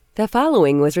The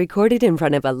following was recorded in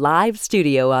front of a live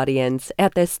studio audience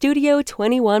at the Studio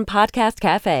 21 Podcast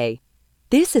Cafe.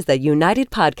 This is the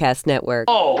United Podcast Network.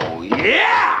 Oh,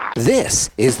 yeah! This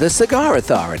is the Cigar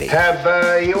Authority.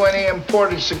 Have you any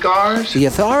imported cigars? The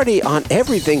authority on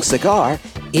everything cigar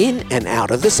in and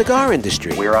out of the cigar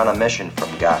industry. We're on a mission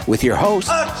from God. With your host,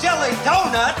 a jelly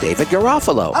donut. David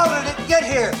Garofalo. How did it get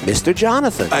here? Mr.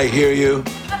 Jonathan. I hear you,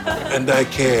 and I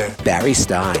care. Barry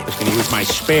Stein. I was going to use my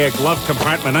spare glove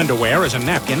compartment underwear as a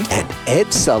napkin. And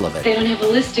Ed Sullivan. They don't have a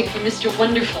listing for Mr.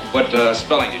 Wonderful. What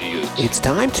spelling did you use? It's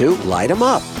time to light 'em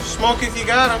up. Smoke if you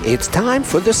got 'em. It's time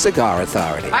for the Cigar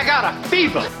Authority. I got a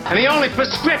fever, and the only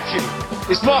prescription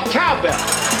is more cowbell.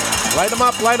 Light 'em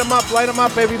up, light 'em up, light 'em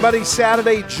up, everybody.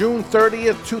 Saturday, June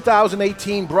 30th,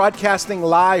 2018, broadcasting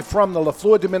live from the La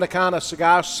Flor Dominicana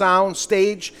Cigar Sound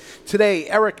Stage. Today,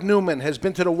 Eric Newman has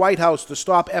been to the White House to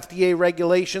stop FDA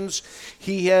regulations.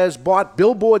 He has bought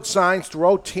billboard signs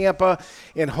throughout Tampa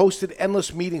and hosted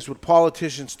endless meetings with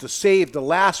politicians to save the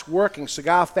last working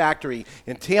cigar factory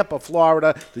in Tampa,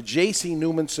 Florida, the J.C.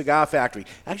 Newman Cigar Factory.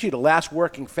 Actually, the last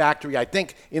working factory, I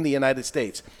think, in the United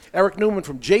States. Eric Newman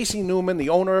from J.C. Newman, the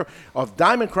owner of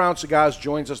Diamond Crown Cigars,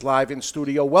 joins us live in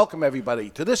studio. Welcome, everybody,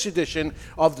 to this edition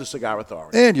of the Cigar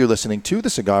Authority. And you're listening to the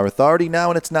Cigar Authority,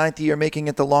 now in its 9th year, making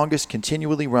it the longest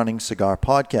continually running cigar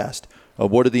podcast.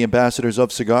 Awarded the Ambassadors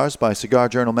of Cigars by Cigar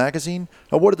Journal Magazine.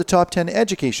 Awarded the Top 10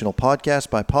 Educational Podcast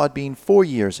by Podbean 4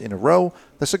 years in a row.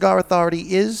 The Cigar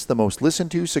Authority is the most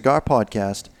listened to cigar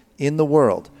podcast in the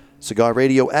world. Cigar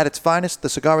radio at its finest, the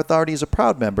Cigar Authority is a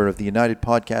proud member of the United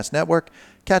Podcast Network.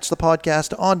 Catch the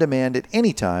podcast on demand at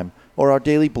any time or our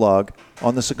daily blog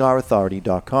on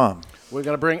thecigarauthority.com. We're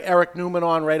going to bring Eric Newman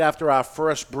on right after our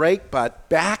first break, but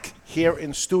back here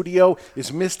in studio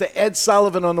is Mr. Ed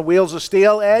Sullivan on the Wheels of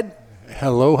Steel. Ed?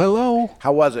 Hello, hello.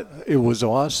 How was it? It was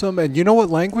awesome. And you know what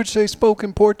language they spoke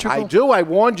in Portugal? I do. I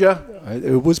warned you.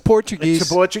 It was Portuguese.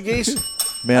 It's Portuguese?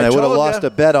 Man, I would have lost a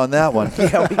bet on that one.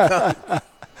 Yeah, we got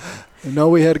No,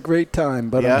 we had a great time,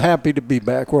 but I'm happy to be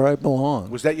back where I belong.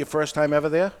 Was that your first time ever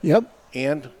there? Yep.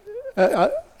 And?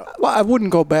 I wouldn't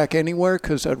go back anywhere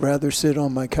because I'd rather sit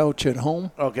on my couch at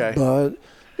home. Okay. But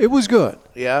it was good.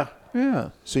 Yeah? Yeah.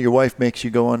 So your wife makes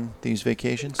you go on these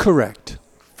vacations? Correct.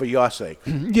 For your sake?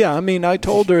 Yeah, I mean, I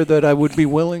told her that I would be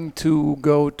willing to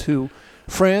go to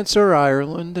France or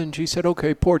Ireland, and she said,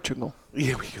 okay, Portugal.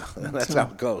 Here we go. That's how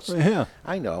it goes. Yeah.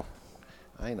 I know,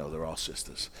 they're all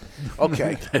sisters.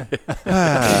 Okay.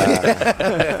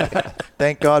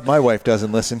 Thank God my wife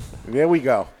doesn't listen. There we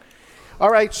go.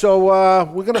 All right, so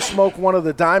we're going to smoke one of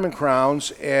the Diamond Crowns,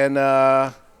 and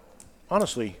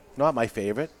honestly, not my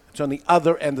favorite. It's on the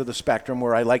other end of the spectrum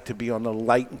where I like to be on the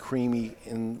light and creamy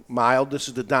and mild. This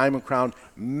is the Diamond Crown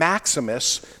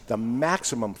Maximus, the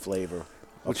maximum flavor.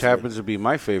 Which happens to be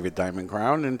my favorite Diamond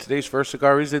Crown. And today's first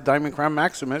cigar is the Diamond Crown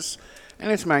Maximus,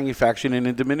 and it's manufactured in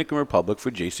the Dominican Republic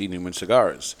for J.C. Newman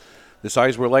Cigars. The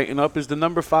size we're lighting up is the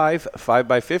number 5,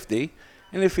 5x50,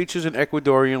 and it features an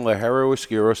Ecuadorian Ligero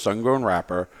Oscuro sun-grown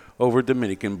wrapper over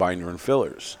Dominican binder and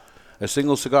fillers. A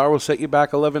single cigar will set you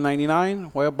back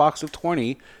 $11.99, while a box of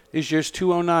 20 is just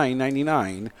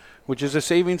 $209.99, which is a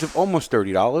savings of almost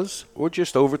 $30, or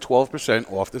just over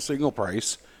 12% off the single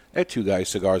price at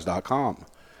twoguyscigars.com.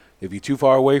 If you're too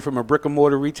far away from a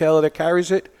brick-and-mortar retailer that carries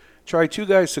it, try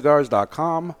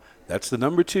twoguyscigars.com. That's the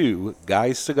number 2,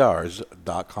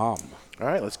 guyscigars.com. All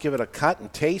right, let's give it a cut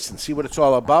and taste and see what it's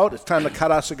all about. It's time to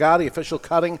cut our cigar. The official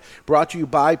cutting brought to you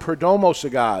by Perdomo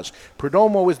Cigars.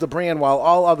 Perdomo is the brand. While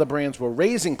all other brands were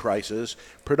raising prices,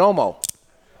 Perdomo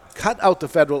cut out the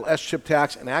federal S-chip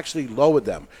tax and actually lowered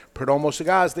them. Perdomo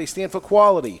Cigars, they stand for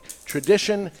quality,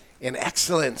 tradition, and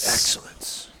excellence.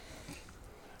 Excellence.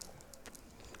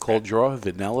 Cold draw,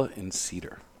 vanilla, and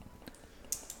cedar.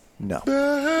 No.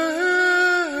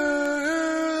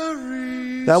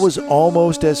 That was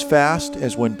almost as fast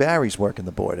as when Barry's working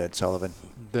the board, Ed Sullivan.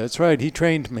 That's right. He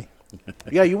trained me.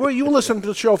 Yeah, you were listening to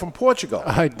the show from Portugal.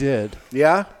 I did.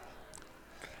 Yeah?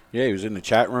 Yeah, he was in the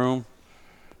chat room,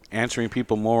 answering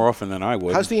people more often than I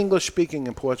would. How's the English speaking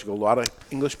in Portugal? A lot of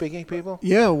English speaking people?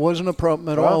 Yeah, it wasn't a problem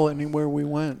at all anywhere we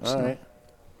went. All right.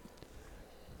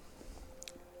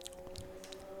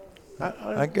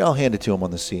 I'll hand it to him on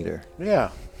the cedar.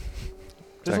 Yeah.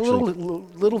 There's a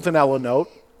little vanilla note.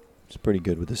 It's pretty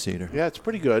good with the cedar. Yeah, it's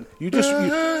pretty good. You're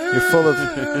full of.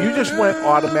 You just went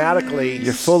automatically.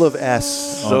 You're full of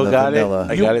S on the vanilla.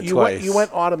 I got it twice. You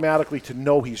went automatically to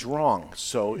know he's wrong.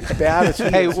 So as bad as he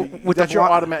is, with that's your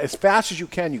automatic. As fast as you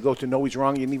can, you go to know he's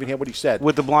wrong. You didn't even hear what he said.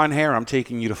 With the blonde hair, I'm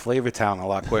taking you to Flavortown a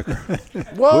lot quicker.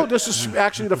 Well, this is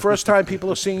actually the first time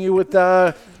people are seeing you with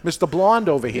Mr. Blonde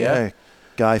over here. Yeah.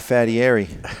 Guy Fattieri.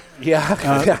 Yeah,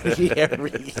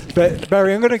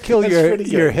 Barry, I'm going to kill That's your pretty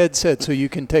good. your headset so you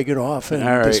can take it off and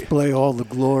All right. display all the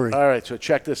glory. All right, so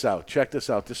check this out.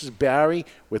 This is Barry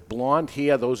with blonde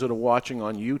hair. Those that are watching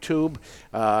on YouTube,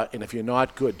 and if you're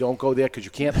not good, don't go there because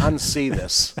you can't unsee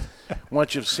this.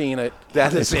 Once you've seen it,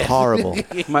 that is It's it. horrible.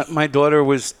 My daughter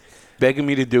was begging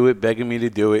me to do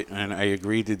it, and I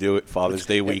agreed to do it Father's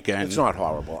Day weekend. It's not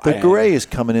horrible. The gray is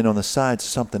coming in on the sides,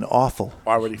 something awful.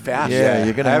 Already fast. Yeah,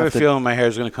 you're going to I have a to feeling my hair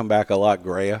is going to come back a lot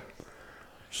grayer.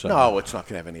 So. No, it's not going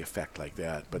to have any effect like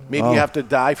that. But maybe you have to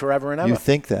dye forever and ever. You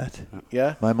think that?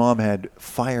 Yeah. My mom had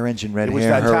fire engine red It was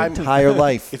hair that her time- entire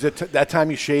life. Is it that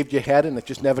time you shaved your head and it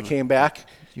just never came back?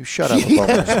 You shut up about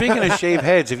that. Speaking of shaved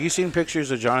heads, have you seen pictures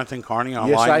of Jonathan Carney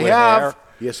online? Yes, I with have. hair?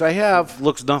 Yes, I have.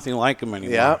 Looks nothing like him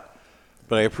anymore. Yeah.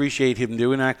 But I appreciate him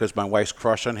doing that because my wife's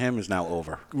crush on him is now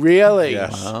over. Really?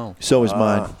 Yes. Wow. So is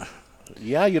mine.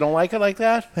 Yeah, you don't like it like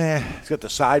that? Eh, He's got the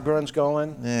sideburns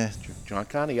going. John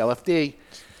Connie, LFD.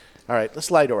 All right,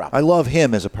 let's light her up. I love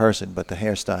him as a person, but the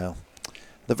hairstyle.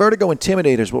 The Vertigo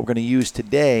Intimidator is what we're going to use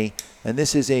today, and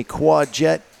this is a quad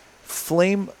jet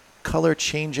flame color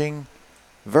changing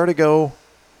Vertigo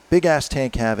big ass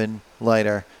tank cabin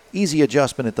lighter. Easy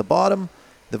adjustment at the bottom.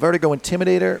 The Vertigo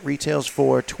Intimidator retails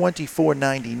for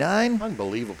 $24.99.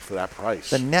 Unbelievable for that price.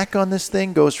 The neck on this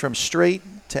thing goes from straight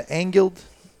to angled.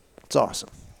 It's awesome.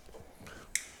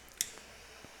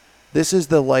 This is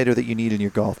the lighter that you need in your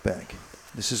golf bag.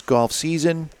 This is golf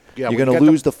season. Yeah, You're when going you to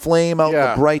get lose the flame out in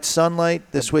Yeah. the bright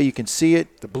sunlight. This way you can see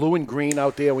it. The blue and green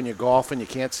out there when you're golfing, you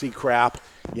can't see crap.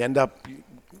 You end up,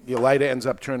 your lighter ends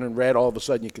up turning red. All of a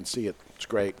sudden, you can see it. It's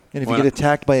great. And if you get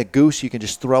attacked by a goose, you can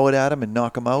just throw it at him and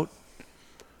knock him out.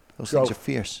 Those things are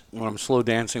fierce. When I'm slow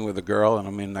dancing with a girl and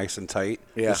I'm in nice and tight,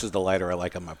 Yeah. this is the lighter I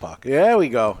like in my pocket. There we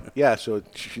go. Yeah, so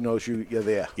she knows you're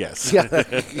there. Yes. Yeah.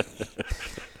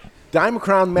 Diamond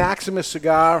Crown Maximus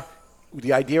cigar.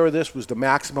 The idea of this was the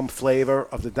maximum flavor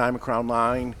of the Diamond Crown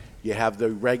line. You have the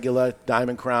regular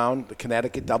Diamond Crown, the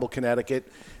Connecticut,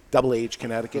 double aged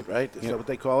Connecticut, right? Is that what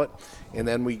they call it? And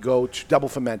then we go to double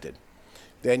fermented.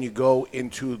 Then you go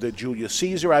into the Julius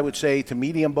Caesar, I would say, to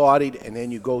medium bodied, and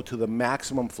then you go to the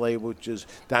maximum flavor, which is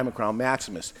Diamond Crown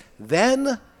Maximus.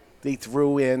 Then they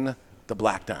threw in the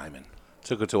Black Diamond.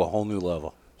 Took it to a whole new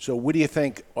level. So what do you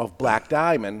think of Black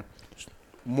Diamond?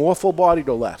 More full bodied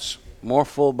or less? More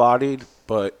full-bodied,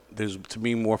 but there's, to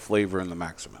me, more flavor in the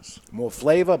Maximus. More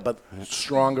flavor, but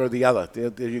stronger the other.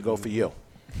 There you go for you,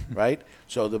 right?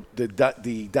 So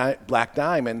the Black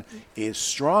Diamond is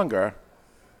stronger,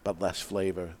 but less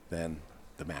flavor than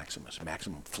the Maximus.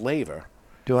 Maximum flavor.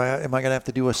 Am I going to have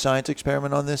to do a science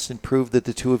experiment on this and prove that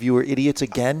the two of you are idiots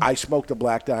again? I smoked a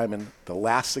Black Diamond, the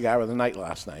last cigar of the night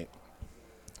last night,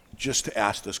 just to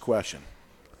ask this question.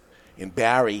 And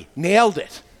Barry nailed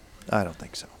it. I don't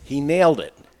think so. He nailed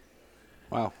it.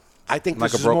 Wow. I think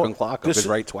like this a broken is clock. I've been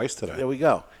right twice today. There we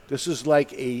go. This is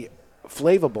like a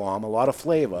flavor bomb, a lot of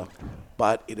flavor,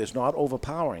 but it is not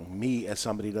overpowering me as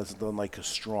somebody who doesn't like a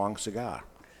strong cigar.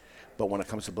 But when it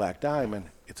comes to Black Diamond,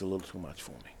 it's a little too much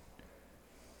for me.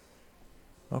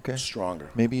 Okay. Stronger.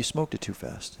 Maybe you smoked it too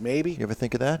fast. Maybe. You ever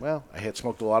think of that? Well, I had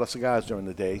smoked a lot of cigars during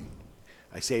the day.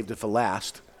 I saved it for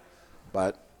last,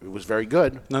 but it was very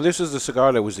good. Now, this is the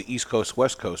cigar that was the East Coast,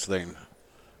 West Coast thing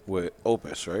with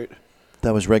Opus, right?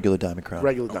 That was regular Diamond Crown.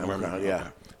 Regular Diamond Crown, yeah.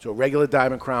 So regular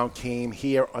Diamond Crown came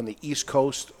here on the East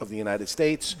Coast of the United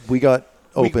States. We got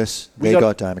Opus. They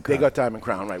got Diamond Crown. They got Diamond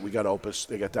Crown, right. We got Opus.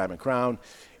 They got Diamond Crown.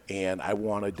 And I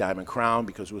wanted Diamond Crown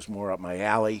because it was more up my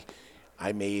alley.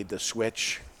 I made the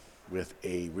switch with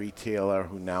a retailer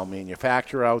who now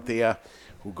manufacturer out there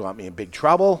who got me in big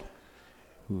trouble.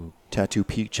 Tattoo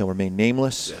Pete shall remain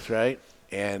nameless. That's right.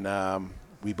 And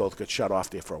we both got shut off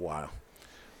there for a while.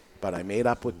 But I made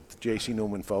up with J.C.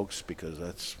 Newman folks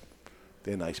because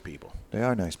they're nice people. They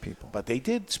are nice people. But they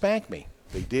did spank me.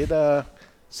 They did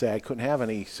say I couldn't have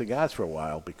any cigars for a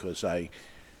while because I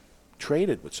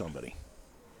traded with somebody.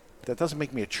 That doesn't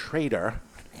make me a trader.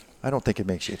 I don't think it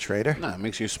makes you a trader. No, it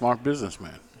makes you a smart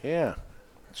businessman. Yeah.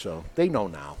 So they know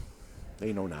now.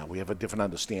 They know now. We have a different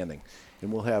understanding.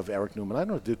 And we'll have Eric Newman. I don't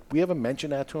know, did we ever mention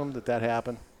that to him, that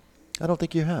happened? I don't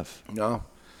think you have. No.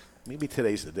 Maybe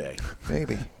today's the day.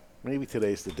 Maybe. Maybe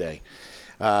today's the day.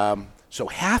 So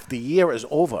half the year is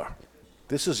over.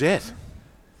 This is it.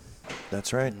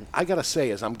 That's right. I got to say,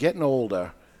 as I'm getting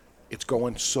older, it's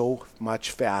going so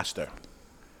much faster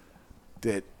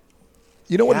that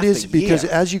You know what it half is? the Because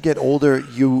year- as you get older,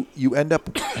 you end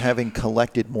up having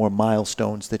collected more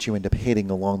milestones that you end up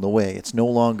hitting along the way. It's no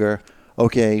longer,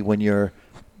 okay, when you're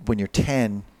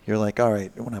 10, you're like, all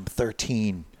right, when I'm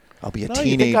 13, I'll be a No,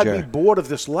 teenager. you think I'd be bored of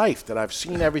this life, that I've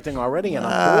seen everything already, and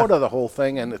I'm bored of the whole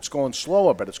thing, and it's going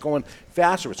slower, but it's going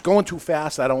faster. It's going too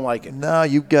fast. I don't like it. No,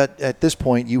 at this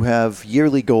point, you have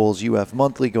yearly goals, you have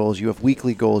monthly goals, you have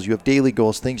weekly goals, you have daily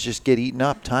goals. Things just get eaten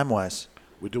up time-wise.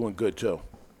 We're doing good, too.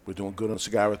 We're doing good on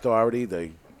Cigar Authority. The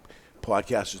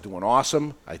podcast is doing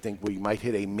awesome. I think we might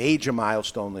hit a major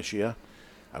milestone this year.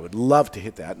 I would love to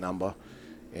hit that number.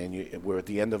 And we're at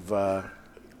the end of the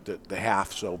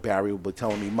half, so Barry will be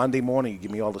telling me Monday morning, you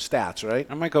give me all the stats, right?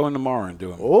 I might go in tomorrow and do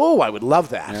them. Oh, I would love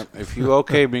that. Yeah, if you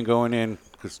okay me going in,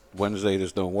 because Wednesday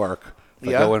there's no work. If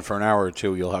I go in for an hour or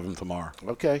two, you'll have them tomorrow.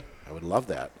 Okay. I would love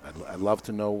that. I'd love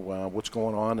to know what's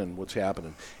going on and what's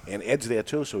happening. And Ed's there,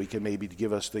 too, so he can maybe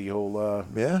give us the whole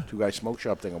two-guy smoke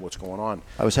shop thing of what's going on.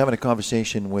 I was having a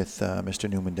conversation with Mr.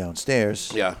 Newman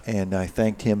downstairs, and I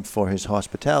thanked him for his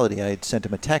hospitality. I had sent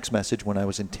him a text message when I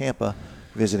was in Tampa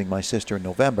visiting my sister in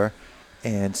November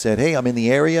and said, hey, I'm in the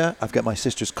area. I've got my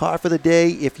sister's car for the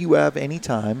day. If you have any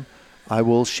time, I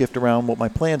will shift around what my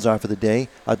plans are for the day.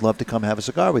 I'd love to come have a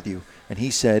cigar with you. And he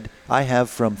said, I have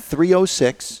from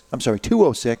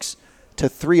 2:06 to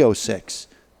 3:06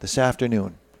 this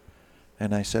afternoon.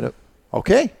 And I said,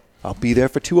 okay, I'll be there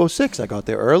for 2:06. I got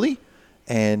there early,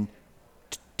 and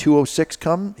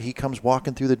 2:06 he comes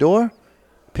walking through the door,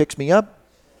 picks me up,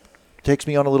 takes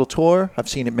me on a little tour. I've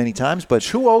seen it many times, but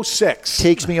 2:06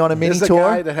 takes me on a mini tour. tour.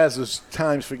 There's a guy that has his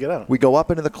times figured out. We go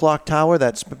up into the clock tower,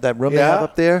 that room they have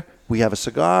up there. We have a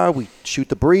cigar. We shoot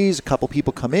the breeze. A couple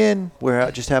people come in. We're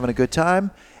just having a good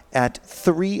time. At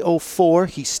 3:04,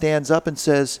 he stands up and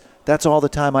says, that's all the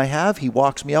time I have. He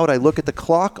walks me out. I look at the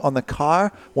clock on the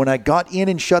car. When I got in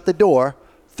and shut the door,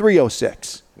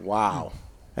 3:06. Wow.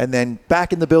 And then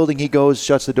back in the building he goes,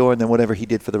 shuts the door, and then whatever he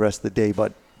did for the rest of the day.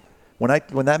 But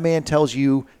when that man tells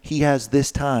you he has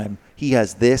this time,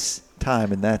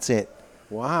 and that's it.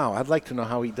 Wow, I'd like to know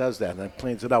how he does that, and then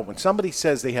plans it out. When somebody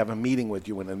says they have a meeting with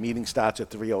you and the meeting starts at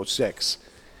 3:06,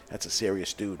 that's a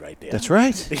serious dude right there. That's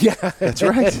right. Yeah. That's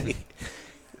right.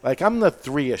 Like, I'm the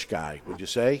 3-ish guy, would you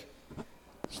say?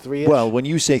 It's 3-ish? Well, when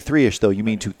you say 3-ish, though, you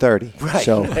mean 2:30. Right.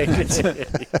 So.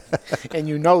 Right. And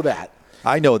you know that.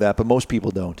 I know that, but most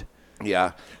people don't.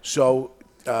 Yeah. So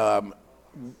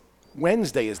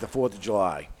Wednesday is the 4th of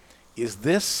July. Is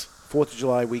this 4th of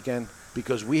July weekend?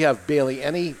 Because we have barely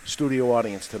any studio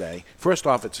audience today. First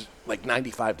off, it's like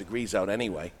 95 degrees out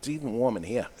anyway. It's even warm in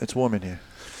here. It's warm in here.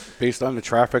 Based on the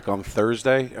traffic on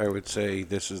Thursday, I would say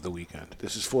this is the weekend.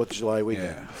 This is 4th of July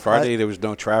weekend. Yeah. Friday, there was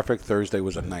no traffic. Thursday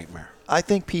was a nightmare. I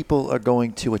think people are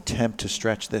going to attempt to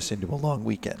stretch this into a long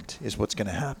weekend is what's going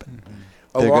to happen. Mm-hmm.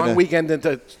 A long weekend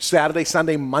into Saturday,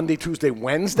 Sunday, Monday, Tuesday,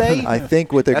 Wednesday? I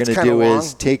think what they're going to do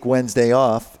is take Wednesday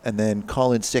off and then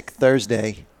call in sick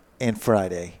Thursday and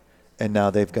Friday. And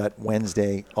now they've got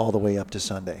Wednesday all the way up to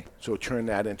Sunday. So turn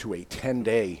that into a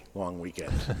 10-day long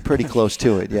weekend. Pretty close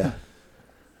to it, yeah.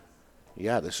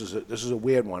 Yeah, this is a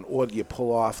weird one. Or do you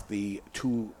pull off the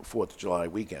 2 4th of July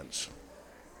weekends?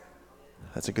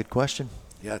 That's a good question.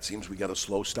 Yeah, it seems we got a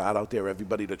slow start out there.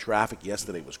 Everybody, the traffic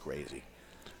yesterday was crazy.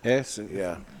 Yes.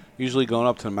 Yeah. Usually going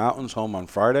up to the mountains home on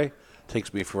Friday.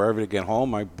 Takes me forever to get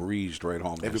home. I breezed right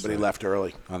home. Everybody left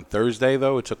early. On Thursday,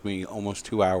 though, it took me almost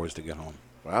 2 hours to get home.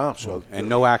 Wow. So and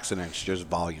no accidents, just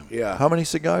volume. Yeah. How many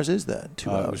cigars is that?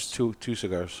 2 hours? It was two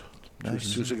cigars.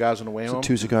 Nice. Two cigars on the way home? It's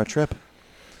a 2-cigar trip.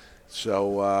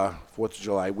 So 4th of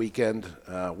July weekend,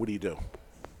 what do you do?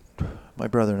 My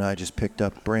brother and I just picked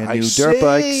up brand new dirt dirt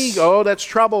bikes. Oh, that's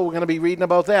trouble. We're going to be reading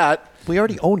about that. We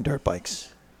already own dirt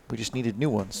bikes. We just needed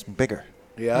new ones, bigger.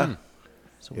 Yeah?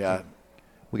 So yeah.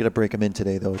 We got to break them in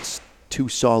today, though. It's 2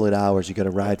 solid hours. You got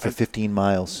to ride for 15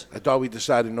 miles. I thought we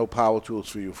decided no power tools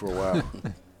for you for a while.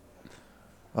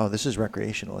 Oh, this is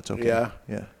recreational. It's okay. Yeah?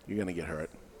 Yeah. You're going to get hurt.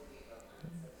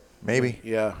 Maybe.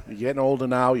 Yeah. You're getting older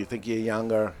now. You think you're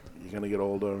younger. You're going to get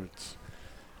older. It's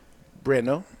brand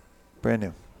new? Brand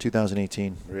new.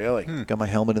 2018. Really? Got my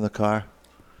helmet in the car.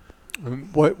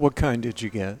 What kind did you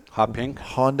get? Hot pink?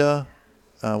 Honda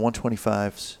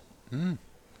 125s.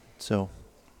 So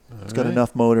it's got right.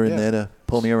 enough motor in there to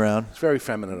pull me around. It's very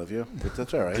feminine of you, but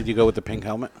that's all right. Did you go with the pink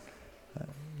helmet?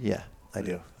 Yeah, I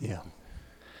do. Yeah.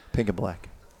 Pink and black.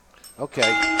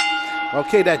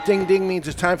 Okay, that ding ding means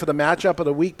it's time for the matchup of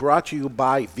the week, brought to you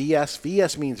by VS.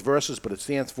 VS means versus, but it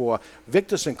stands for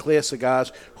Victor Sinclair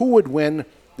Cigars. Who would win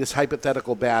this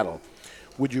hypothetical battle?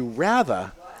 Would you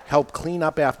rather help clean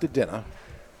up after dinner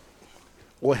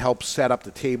or help set up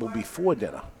the table before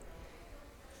dinner?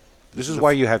 This is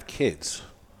why you have kids.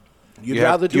 You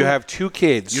have 2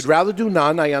 kids. You'd rather do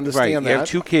none, I understand that. that. You have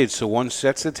 2 kids, so one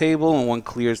sets the table and one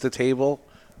clears the table,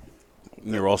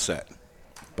 and you're all set.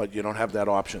 but you don't have that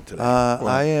option today.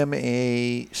 I am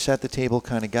a set the table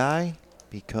kind of guy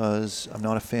because I'm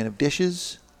not a fan of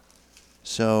dishes.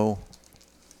 So,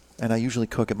 and I usually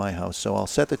cook at my house. So I'll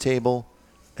set the table,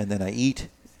 and then I eat,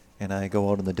 and I go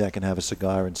out on the deck and have a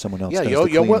cigar, and someone else does the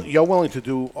cleaning. You're willing to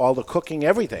do all the cooking,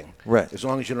 everything. Right. As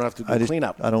long as you don't have to do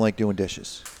cleanup. I don't like doing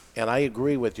dishes. And I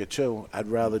agree with you, too. I'd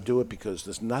rather do it because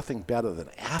there's nothing better than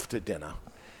after dinner,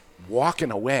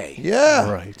 walking away. Yeah.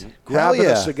 Right. Grabbing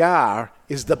a cigar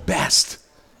is the best.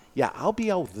 Yeah, I'll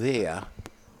be out there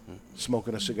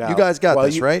smoking a cigar. You guys got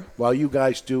this, right? While you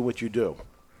guys do what you do.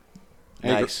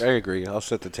 Nice. I agree. I'll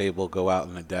set the table, go out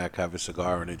on the deck, have a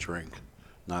cigar and a drink.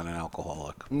 Not an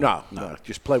alcoholic. No.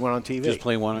 Just play one on TV. Just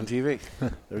play one on TV.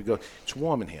 There we go. It's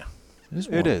warm in here.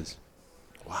 It is.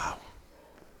 Wow.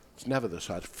 It's never this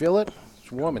hot. Feel it?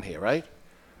 It's warm in here, right?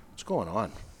 What's going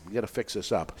on? We got to fix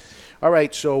this up. All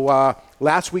right, so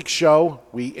last week's show,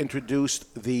 we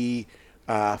introduced the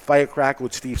firecracker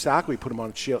with Steve Sack. We put him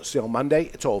on sale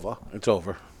Monday. It's over. It's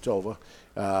over. It's over.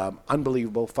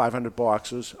 Unbelievable, 500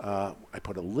 boxes. I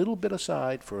put a little bit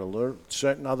aside for a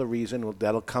certain other reason.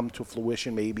 That'll come to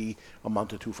fruition maybe a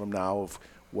month or two from now of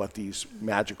what these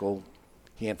magical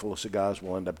handful of cigars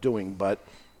will end up doing. But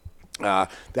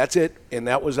that's it, and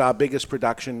that was our biggest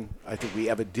production I think we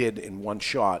ever did in one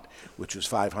shot, which was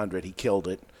 500. He killed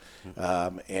it.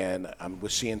 And we're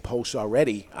seeing posts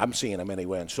already. I'm seeing them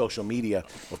anyway on social media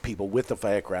of people with the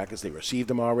firecrackers. They received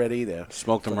them already. They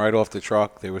smoked them right off the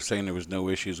truck. They were saying there was no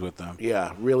issues with them.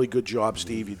 Yeah, really good job,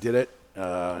 Steve. You did it.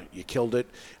 You killed it.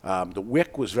 The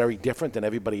wick was very different than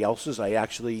everybody else's. I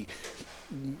actually,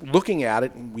 looking at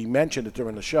it, and we mentioned it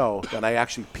during the show, that I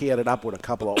actually paired it up with a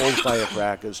couple of old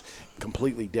firecrackers,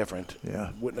 completely different. Yeah.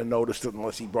 Wouldn't have noticed it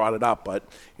unless he brought it up, but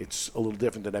it's a little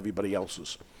different than everybody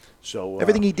else's. So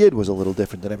everything he did was a little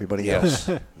different than everybody else.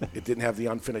 It didn't have the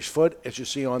unfinished foot, as you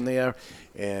see on there.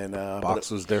 And box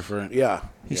was different. Yeah.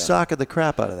 He socked the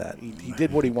crap out of that. He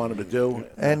did what he wanted to do.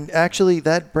 And actually,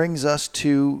 that brings us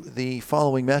to the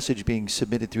following message being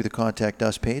submitted through the Contact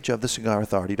Us page of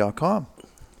thecigarauthority.com.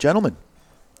 Gentlemen,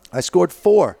 I scored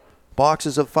 4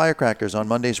 boxes of firecrackers on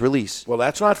Monday's release. Well,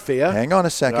 that's not fair. Hang on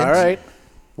a second. All right.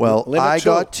 Well, I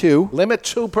got 2. Limit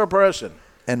 2 per person.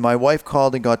 And my wife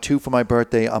called and got 2 for my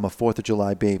birthday. I'm a 4th of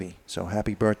July baby. So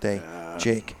happy birthday,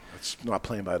 Jake. It's not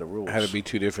playing by the rules. It had to be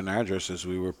 2 different addresses.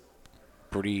 We were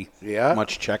pretty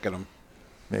much checking them.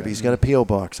 Maybe he's got a P.O.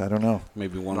 box. I don't know.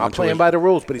 Maybe one not playing by the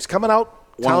rules, but he's coming out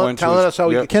telling us how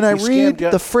he Can I read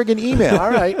the friggin' email?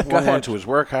 All right. Go ahead. To his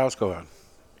workhouse. Go on.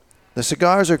 The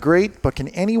cigars are great, but can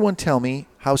anyone tell me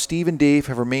how Steve and Dave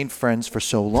have remained friends for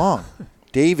so long?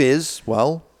 Dave is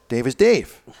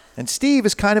Dave. And Steve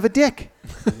is kind of a dick.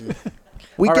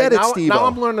 We get it, Steve-O. Now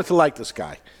I'm learning to like this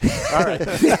guy. All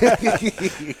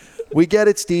right. We get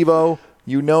it, Steve-O.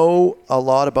 You know a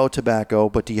lot about tobacco,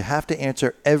 but do you have to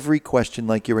answer every question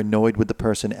like you're annoyed with the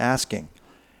person asking?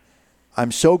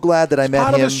 I'm so glad that I met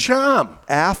part him of his charm.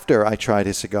 After I tried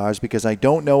his cigars because I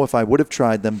don't know if I would have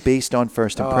tried them based on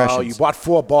first impressions. Oh, you bought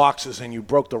 4 boxes and you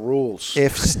broke the rules.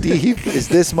 If Steve is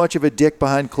this much of a dick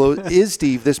behind closed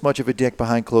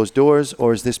doors,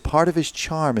 or is this part of his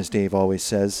charm, as Dave always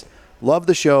says? Love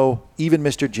the show, even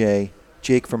Mr. J,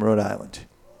 Jake from Rhode Island.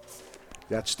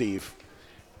 That's Steve.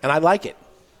 And I like it.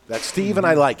 That's Steve and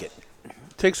I like it.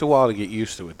 It takes a while to get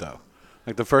used to it, though.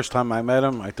 Like the first time I met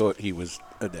him, I thought he was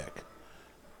a dick.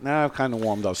 Now I've kind of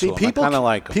warmed up to him. I kind of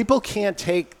like him. People can't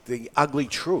take the ugly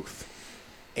truth.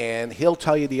 And he'll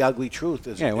tell you the ugly truth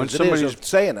as somebody's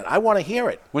saying it. I want to hear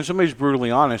it. When somebody's brutally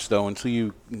honest, though, until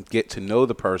you get to know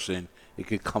the person, it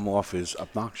could come off as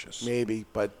obnoxious. Maybe,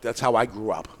 but that's how I grew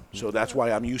up. So that's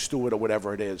why I'm used to it or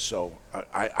whatever it is. So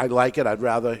I like it. I'd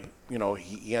rather,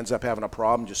 he ends up having a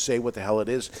problem, just say what the hell it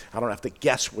is. I don't have to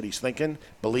guess what he's thinking.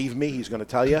 Believe me, he's going to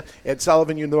tell you. Ed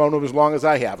Sullivan, you've known him as long as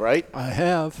I have, right? I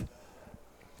have.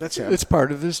 That's him. It's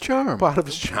part of his charm. Part of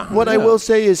his charm. What I will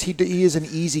say is he is an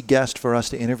easy guest for us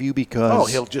to interview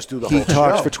because he'll just do the whole he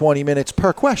talks show for 20 minutes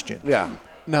per question. Yeah.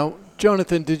 Now,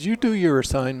 Jonathan, did you do your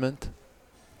assignment?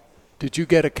 Did you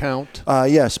get a count?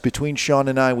 Yes. Between Sean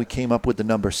and I, we came up with the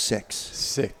number 6.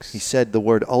 6. He said the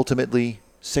word ultimately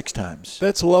 6 times.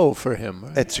 That's low for him.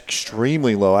 Right? It's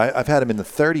extremely low. I've had him in the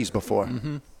 30s before.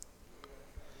 Mm-hmm.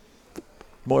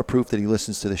 More proof that he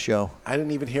listens to the show. I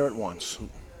didn't even hear it once.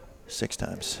 6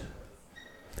 times.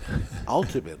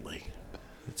 Ultimately.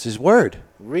 It's his word.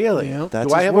 Really? Yeah. That's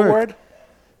Do I his have word. a word?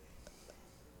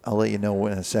 I'll let you know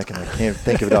in a second. I can't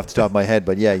think of it off the top of my head,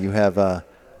 but yeah, you have.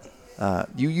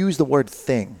 You use the word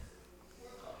thing.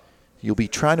 You'll be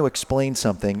trying to explain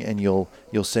something, and you'll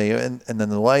say, and then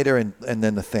the lighter, and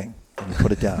then the thing.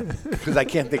 Put it down. Because I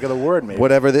can't think of the word, maybe.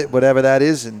 Whatever that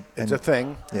is. And it's a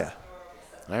thing. Yeah.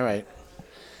 All right.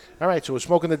 All right, so we're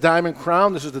smoking the Diamond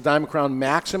Crown. This is the Diamond Crown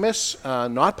Maximus,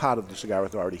 not part of the Cigar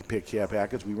Authority care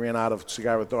package. We ran out of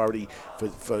Cigar Authority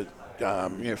for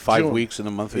 5 June. weeks in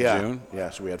the month of June. Yeah,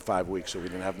 so we had 5 weeks, so we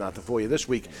didn't have nothing for you this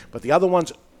week. But the other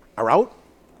ones are out?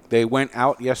 They went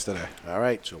out yesterday. All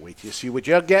right, so wait till you see what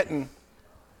you're getting.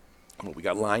 What we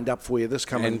got lined up for you this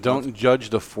coming And don't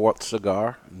judge the fourth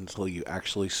cigar until you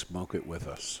actually smoke it with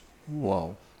us.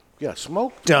 Whoa. Yeah,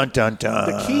 smoke. Dun, dun,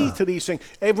 dun. The key to these things,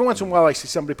 every once in a while I see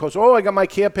somebody post, oh, I got my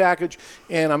care package,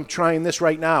 and I'm trying this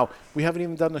right now. We haven't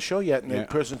even done the show yet, and the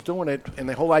person's doing it, and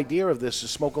the whole idea of this is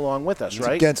smoke along with us, It's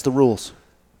right? against the rules.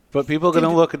 But people are going to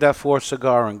look at that fourth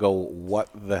cigar and go, what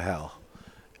the hell?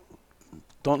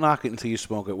 Don't knock it until you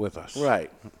smoke it with us.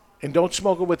 Right. And don't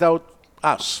smoke it without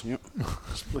us. Yep.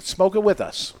 Let's smoke it with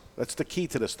us. That's the key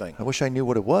to this thing. I wish I knew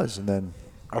what it was, and then...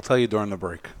 I'll tell you during the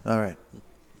break. All right.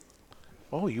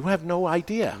 Oh, you have no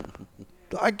idea.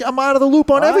 I'm out of the loop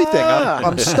on everything.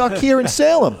 I'm stuck here in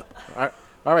Salem.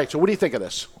 All right, so what do you think of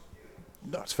this?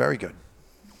 No, it's very good.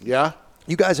 Yeah?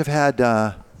 You guys have had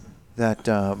that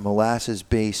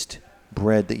molasses-based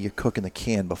bread that you cook in the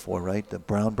can before, right? The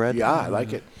brown bread? Yeah, I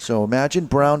like it. So imagine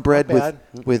brown bread Not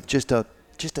with just a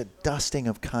dusting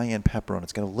of cayenne pepper on it.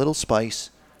 It's got a little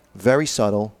spice, very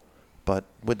subtle, but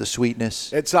with the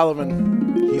sweetness. Ed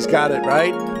Sullivan, he's got it,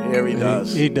 right? Here he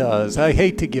does. He does. I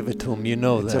hate to give it to him. You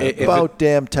know that. It's about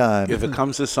damn time. If it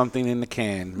comes to something in the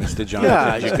can, Mr.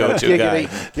 Jonathan, you go-to guy.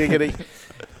 Giggity.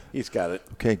 He's got it.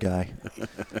 Okay, guy.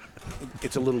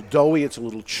 It's a little doughy. It's a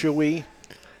little chewy.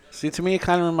 See, to me, it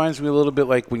kind of reminds me a little bit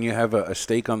like when you have a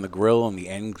steak on the grill and the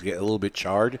ends get a little bit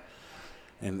charred.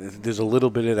 And there's a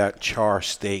little bit of that char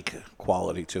steak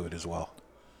quality to it as well.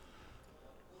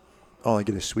 All I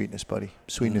get is sweetness, buddy.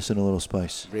 Sweetness and a little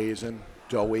spice. Raisin,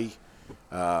 doughy.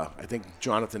 I think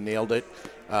Jonathan nailed it.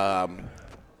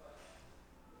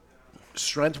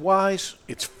 Strength-wise,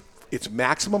 it's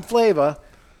maximum flavor,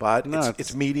 but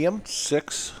it's medium.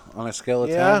 6 on a scale of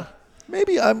 10. Yeah.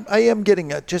 Maybe I am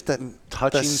getting just a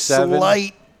touching the 7.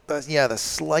 Slight, the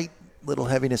slight little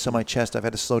heaviness on my chest. I've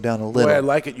had to slow down a little. Boy, I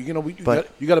like it. You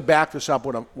got to back this up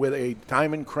with a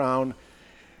Diamond Crown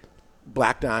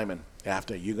Black Diamond.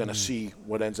 After you're going to see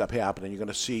what ends up happening. You're going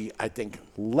to see, I think,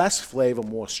 less flavor,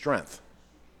 more strength.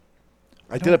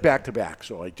 I did it back to back,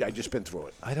 so I just been through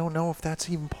it. I don't know if that's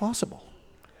even possible.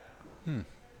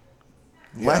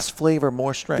 Less flavor,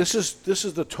 more strength. This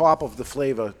is the top of the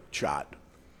flavor chart.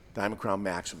 Diamond Crown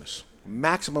Maximus,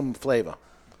 maximum flavor.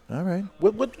 All right.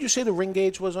 What did you say the ring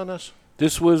gauge was on this?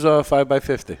 This was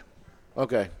 5x50.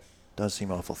 Okay. Does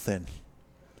seem awful thin.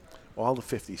 All the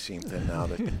 50s seem thin now.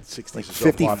 The 60s like are so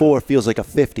 54 popular. feels like a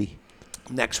 50.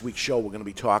 Next week's show, we're going to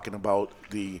be talking about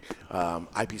the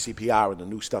IPCPR and the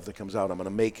new stuff that comes out. I'm going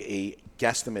to make a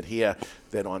guesstimate here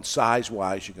that on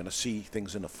size-wise, you're going to see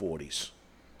things in the 40s.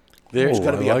 There's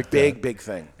going to be a big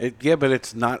thing. Yeah, but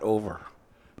it's not over.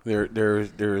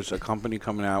 There's a company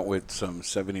coming out with some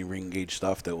 70 ring gauge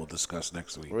stuff that we'll discuss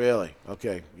next week. Really?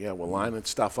 Okay. Yeah, we're lining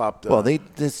stuff up. Well,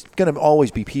 there's going to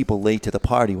always be people late to the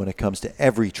party when it comes to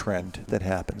every trend that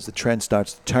happens. The trend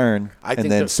starts to turn, and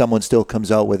then someone still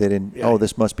comes out with it, and,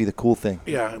 this must be the cool thing.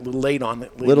 Yeah, a little late on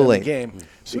the game.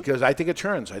 Because I think it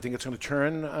turns. I think it's going to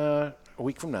turn a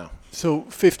week from now. So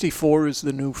 54 is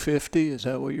the new 50? Is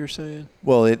that what you're saying?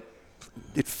 Well,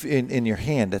 in your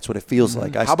hand, that's what it feels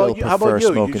like. I How still about you? prefer How about you?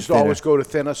 smoking You just thinner. always go to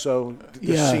thinner, so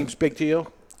this seems big to you?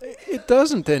 It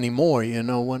doesn't anymore.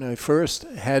 When I first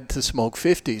had to smoke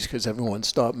 50s because everyone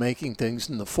stopped making things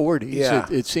in the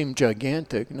 40s, it seemed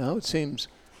gigantic. Now it seems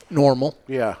normal.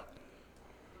 Yeah.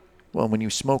 Well, when you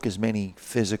smoke as many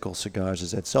physical cigars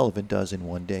as Ed Sullivan does in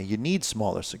one day, you need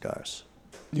smaller cigars.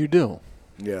 You do.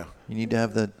 Yeah. You need to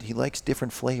have he likes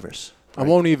different flavors. I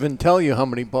won't even tell you how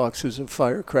many boxes of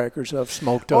firecrackers I've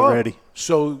smoked already.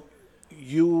 So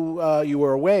you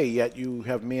were away, yet you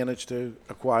have managed to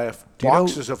acquire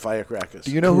boxes of firecrackers.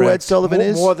 Do you know who Ed Sullivan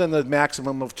is? More than the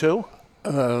maximum of 2?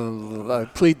 I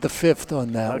plead the fifth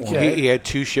on that one. He had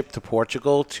 2 shipped to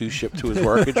Portugal, 2 shipped to his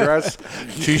work address,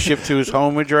 2 shipped to his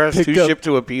home address, 2 shipped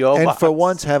to a P.O. And box. for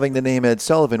once, having the name Ed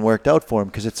Sullivan worked out for him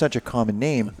because it's such a common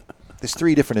name. There's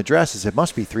 3 different addresses. It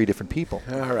must be 3 different people.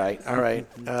 All right.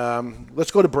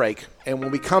 Let's go to break. And when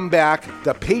we come back,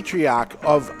 the patriarch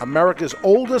of America's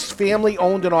oldest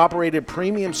family-owned and operated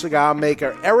premium cigar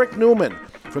maker, Eric Newman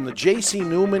from the J.C.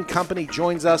 Newman Company,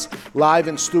 joins us live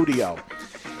in studio.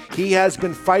 He has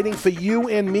been fighting for you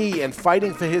and me and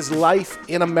fighting for his life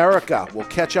in America. We'll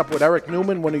catch up with Eric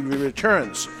Newman when he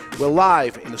returns. We're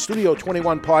live in the Studio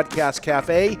 21 Podcast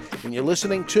Cafe, and you're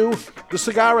listening to The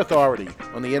Cigar Authority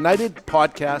on the United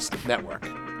Podcast Network.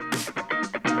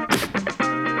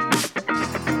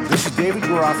 This is David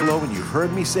Garofalo, and you've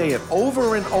heard me say it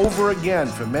over and over again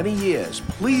for many years.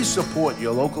 Please support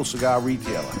your local cigar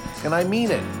retailer. And I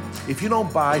mean it. If you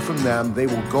don't buy from them, they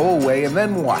will go away, and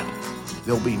then what?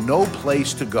 There'll be no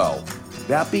place to go.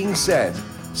 That being said,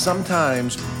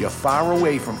 sometimes you're far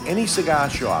away from any cigar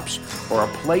shops or a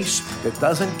place that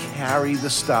doesn't carry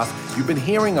the stuff you've been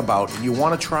hearing about and you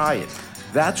want to try it.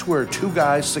 That's where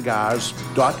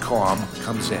twoguyscigars.com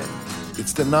comes in.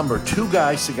 It's the number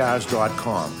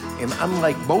twoguyscigars.com. And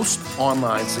unlike most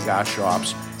online cigar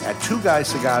shops, at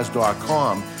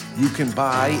twoguyscigars.com, you can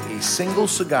buy a single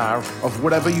cigar of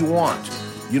whatever you want.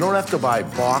 You don't have to buy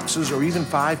boxes or even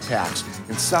 5-packs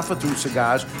and suffer through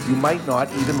cigars you might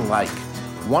not even like.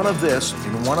 One of this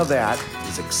and one of that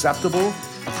is acceptable,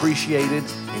 appreciated,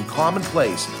 and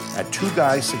commonplace at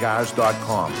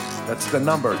twoguyscigars.com. That's the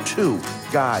number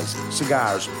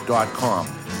twoguyscigars.com.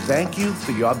 Thank you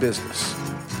for your business.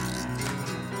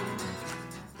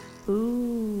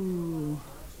 Ooh,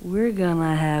 we're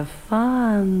gonna have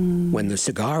fun. When the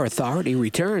Cigar Authority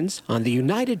returns on the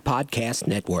United Podcast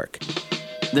Network.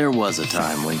 There was a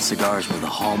time when cigars were the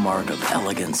hallmark of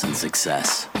elegance and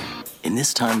success. In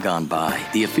this time gone by,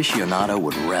 the aficionado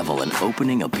would revel in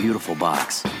opening a beautiful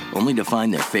box, only to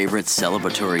find their favorite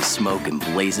celebratory smoke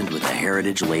emblazoned with a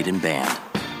heritage-laden band.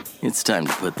 It's time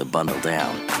to put the bundle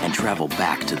down and travel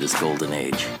back to this golden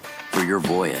age. For your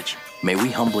voyage, may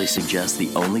we humbly suggest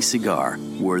the only cigar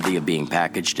worthy of being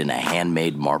packaged in a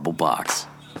handmade marble box.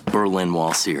 Berlin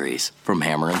Wall Series from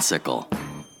Hammer & Sickle.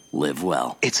 Live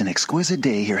well. It's an exquisite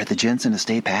day here at the Jensen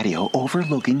Estate patio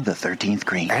overlooking the 13th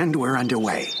green. And we're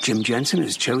underway. Jim Jensen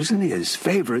has chosen his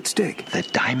favorite stick. The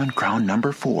Diamond Crown No.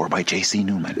 4 by J.C.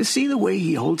 Newman. See the way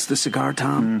he holds the cigar,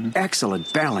 Tom?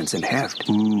 Excellent balance and heft.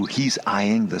 Ooh, he's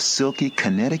eyeing the silky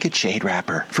Connecticut shade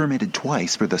wrapper, fermented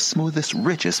twice for the smoothest,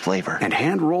 richest flavor. And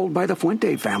hand-rolled by the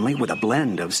Fuente family with a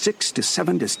blend of 6 to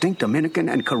 7 distinct Dominican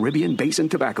and Caribbean basin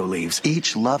tobacco leaves.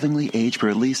 Each lovingly aged for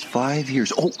at least 5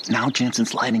 years. Oh, now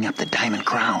Jensen's lighting up the Diamond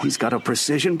Crown. He's got a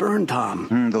precision burn,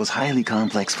 Tom. Those highly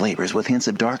complex flavors with hints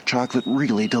of dark chocolate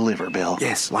really deliver, Bill.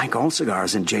 Yes, like all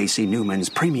cigars in J.C. Newman's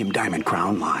premium Diamond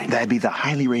Crown line. That'd be the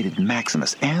highly rated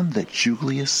Maximus and the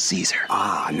Julius Caesar.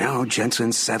 Ah, now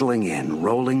Jensen's settling in,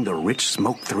 rolling the rich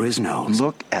smoke through his nose.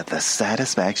 Look at the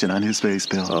satisfaction on his face,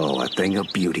 Bill. Oh, a thing of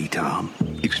beauty, Tom.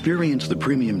 Experience the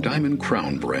premium Diamond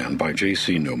Crown brand by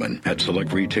J.C. Newman at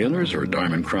select retailers or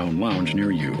Diamond Crown Lounge near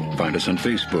you. Find us on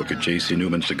Facebook at J.C.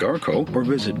 Newman Cigar Co. or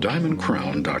visit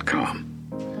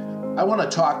diamondcrown.com. I want to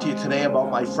talk to you today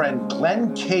about my friend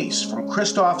Glenn Case from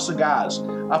Christoph Cigars.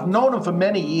 I've known him for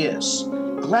many years.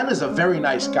 Glenn is a very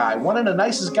nice guy, one of the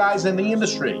nicest guys in the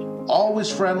industry. Always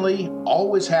friendly,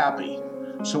 always happy.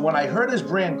 So when I heard his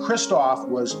brand Christoph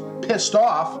was pissed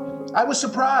off, I was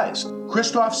surprised.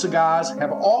 Christoph Cigars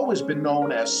have always been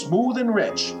known as smooth and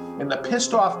rich, and the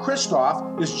pissed off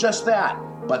Christoph is just that.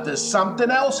 But there's something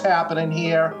else happening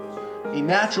here. A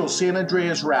natural San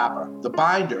Andreas wrapper, the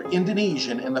binder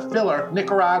Indonesian, and the filler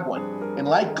Nicaraguan. And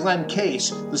like Glenn Case,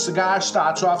 the cigar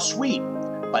starts off sweet,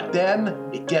 but then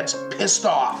it gets pissed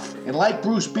off. And like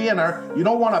Bruce Banner, you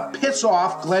don't want to piss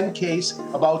off Glenn Case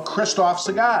about Christoph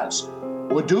Cigars.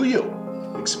 Or do you?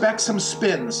 Expect some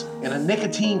spins and a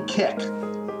nicotine kick.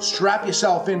 Strap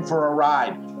yourself in for a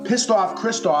ride. Pissed off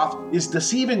Christoph is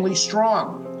deceivingly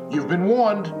strong. You've been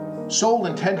warned. Sold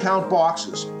in 10-count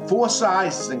boxes, 4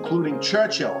 sizes including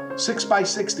Churchill,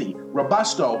 6x60,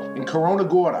 Robusto, and Corona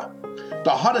Gorda.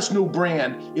 The hottest new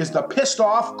brand is the Pissed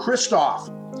Off Christoph.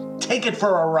 Take it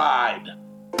for a ride.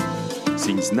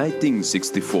 Since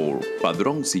 1964,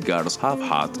 Padron Cigars have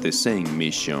had the same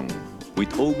mission.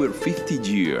 With over 50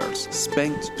 years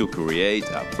spent to create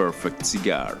a perfect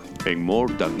cigar, and more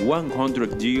than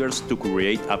 100 years to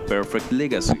create a perfect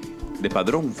legacy. The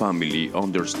Padron family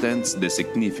understands the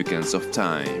significance of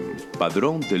time.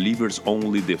 Padron delivers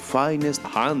only the finest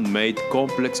handmade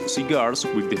complex cigars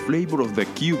with the flavor of the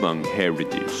Cuban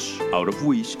heritage, out of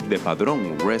which the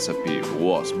Padron recipe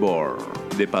was born.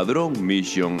 The Padron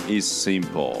mission is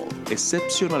simple: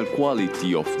 exceptional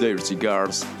quality of their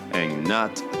cigars and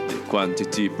not the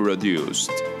quantity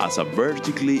produced. As a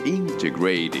vertically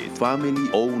integrated,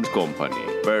 family-owned company,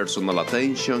 personal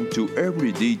attention to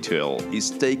every detail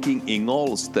is taken in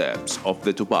all steps of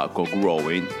the tobacco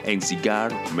growing and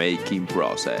cigar making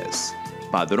process.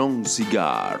 Padron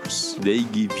Cigars. They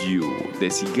give you, the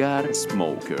cigar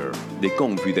smoker, the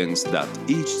confidence that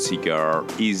each cigar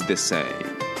is the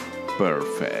same.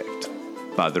 Perfect.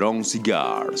 Padron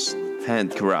Cigars.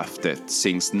 Handcrafted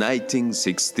since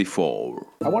 1964.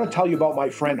 I want to tell you about my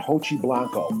friend Hochi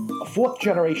Blanco, a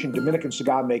fourth-generation Dominican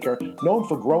cigar maker known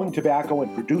for growing tobacco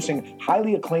and producing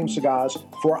highly acclaimed cigars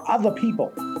for other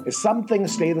people. As some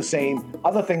things stay the same,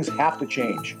 other things have to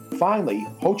change. Finally,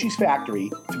 Hochi's factory,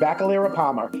 Tabacalera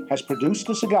Palmer, has produced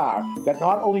a cigar that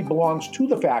not only belongs to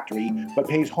the factory, but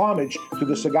pays homage to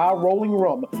the cigar rolling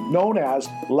room known as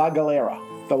La Galera.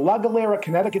 The La Galera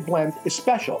Connecticut blend is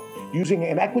special, using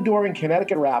an Ecuadorian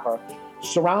Connecticut wrapper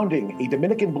surrounding a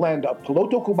Dominican blend of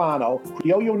Piloto Cubano,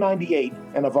 Criollo 98,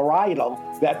 and a varietal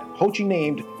that Hochi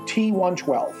named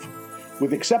T112. With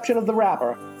the exception of the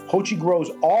wrapper, Hochi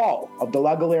grows all of the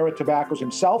La Galera tobaccos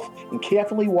himself and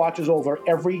carefully watches over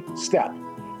every step.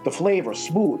 The flavor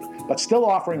smooth, but still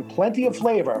offering plenty of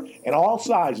flavor in all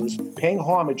sizes, paying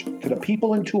homage to the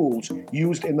people and tools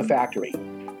used in the factory.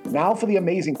 Now for the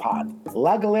amazing part.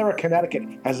 La Galera, Connecticut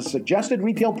has a suggested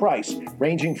retail price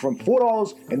ranging from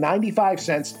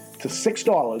 $4.95 to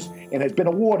 $6 and has been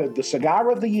awarded the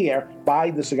Cigar of the Year by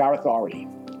the Cigar Authority.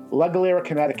 La Galera,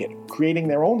 Connecticut, creating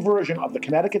their own version of the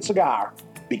Connecticut cigar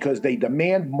because they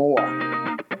demand more.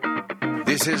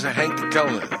 This is Hank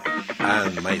Kellner,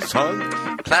 and my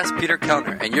son, Class Peter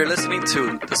Kellner, and you're listening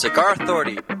to the Cigar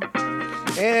Authority.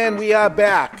 And we are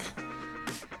back.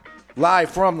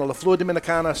 Live from the La Flor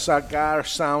Dominicana Cigar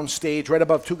Sound Stage, right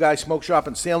above Two Guys Smoke Shop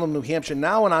in Salem, New Hampshire.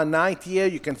 Now in our 9th year,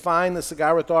 you can find the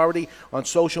Cigar Authority on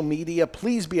social media.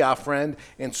 Please be our friend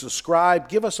and subscribe.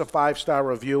 Give us a 5-star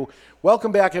review.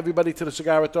 Welcome back, everybody, to the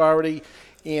Cigar Authority.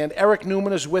 And Eric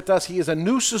Newman is with us. He is a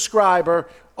new subscriber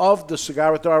of the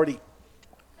Cigar Authority.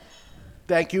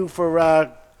 Thank you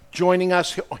for joining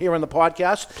us here on the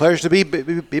podcast. Pleasure to be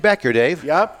back here, Dave.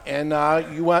 Yep, and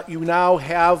you now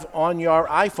have on your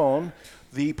iPhone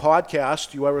the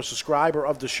podcast. You are a subscriber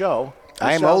of the show.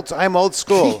 I'm old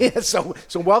school. Yeah, so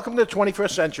welcome to the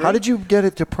 21st century. How did you get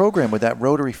it to program with that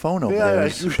rotary phone over there?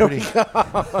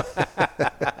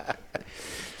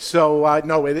 So,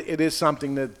 no, it is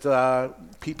something that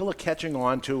people are catching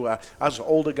on to. Us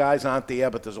older guys aren't there,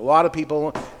 but there's a lot of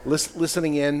people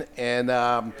listening in,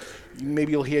 and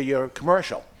maybe you'll hear your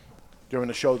commercial during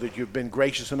the show that you've been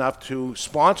gracious enough to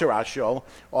sponsor our show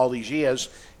all these years,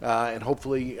 and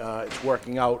hopefully it's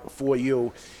working out for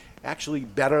you. Actually,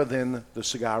 better than the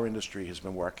cigar industry has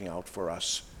been working out for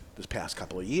us this past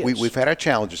couple of years. We've had our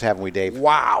challenges, haven't we, Dave?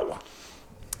 Wow.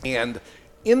 And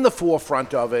in the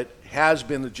forefront of it has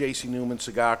been the J.C. Newman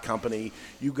Cigar Company.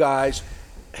 You guys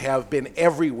have been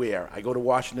everywhere. I go to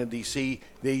Washington, D.C.,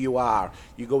 there you are.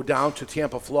 You go down to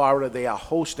Tampa, Florida, they are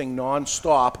hosting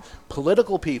nonstop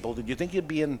political people. Did you think you'd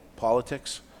be in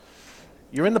politics?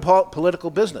 You're in the political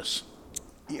business.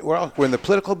 Well, we're in the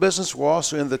political business. We're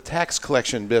also in the tax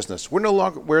collection business.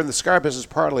 We're in the cigar business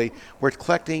partly. We're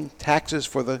collecting taxes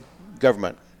for the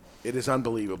government. It is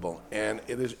unbelievable, and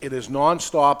it is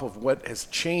nonstop of what has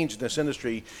changed in this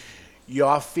industry.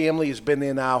 Your family has been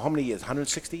there now, how many years?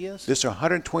 160 years? This is our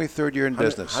 123rd year in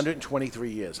business. 123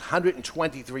 years.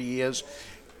 123 years.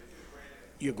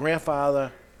 Your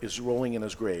grandfather is rolling in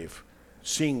his grave,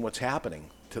 seeing what's happening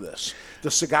to this.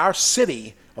 The cigar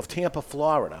city of Tampa,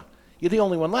 Florida. You're the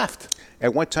only one left.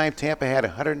 At one time, Tampa had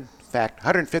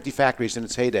 150 factories in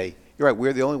its heyday. You're right,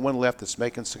 we're the only one left that's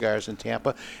making cigars in Tampa,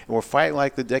 and we're fighting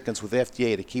like the Dickens with the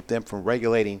FDA to keep them from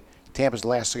regulating Tampa's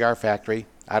last cigar factory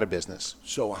out of business.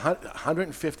 So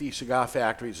 150 cigar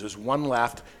factories, there's one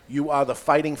left. You are the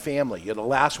fighting family. You're the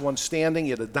last one standing.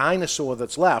 You're the dinosaur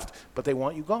that's left, but they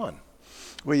want you gone.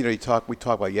 Well, we talked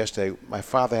about yesterday. My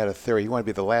father had a theory. He wanted to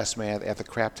be the last man at the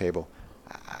crap table.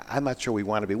 I'm not sure we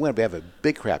want to be. We want to have a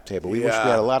big crap table. We wish we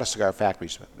had a lot of cigar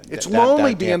factories. It's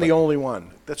lonely being the only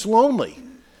one. That's lonely.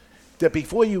 That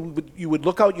before you would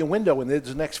look out your window and there's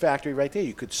the next factory right there.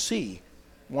 You could see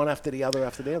one after the other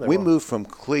after the other. We moved from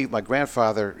Cleveland. My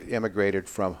grandfather immigrated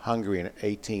from Hungary in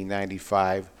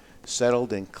 1895,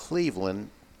 settled in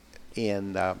Cleveland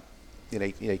in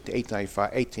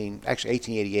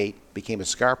 1888, became a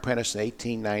cigar apprentice in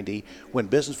 1890, went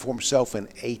business for himself in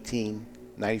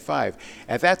 1895.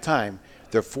 At that time,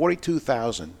 there were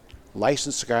 42,000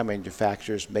 licensed cigar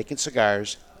manufacturers making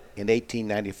cigars in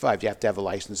 1895. You have to have a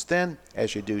license then,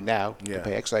 as you do now, to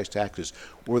pay excise taxes.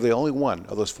 We're the only one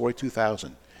of those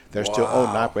 42,000 that are still owned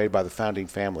and operated by the founding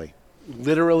family.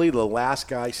 Literally the last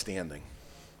guy standing.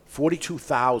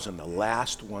 42,000, the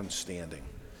last one standing.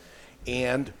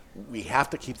 And we have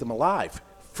to keep them alive.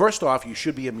 First off, you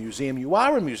should be a museum. You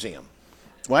are a museum.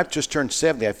 Well, I've just turned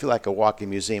 70. I feel like a walking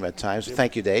museum at times.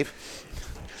 Thank you, Dave.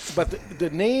 But the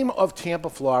name of Tampa,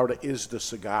 Florida is the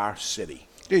Cigar City.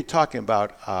 You're talking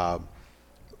about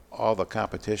all the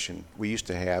competition we used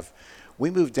to have. We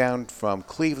moved down from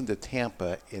Cleveland to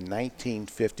Tampa in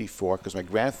 1954 because my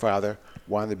grandfather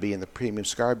wanted to be in the premium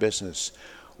cigar business.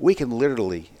 We can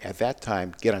literally, at that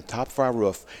time, get on top of our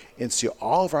roof and see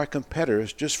all of our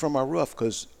competitors just from our roof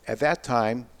because at that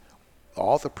time,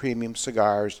 all the premium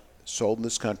cigars sold in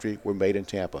this country were made in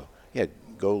Tampa. You had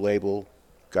Go Label,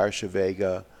 Garcia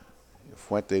Vega,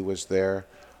 Fuente was there,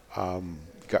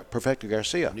 Perfecto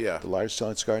Garcia, the largest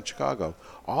selling cigar in Chicago,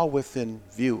 all within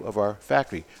view of our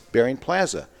factory. Bering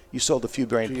Plaza. You sold a few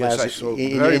Bering Plazas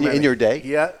in your day.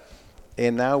 Yeah.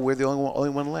 And now we're the only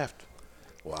one left.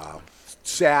 Wow.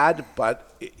 Sad,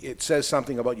 but it says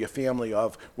something about your family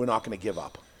of we're not going to give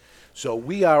up. So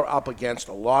we are up against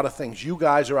a lot of things. You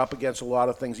guys are up against a lot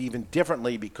of things even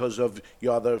differently because of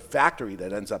your other factory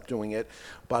that ends up doing it.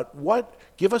 But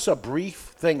give us a brief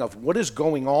thing of what is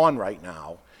going on right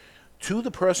now to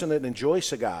the person that enjoys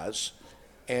cigars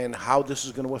and how this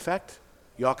is going to affect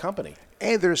your company.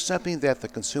 And there's something that the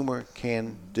consumer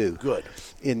can do. Good.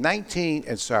 In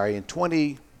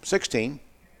 2016,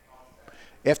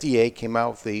 FDA came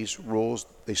out with these rules.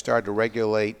 They started to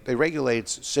regulated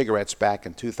cigarettes back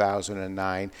in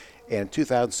 2009. And in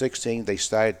 2016, they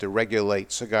started to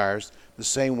regulate cigars the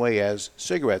same way as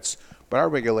cigarettes. But our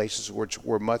regulations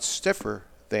were much stiffer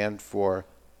than for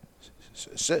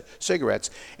cigarettes.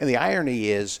 And the irony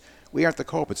is, we aren't the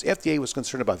culprits. FDA was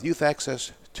concerned about youth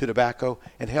access to tobacco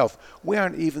and health. We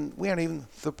aren't even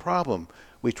the problem.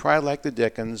 We tried like the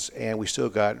Dickens, and we still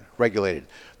got regulated.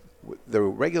 The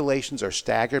regulations are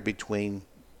staggered between.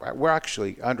 We're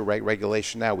actually under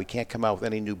regulation now. We can't come out with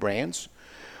any new brands.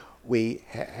 We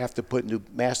have to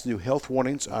put mass new health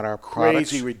warnings on our products.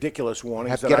 Crazy, ridiculous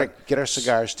warnings. Get our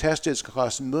cigars tested. It's going to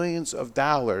cost millions of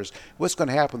dollars. What's going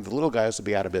to happen? The little guys will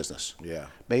be out of business. Yeah.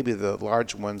 Maybe the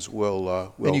large ones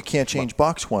will. And you can't change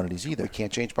box quantities either. We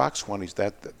can't change box quantities.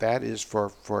 That is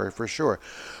for sure.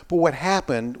 But what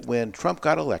happened when Trump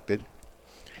got elected?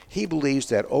 He believes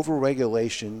that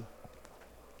overregulation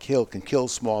can kill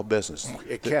small business.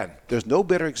 It can. There's no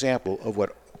better example of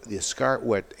what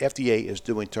FDA is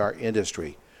doing to our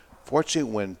industry.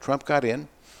 Fortunately, when Trump got in,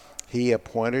 he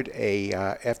appointed a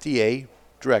FDA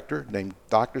director named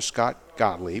Dr. Scott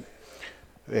Gottlieb,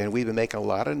 and we've been making a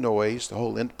lot of noise. The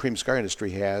whole premium cigar industry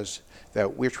has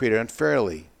that we're treated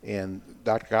unfairly. And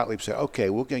Dr. Gottlieb said, "Okay,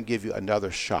 we're going to give you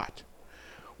another shot.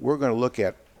 We're going to look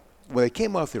at when they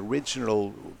came out with the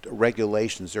original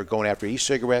regulations. They're going after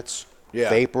e-cigarettes."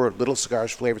 Vapor, little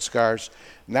cigars, flavored cigars.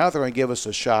 Now they're going to give us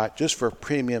a shot just for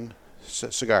premium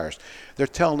cigars. They're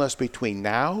telling us between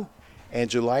now and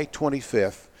July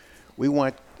 25th,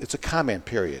 it's a comment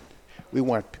period. We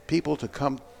want people to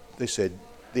come, the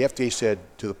FDA said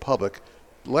to the public,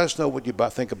 let us know what you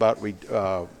think about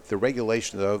the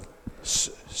regulation of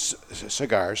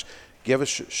cigars.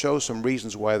 Show some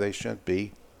reasons why they shouldn't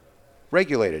be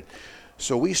regulated.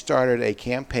 So we started a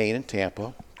campaign in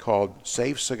Tampa called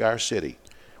Save Cigar City.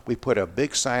 We put a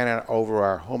big sign over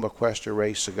our home equestrian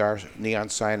race cigar neon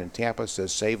sign in Tampa that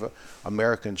says Save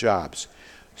American Jobs.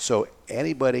 So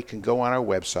anybody can go on our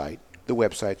website. The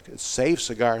website is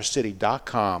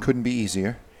savecigarcity.com. Couldn't be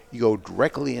easier. You go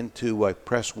directly into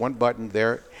press one button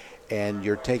there, and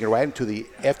you're taken right into the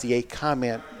FDA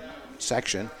comment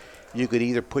section. You could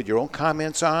either put your own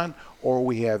comments on, or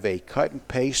we have a cut and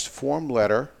paste form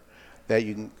letter that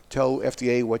you can tell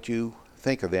FDA what you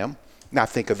think of them. Not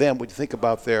think of them, what you think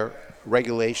about their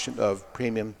regulation of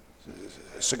premium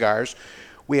cigars.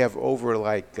 We have over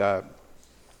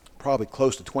probably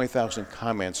close to 20,000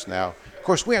 comments now. Of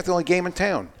course, we aren't the only game in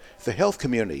town. The health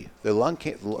community, the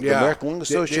American Lung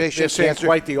Association, they're saying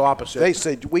quite the opposite. They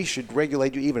said we should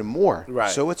regulate you even more.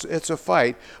 Right. So it's a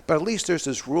fight, but at least there's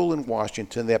this rule in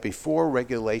Washington that before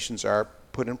regulations are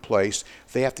put in place,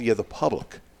 they have to give the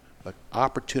public an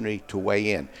opportunity to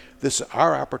weigh in. This is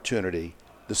our opportunity,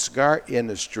 the cigar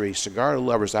industry, cigar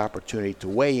lovers' opportunity to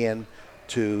weigh in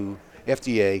to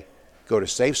FDA. Go to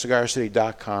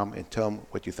savecigarcity.com and tell them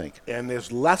what you think. And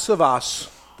there's less of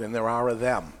us than there are of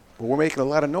them. But we're making a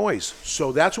lot of noise.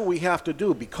 So that's what we have to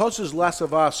do. Because there's less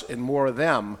of us and more of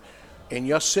them, and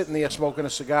you're sitting there smoking a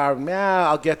cigar,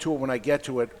 I'll get to it when I get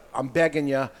to it. I'm begging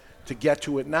you to get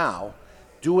to it now.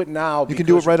 Do it now. You can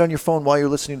do it right on your phone while you're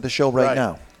listening to the show right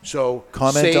now. So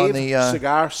comment on the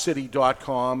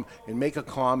savecigarcity.com and make a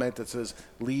comment that says,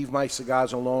 leave my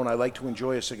cigars alone. I like to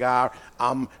enjoy a cigar.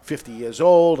 I'm 50 years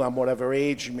old. I'm whatever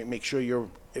age. Make sure you're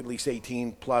at least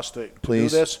 18 plus to do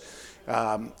this.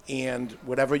 And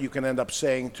whatever you can end up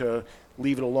saying to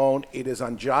leave it alone, it is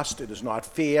unjust. It is not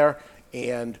fair.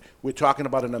 And we're talking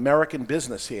about an American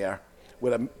business here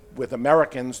with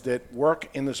Americans that work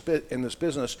in this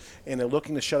business, and they're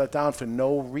looking to shut it down for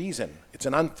no reason. It's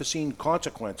an unforeseen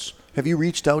consequence. Have you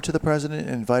reached out to the president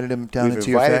and invited him down into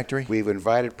your factory? We've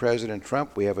invited President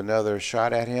Trump. We have another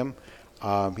shot at him.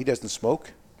 He doesn't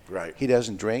smoke. Right. He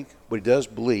doesn't drink, but he does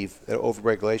believe that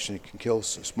overregulation can kill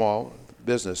small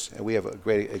business, and we have a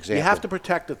great example. You have to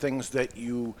protect the things that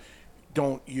you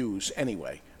don't use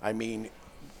anyway. I mean,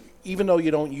 even though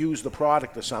you don't use the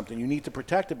product or something, you need to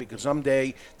protect it because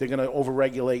someday they're going to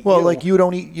overregulate. Well, like you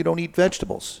don't eat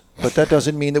vegetables, but that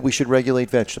doesn't mean that we should regulate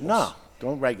vegetables. No,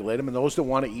 don't regulate them. And those that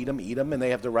want to eat them, and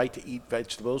they have the right to eat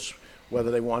vegetables,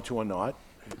 whether they want to or not.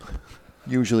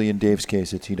 Usually, in Dave's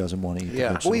case, he doesn't want to eat the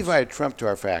vegetables. We invited Trump to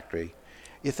our factory.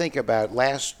 You think about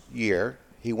last year,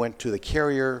 he went to the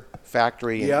Carrier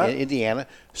factory in Indiana,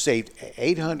 saved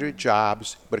 800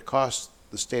 jobs, but it cost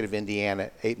the state of Indiana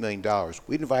 $8 million.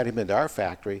 We'd invite him into our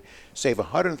factory, save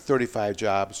 135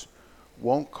 jobs,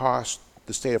 won't cost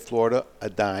the state of Florida a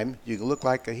dime. You can look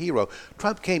like a hero.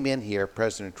 Trump came in here,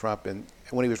 President Trump, and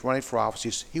when he was running for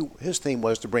office, his theme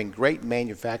was to bring great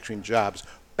manufacturing jobs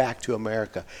back to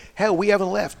America. Hell, we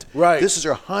haven't left. Right. This is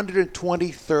our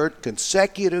 123rd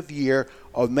consecutive year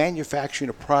of manufacturing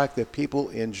a product that people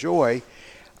enjoy.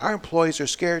 Our employees are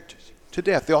scared to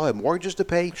death. They all have mortgages to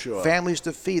pay, families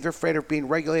to feed. They're afraid of being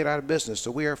regulated out of business.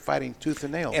 So we are fighting tooth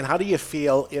and nail. And how do you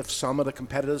feel if some of the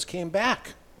competitors came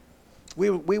back? We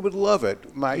would love it.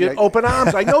 Open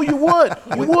arms. I know you would.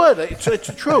 You would. It's the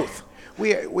truth.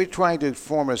 We're trying to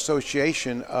form an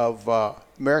association of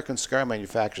American cigar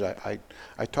manufacturers.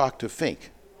 I talked to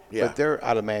Fink, but they're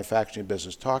out of the manufacturing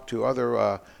business. Talk to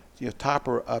other,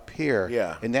 Topper up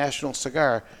here in National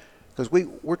Cigar, because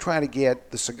we're trying to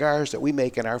get the cigars that we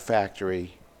make in our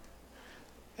factory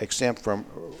exempt from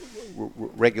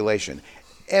regulation.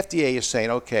 FDA is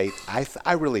saying, okay,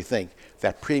 I really think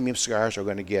that premium cigars are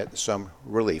going to get some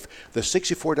relief. The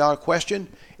 $64 question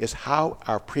is how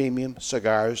are premium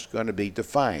cigars going to be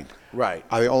defined? Right.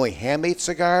 Are they only handmade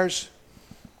cigars?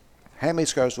 Handmade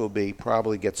cigars will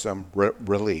probably get some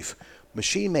relief.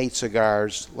 Machine-made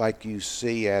cigars, like you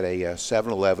see at a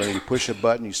 7-Eleven, you push a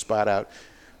button, you spot out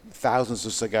thousands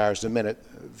of cigars a minute,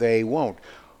 they won't.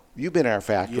 You've been in our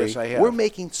factory. Yes, I have. We're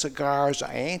making cigars,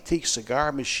 antique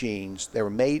cigar machines that were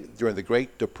made during the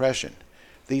Great Depression.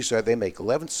 They make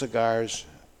 11 cigars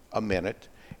a minute.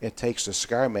 It takes a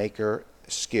cigar maker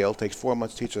skill. It takes 4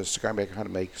 months to teach a cigar maker how to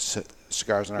make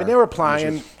cigars. And they're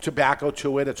applying tobacco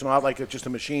to it. It's not like it's just a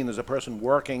machine. There's a person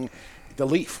working the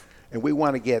leaf. And we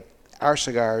want to get our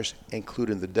cigars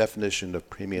included in the definition of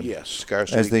premium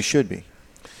cigars. As they should be.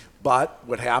 But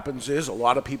what happens is a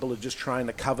lot of people are just trying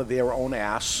to cover their own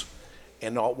ass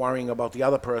and not worrying about the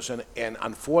other person. And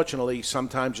unfortunately,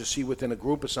 sometimes you see within a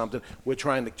group or something, we're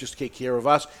trying to just take care of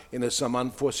us, and there's some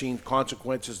unforeseen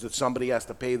consequences that somebody has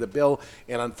to pay the bill.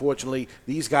 And unfortunately,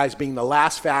 these guys being the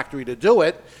last factory to do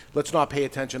it, let's not pay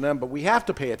attention to them, but we have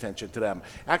to pay attention to them.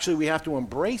 Actually, we have to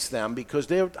embrace them because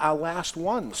they're our last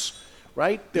ones.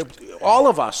 Right? All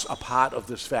of us are part of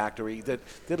this factory that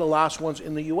they're the last ones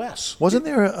in the U.S. Wasn't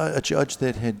there a judge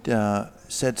that had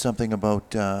said something about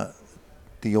the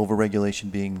overregulation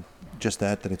being just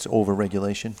that it's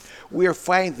overregulation? We are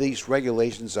fighting these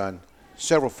regulations on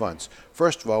several fronts.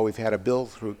 First of all, we've had a bill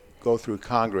go through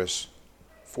Congress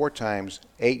 4 times,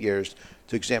 8 years,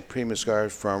 to exempt premium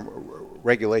cigars from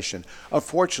regulation.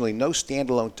 Unfortunately, no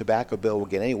standalone tobacco bill will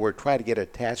get anywhere. Try to get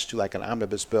attached to like an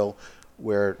omnibus bill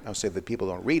where I'll say that people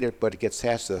don't read it, but it gets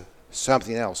attached to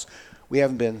something else. We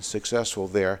haven't been successful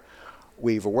there.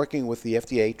 We've been working with the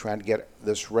FDA trying to get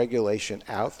this regulation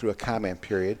out through a comment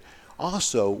period.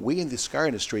 Also, we in the cigar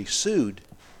industry sued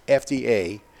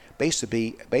FDA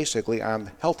basically on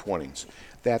health warnings,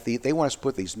 that they want us to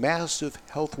put these massive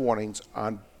health warnings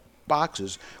on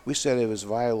boxes. We said it was a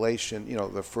violation,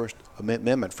 the First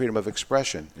Amendment, freedom of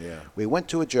expression. Yeah. We went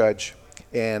to a judge,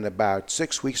 and about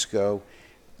 6 weeks ago,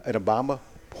 an Obama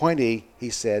appointee, he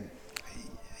said,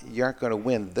 you aren't going to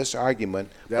win this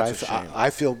argument. That's a shame. I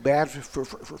feel bad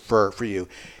for you.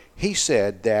 He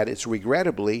said that it's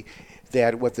regrettably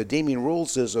that what the deeming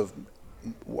rules is of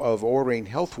ordering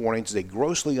health warnings is a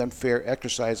grossly unfair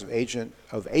exercise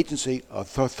of agency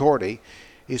authority.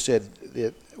 He said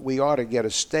that we ought to get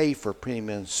a stay for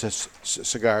premium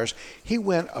cigars. He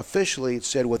went officially and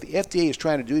said what the FDA is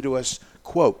trying to do to us,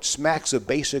 quote, smacks of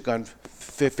basic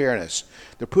unfairness.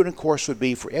 The prudent course would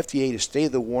be for FDA to stay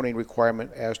the warning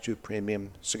requirement as to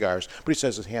premium cigars. But he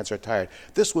says his hands are tired.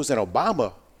 This was an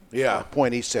Obama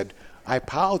point. He said, I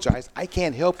apologize. I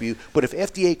can't help you. But if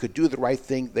FDA could do the right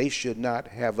thing, they should not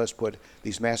have us put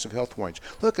these massive health warnings.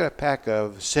 Look at a pack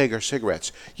of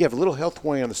cigarettes. You have a little health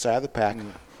warning on the side of the pack,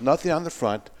 nothing on the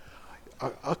front.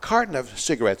 A carton of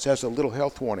cigarettes has a little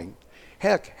health warning.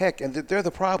 Heck, and they're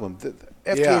the problem. The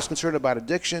FDA is concerned about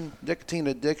addiction, nicotine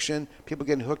addiction, people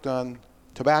getting hooked on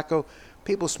tobacco.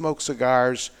 People smoke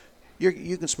cigars.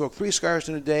 You can smoke 3 cigars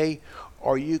in a day,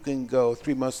 or you can go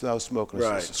 3 months without smoking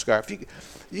a cigar.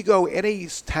 If you go any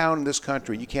town in this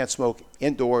country, you can't smoke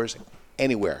indoors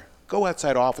anywhere. Go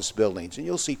outside office buildings, and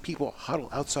you'll see people huddle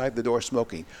outside the door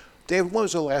smoking. David, when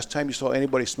was the last time you saw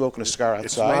anybody smoking a cigar outside?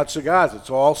 It's not cigars. It's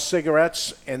all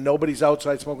cigarettes, and nobody's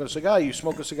outside smoking a cigar. You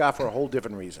smoke a cigar for a whole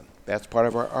different reason. That's part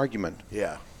of our argument.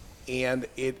 Yeah. And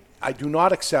I do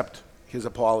not accept his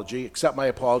apology, accept my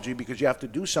apology, because you have to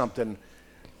do something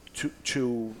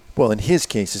to Well, in his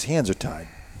case, his hands are tied.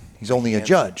 He's only a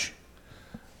judge.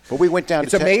 But we went down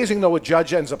It's amazing, though, a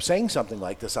judge ends up saying something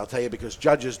like this, I'll tell you, because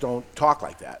judges don't talk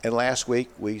like that. And last week,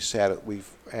 we've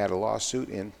had a lawsuit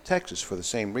in Texas for the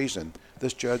same reason.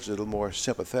 This judge is a little more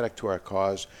sympathetic to our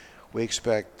cause. We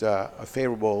expect a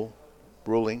favorable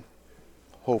ruling,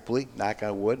 hopefully, knock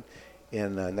on wood,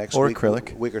 in next or week,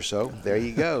 acrylic. Week or so. There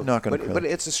you go. Knock on acrylic. But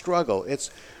it's a struggle. It's,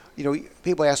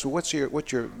 people ask me, what's your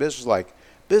business like?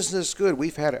 Business is good.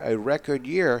 We've had a record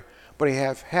year, but we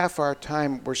have half our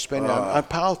time we're spending on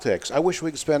politics. I wish we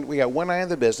could spend. We got one eye on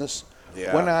the business,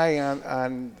 one eye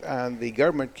on the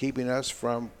government keeping us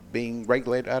from being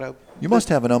regulated out of. You must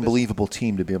have an unbelievable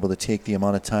team to be able to take the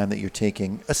amount of time that you're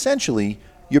taking. Essentially,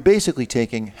 you're basically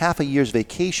taking half a year's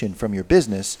vacation from your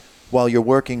business while you're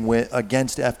working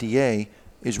against FDA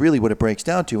is really what it breaks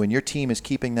down to, and your team is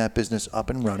keeping that business up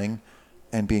and running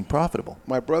and being profitable.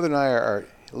 My brother and I are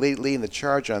leading the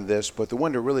charge on this, but the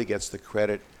one that really gets the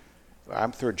credit,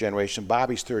 I'm 3rd generation,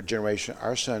 Bobby's 3rd generation,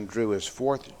 our son Drew is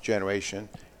 4th generation.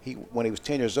 When he was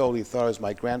 10 years old, he thought it was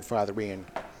my grandfather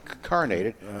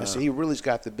reincarnated, and so he really's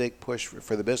got the big push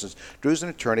for the business. Drew's an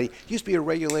attorney. He used to be a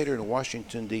regulator in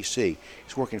Washington, D.C.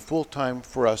 He's working full-time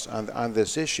for us on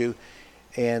this issue,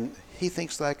 and he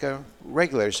thinks like a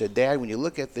regulator. He said, Dad, when you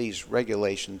look at these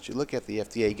regulations, you look at the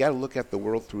FDA, you got to look at the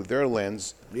world through their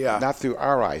lens, not through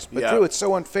our eyes. But Drew, it's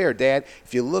so unfair, Dad.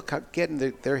 If you get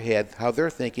in their head, how they're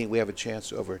thinking, we have a chance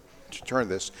to overturn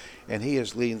this. And he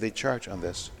is leading the charge on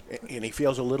this. And he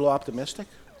feels a little optimistic?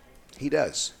 He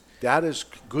does. That is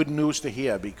good news to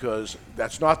hear, because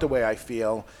that's not the way I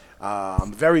feel.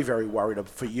 I'm very, very worried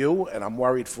for you, and I'm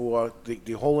worried for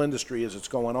the whole industry as it's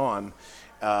going on.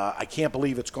 I can't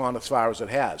believe it's gone as far as it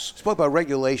has. Spoke about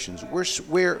regulations.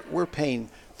 We're paying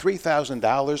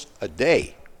 $3,000 a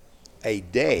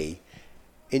day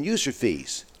in user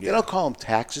fees. They don't call them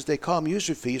taxes. They call them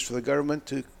user fees for the government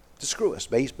to screw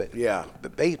us. We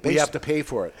have to pay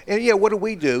for it. And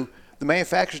what do? The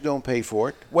manufacturers don't pay for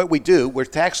it. What we do, we're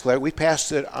tax collectors. We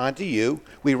pass it on to you.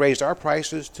 We raised our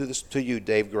prices to you,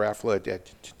 Dave Garofalo,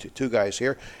 two guys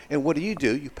here. And what do?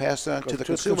 You pass it on to the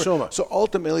consumer. So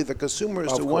ultimately, the consumer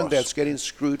is the one that's getting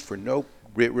screwed for no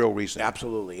real reason.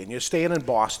 Absolutely. And you're staying in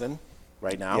Boston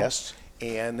right now. Yes.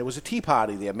 And there was a tea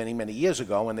party there many, many years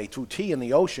ago, and they threw tea in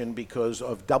the ocean because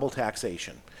of double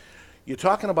taxation. You're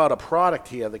talking about a product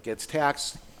here that gets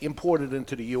taxed, imported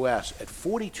into the U.S. at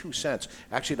 42 cents.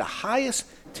 Actually, the highest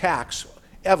tax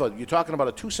ever. You're talking about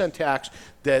a 2-cent tax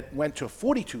that went to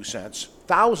 42 cents.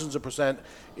 Thousands of percent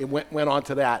it went on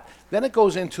to that. Then it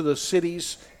goes into the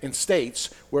cities and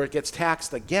states where it gets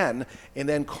taxed again, and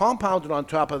then compounded on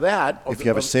top of that. If you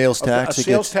have a sales tax, a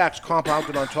sales tax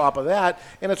compounded on top of that,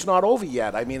 and it's not over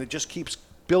yet. I mean, it just keeps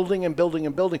building and building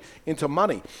and building into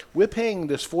money. We're paying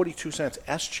this 42 cents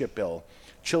S-chip bill,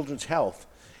 Children's Health,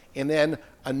 and then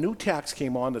a new tax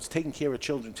came on that's taking care of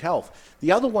Children's Health.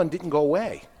 The other one didn't go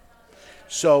away.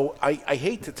 So I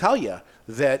hate to tell you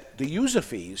that the user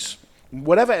fees,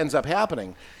 whatever ends up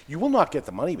happening, you will not get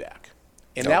the money back,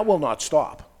 and that will not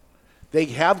stop. They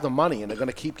have the money, and they're going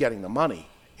to keep getting the money,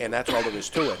 and that's all there is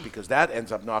to it, because that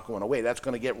ends up not going away. That's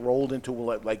going to get rolled into,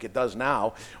 like it does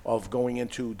now, of going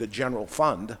into the general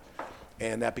fund,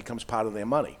 and that becomes part of their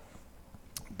money.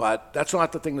 But that's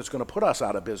not the thing that's going to put us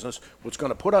out of business. What's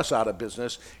going to put us out of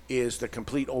business is the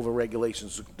complete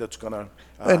over-regulations that's going to...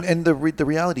 And the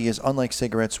reality is, unlike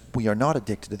cigarettes, we are not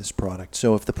addicted to this product.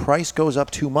 So if the price goes up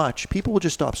too much, people will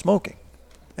just stop smoking.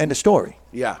 End of story.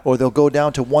 Yeah. Or they'll go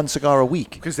down to one cigar a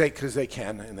week. Because they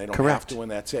can, and they don't have to,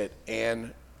 and that's it.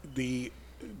 And the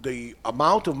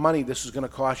amount of money this is going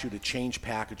to cost you to change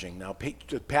packaging. Now,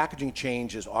 the packaging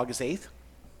change is August 8th?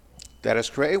 That is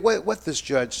correct. What this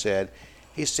judge said...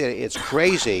 He said it's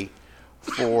crazy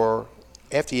for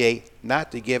FDA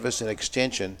not to give us an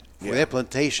extension for the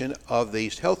implementation of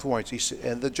these health warnings.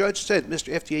 And the judge said,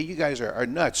 Mr. FDA, you guys are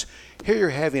nuts. Here you're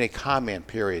having a comment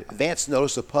period, advance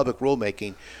notice of public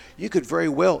rulemaking. You could very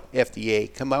well,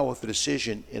 FDA, come out with a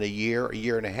decision in a year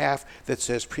and a half that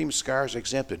says premium cigars are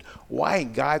exempted. Why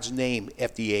in God's name,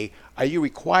 FDA, are you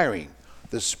requiring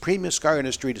the premium cigar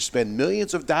industry to spend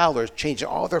millions of dollars changing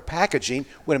all their packaging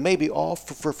when it may be all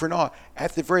for naught?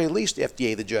 At the very least,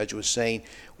 FDA, the judge was saying,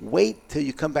 wait till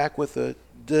you come back with a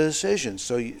decision.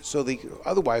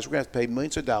 Otherwise, we're going to have to pay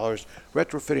millions of dollars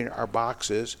retrofitting our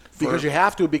boxes. Because you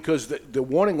have to, because the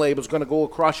warning label is going to go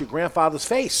across your grandfather's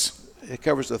face. It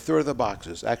covers a third of the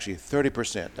boxes, actually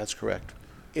 30%. That's correct.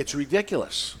 It's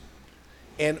ridiculous.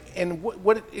 And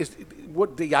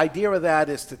what the idea of that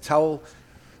is to tell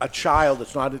a child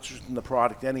that's not interested in the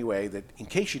product anyway that in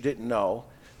case you didn't know,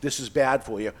 this is bad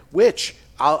for you, which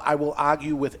I will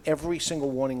argue with every single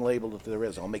warning label that there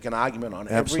is. I'll make an argument on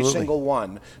every single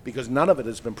one because none of it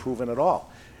has been proven at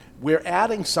all. We're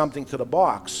adding something to the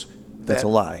box that's a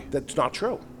lie. That's not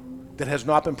true, that has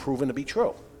not been proven to be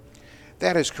true.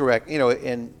 That is correct.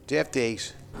 And to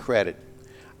FDA's credit,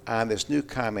 on this new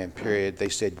comment period, they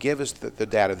said, give us the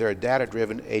data. They're a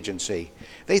data-driven agency.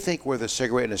 They think we're the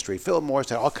cigarette industry. Philip Morris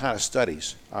had all kinds of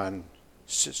studies on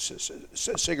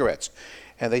cigarettes,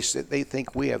 and they said they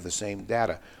think we have the same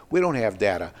data. We don't have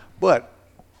data, but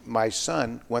my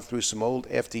son went through some old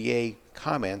FDA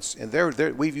comments, and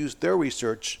we've used their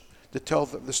research to tell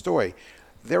the story.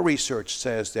 Their research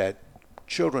says that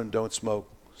children don't smoke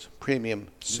premium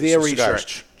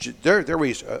cigars. Their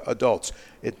adults.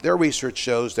 Their research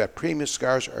shows that premium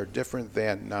cigars are different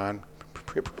than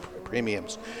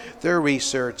non-premiums. Their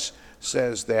research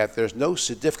says that there's no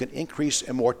significant increase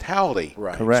in mortality.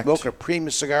 Right. Correct. Smoking a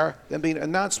premium cigar than being a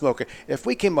non-smoker. If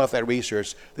we came off that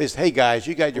research, they said, hey guys,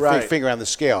 you got your finger on the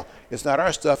scale. It's not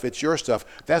our stuff, it's your stuff.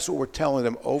 That's what we're telling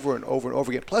them over and over and over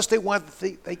again. Plus they want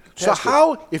they So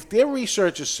how, if their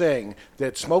research is saying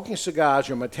that smoking cigars,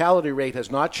 your mortality rate has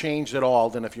not changed at all,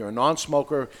 then if you're a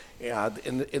non-smoker,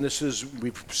 and this is,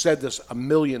 we've said this a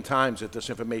million times that this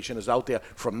information is out there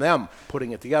from them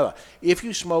putting it together. If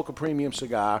you smoke a premium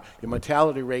cigar, your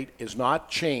mortality rate is not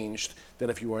changed than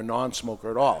if you were a non-smoker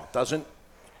at all.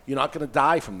 You're not going to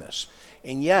die from this.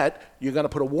 And yet, you're going to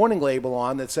put a warning label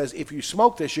on that says if you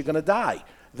smoke this, you're going to die.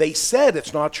 They said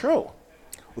it's not true.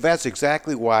 Well, that's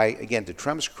exactly why, again, to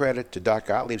Trump's credit, to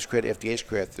Dr. Gottlieb's credit, FDA's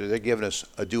credit, they're giving us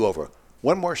a do-over.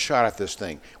 One more shot at this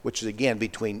thing, which is, again,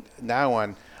 between now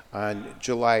on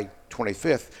July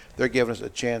 25th, they're giving us a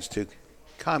chance to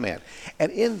comment.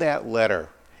 And in that letter,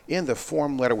 in the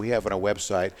form letter we have on our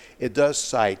website, it does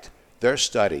cite their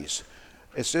studies.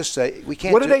 It's just we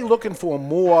can't. What are they looking for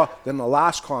more than the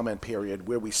last comment period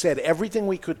where we said everything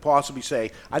we could possibly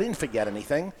say? I didn't forget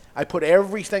anything. I put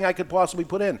everything I could possibly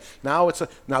put in. Now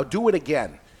now do it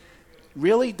again.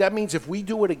 Really? That means if we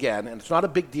do it again, and it's not a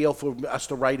big deal for us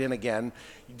to write in again,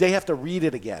 they have to read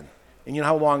it again. And you know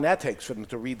how long that takes for them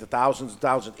to read the thousands and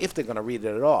thousands, if they're going to read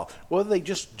it at all. Or are they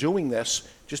just doing this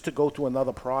just to go through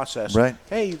another process? Right.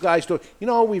 Hey, you guys do it.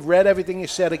 We've read everything you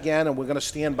said again, and we're going to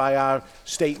stand by our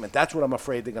statement. That's what I'm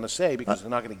afraid they're going to say because they're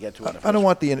not going to get to it. I don't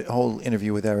want the whole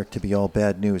interview with Eric to be all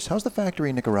bad news. How's the factory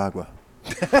in Nicaragua?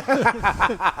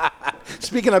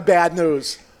 Speaking of bad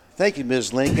news. Thank you,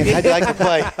 Ms. Lincoln. How'd you like to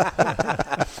play?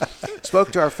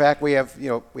 Spoke to our factory.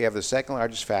 We have the second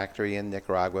largest factory in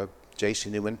Nicaragua. J.C.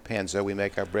 Newman, Penza. We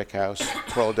make our brick house,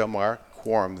 Pueblo del Mar,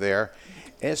 Quorum there.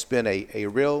 And it's been a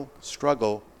real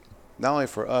struggle, not only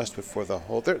for us, but for the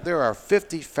whole. There are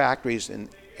 50 factories in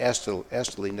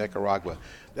Esteli, Nicaragua.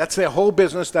 That's their whole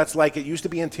business. That's like it used to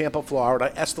be in Tampa,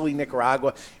 Florida. Esteli,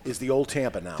 Nicaragua is the old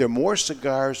Tampa now. There are more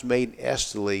cigars made in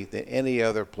Esteli than any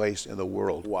other place in the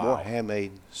world. Wow. More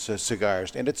handmade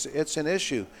cigars. And it's an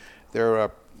issue.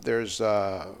 There's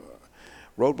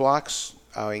roadblocks.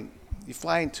 I mean, you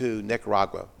fly into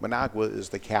Nicaragua. Managua is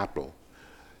the capital.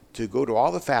 To go to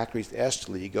all the factories,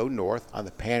 Esteli, you go north on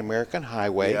the Pan American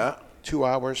Highway. Yeah. 2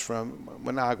 hours from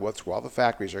Managua. That's where all the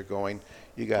factories are going.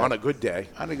 You got on a good day.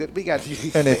 We got.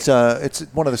 And it's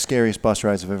one of the scariest bus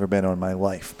rides I've ever been on in my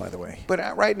life, by the way.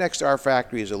 But right next to our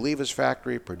factory is Oliva's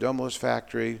factory, Perdomo's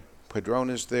factory,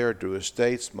 Padrona's there, Drew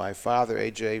Estates, my father,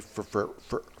 AJ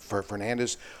for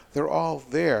Fernandez. They're all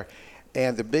there,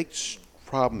 and the big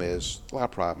problem is, a lot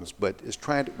of problems, but is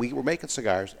we're making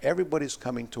cigars. Everybody's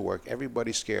coming to work.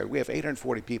 Everybody's scared. We have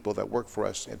 840 people that work for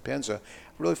us in Penza. I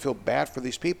really feel bad for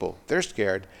these people. They're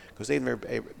scared because they've never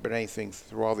been anything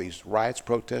through all these riots,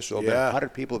 protests. Over 100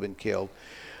 people have been killed.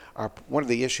 One of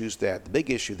the issues the big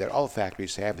issue that all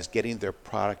factories have is getting their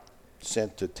product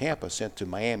sent to Tampa, sent to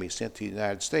Miami, sent to the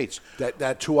United States.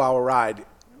 That 2 hour ride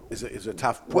is a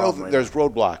tough Well, problem. Right there's now.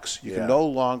 roadblocks. You can no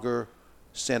longer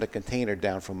send a container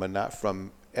down from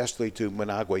Esteli to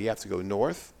Managua. You have to go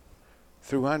north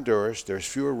through Honduras. There's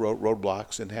fewer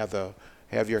roadblocks and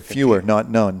have your fewer, container. not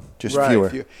none, just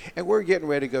fewer. And we're getting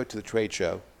ready to go to the trade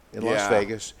show in Las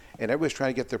Vegas, and everybody's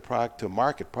trying to get their product to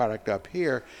market product up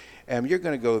here. And you're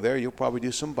going to go there. You'll probably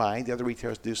do some buying. The other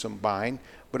retailers do some buying.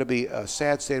 But it'd be a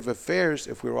sad state of affairs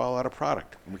if we were all out of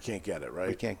product. We can't get it, right?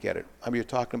 We can't get it. I mean, you're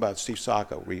talking about Steve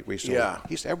Sacco recently. Yeah.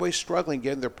 Everybody's struggling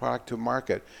getting their product to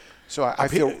market. So I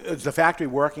feel... Is the factory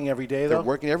working every day, though? They're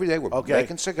working every day. We're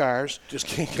making cigars. Just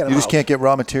can't get them You just out. can't get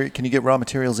raw material. Can you get raw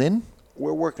materials in?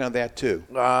 We're working on that, too.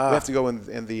 We have to go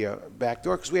in the back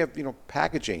door because we have,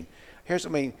 packaging.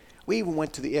 We even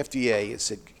went to the FDA. It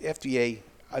said, FDA...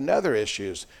 Another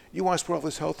issue is you want us to put all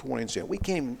these health warnings in.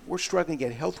 We're struggling to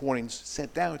get health warnings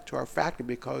sent down to our factory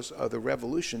because of the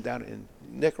revolution down in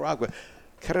Nicaragua.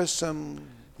 Cut us some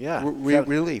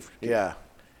relief. Yeah.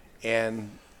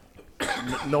 And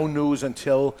no news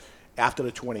until after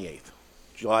the 28th,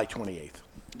 July 28th.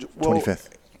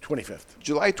 25th.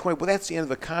 July 20th. Well, that's the end of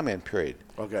the comment period.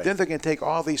 Okay. Then they're going to take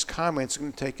all these comments. It's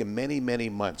going to take them many, many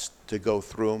months to go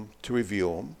through them, to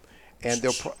review them. And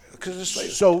they'll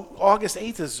so August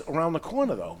 8th is around the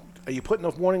corner, though. Are you putting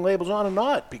the warning labels on or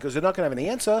not? Because they're not going to have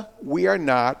an answer. We are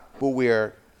not, but we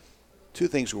are. Two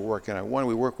things we're working on. One,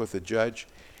 we work with the judge,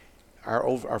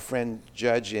 our friend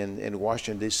judge in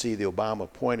Washington, D.C., the Obama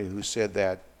appointed, who said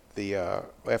that the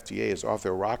FDA is off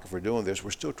their rocker for doing this. We're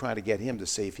still trying to get him to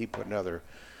see if he put another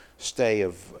stay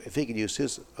if he can use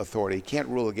his authority. He can't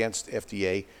rule against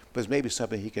FDA, but it's maybe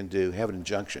something he can do, have an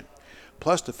injunction.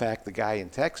 Plus the fact the guy in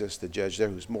Texas, the judge there,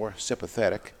 who's more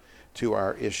sympathetic to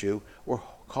our issue, we're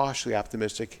cautiously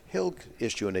optimistic he'll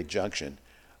issue an injunction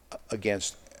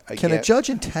against. Can a judge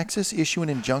in Texas issue an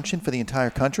injunction for the entire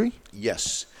country?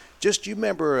 Yes. Just you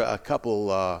remember a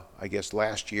couple, I guess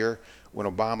last year when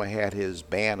Obama had his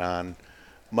ban on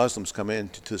Muslims coming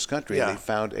into this country, and they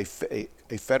found a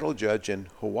federal judge in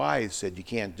Hawaii said you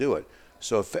can't do it.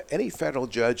 So if any federal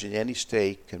judge in any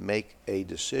state can make a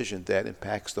decision that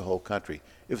impacts the whole country,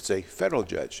 if it's a federal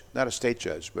judge, not a state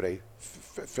judge, but a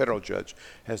federal judge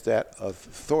has that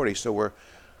authority. So we're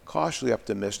cautiously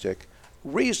optimistic.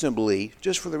 Reasonably,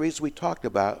 just for the reasons we talked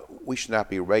about, we should not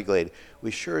be regulated.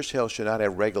 We sure as hell should not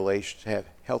have regulations, have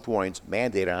health warnings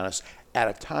mandated on us at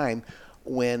a time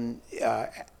when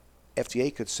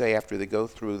FDA could say after they go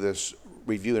through this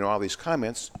review and all these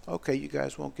comments, okay, you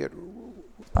guys won't get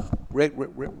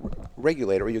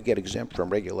regulated or you'll get exempt from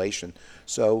regulation.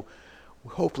 So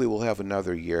hopefully we'll have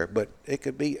another year, but it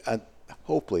could be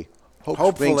hopefully.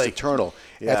 Hope springs eternal.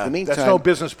 Yeah. At the meantime, that's no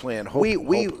business plan.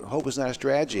 Hope is not a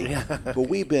strategy. But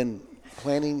we've been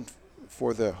hoping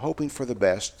for the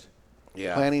best,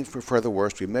 planning for the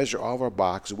worst. We measure all of our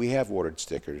boxes. We have ordered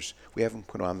stickers. We haven't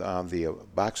put on the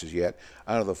boxes yet.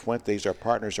 I know the Fuentes, our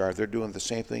partners, they're doing the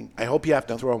same thing. I hope you have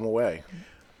to throw them away.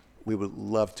 We would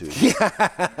love to.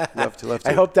 love to.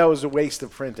 I hope that was a waste of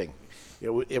printing.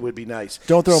 It would be nice.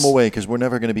 Don't throw them away because we're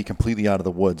never going to be completely out of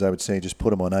the woods. I would say just put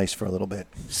them on ice for a little bit.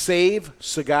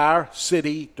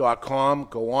 SaveCigarCity.com.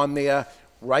 Go on there.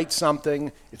 Write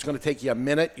something. It's going to take you a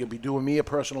minute. You'll be doing me a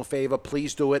personal favor.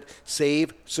 Please do it.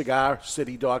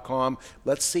 SaveCigarCity.com.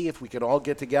 Let's see if we can all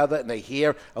get together and they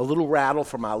hear a little rattle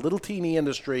from our little teeny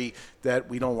industry that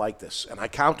we don't like this. And I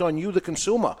count on you, the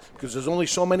consumer, because there's only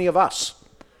so many of us.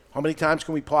 How many times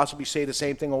can we possibly say the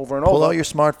same thing over and over? Pull out your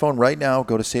smartphone right now,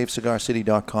 go to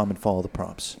SaveCigarCity.com and follow the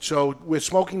prompts. So we're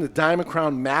smoking the Diamond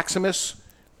Crown Maximus.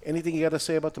 Anything you got to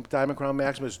say about the Diamond Crown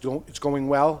Maximus? It's going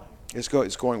well? It's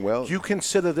going well. Do you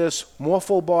consider this more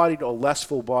full-bodied or less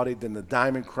full-bodied than the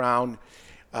Diamond Crown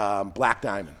Black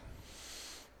Diamond?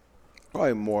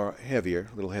 Probably more heavier,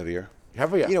 a little heavier.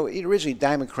 Heavier? Originally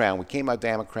Diamond Crown, we came out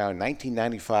Diamond Crown in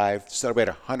 1995 to celebrate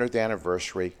our 100th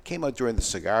anniversary. Came out during the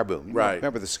cigar boom. Right.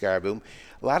 Remember the cigar boom?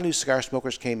 A lot of new cigar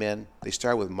smokers came in. They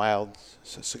started with mild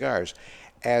cigars.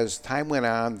 As time went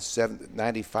on,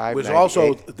 95, It was 98,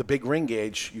 also the big ring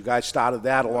gauge. You guys started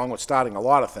that along with starting a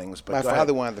lot of things. But my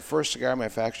father wanted the first cigar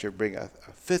manufacturer to bring a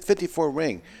 54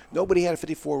 ring. Nobody had a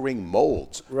 54 ring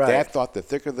molds. Right. Dad thought the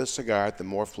thicker the cigar, the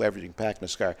more flavor you can pack in a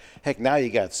cigar. Heck, now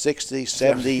you got 60,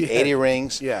 70, 80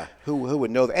 rings. Yeah. Who would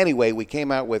know that? Anyway, we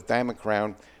came out with Diamond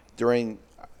Crown during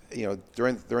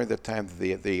during the time of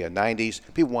the 90s,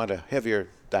 people wanted a heavier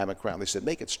Diamond Crown. They said,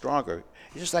 make it stronger.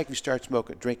 It's just like you start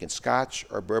drinking Scotch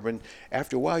or bourbon.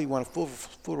 After a while, you want a fuller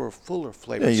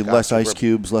flavor. Yeah, you Scotch less or ice bourbon.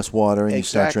 cubes, less water, and Exactly. you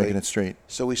start drinking it straight.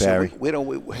 So we Barry. said we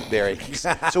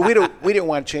didn't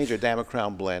want to change our Diamond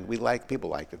Crown blend. People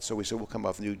liked it, so we said we'll come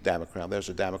up with a new Diamond Crown. There's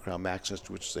a Diamond Crown Maximus,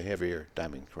 which is a heavier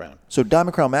Diamond Crown. So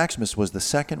Diamond Crown Maximus was the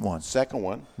second one. Second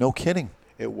one. No kidding.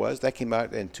 It was. That came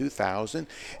out in 2000.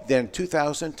 Then in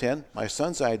 2010, my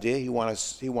son's idea, he wanted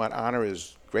to honor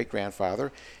his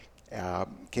great-grandfather,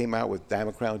 came out with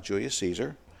Diamond Crown Julius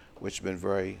Caesar, which has been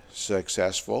very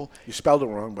successful. You spelled it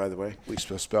wrong, by the way. We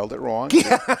spelled it wrong.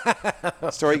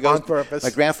 Story goes, on purpose. My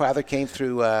grandfather came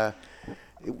through,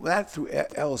 not through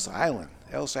Ellis Island.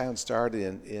 Ellis Island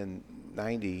started in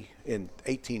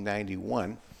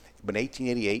 1891. But in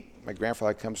 1888, my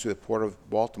grandfather comes through the port of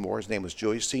Baltimore. His name was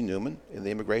Julius C. Newman. And the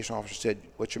immigration officer said,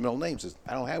 what's your middle name? He says,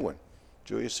 I don't have one.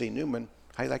 Julius C. Newman.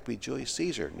 How'd you like to be Julius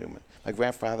Caesar Newman? My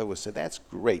grandfather said, that's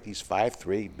great. He's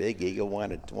 5'3", big eagle,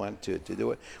 wanted to do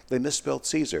it. They misspelled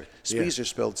Caesar. Caesar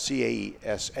spelled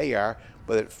C-A-E-S-A-R,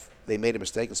 but they made a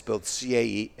mistake and spelled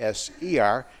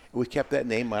C-A-E-S-E-R. And we kept that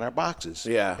name on our boxes.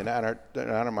 Yeah. In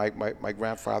honor my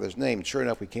grandfather's name. And sure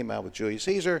enough, we came out with Julius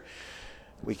Caesar.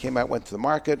 We went to the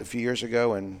market a few years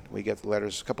ago, and we get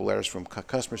a couple letters from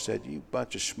customers said, you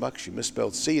bunch of schmucks, you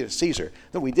misspelled Caesar.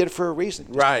 No, we did it for a reason.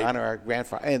 Right. To honor our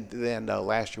grandfather. And then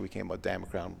last year we came out with Diamond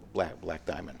Crown Black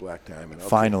Diamond. Black Diamond. Okay.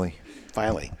 Finally.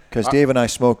 Because Dave and I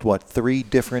smoked, 3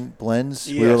 different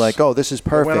blends? Yes. We were like, oh, this is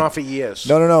perfect. It went on for years.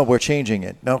 No, we're changing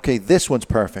it. Okay, this one's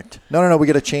perfect. No, we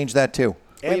got to change that too.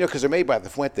 Well, because they're made by the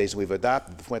Fuentes, and we've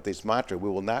adopted the Fuentes mantra, we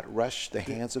will not rush the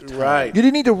hands of time. Right. You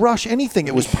didn't need to rush anything.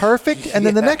 It was perfect, and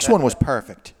then the next one was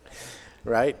perfect.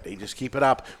 Right. They just keep it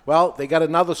up. Well, they got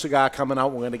another cigar coming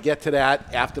out. We're going to get to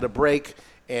that after the break.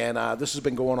 And this has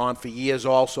been going on for years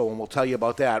also, and we'll tell you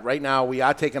about that. Right now, we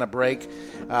are taking a break.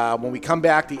 When we come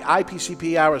back, the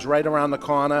IPCP hour is right around the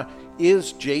corner.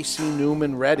 Is J.C.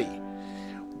 Newman ready?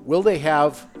 Will they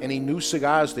have any new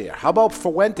cigars there? How about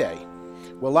Fuente?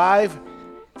 We're live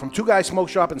from Two Guys Smoke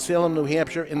Shop in Salem, New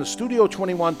Hampshire, in the Studio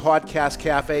 21 Podcast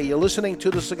Cafe. You're listening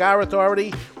to The Cigar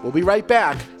Authority. We'll be right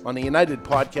back on the United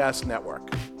Podcast Network.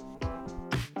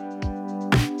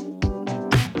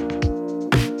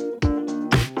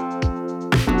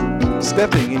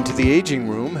 Stepping into the aging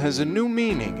room has a new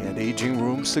meaning at Aging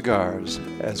Room Cigars,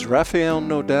 as Rafael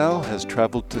Nodal has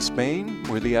traveled to Spain,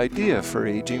 where the idea for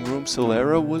Aging Room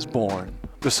Solera was born.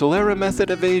 The Solera method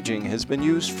of aging has been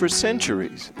used for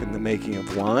centuries in the making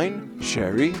of wine,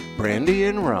 sherry, brandy,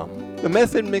 and rum. The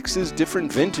method mixes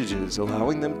different vintages,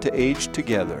 allowing them to age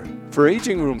together. For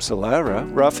Aging Room Solera,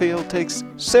 Rafael takes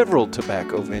several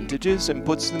tobacco vintages and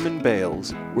puts them in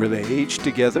bales, where they age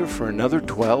together for another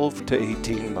 12 to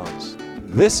 18 months.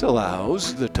 This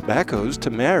allows the tobaccos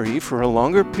to marry for a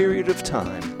longer period of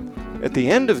time. At the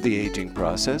end of the aging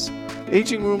process,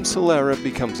 Aging Room Solera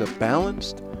becomes a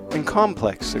balanced and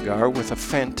complex cigar with a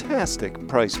fantastic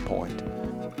price point.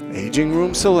 Aging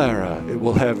Room Solera, it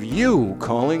will have you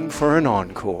calling for an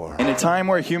encore. In a time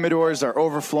where humidors are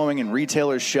overflowing and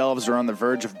retailers' shelves are on the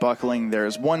verge of buckling, there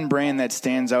is one brand that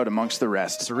stands out amongst the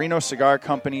rest. Sereno Cigar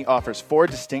Company offers 4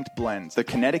 distinct blends: the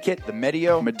Connecticut, the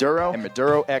Medio, Maduro, and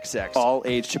Maduro XX, all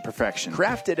aged to perfection.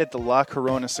 Crafted at the La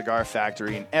Corona Cigar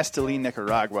Factory in Esteli,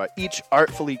 Nicaragua, each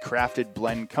artfully crafted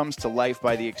blend comes to life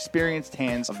by the experienced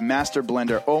hands of master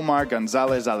blender Omar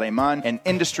Gonzalez Aleman and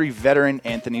industry veteran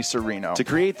Anthony Sereno. To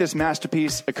create this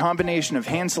masterpiece, a combination of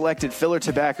hand-selected filler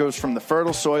tobaccos from the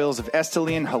fertile soils of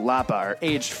Esteli and Jalapa are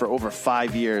aged for over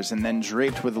 5 years and then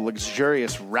draped with a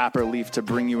luxurious wrapper leaf to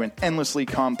bring you an endlessly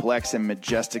complex and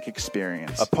majestic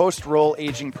experience. A post-roll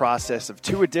aging process of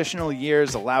 2 additional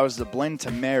years allows the blend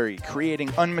to marry,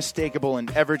 creating unmistakable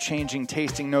and ever-changing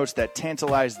tasting notes that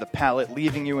tantalize the palate,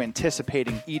 leaving you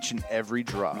anticipating each and every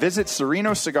drop. Visit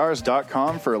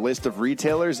SerenoCigars.com for a list of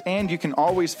retailers, and you can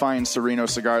always find Sereno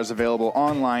Cigars available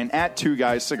online at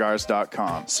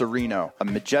twoguyscigars.com. Sereno, a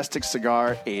majestic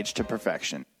cigar aged to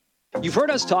perfection. You've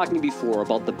heard us talking before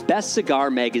about the best cigar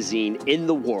magazine in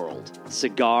the world,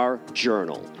 Cigar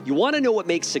Journal. You want to know what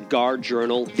makes Cigar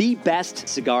Journal the best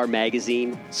cigar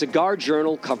magazine? Cigar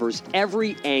Journal covers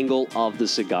every angle of the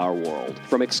cigar world.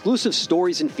 From exclusive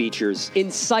stories and features,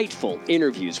 insightful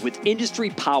interviews with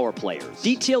industry power players,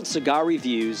 detailed cigar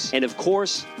reviews, and of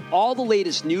course, all the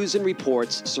latest news and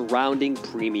reports surrounding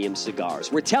premium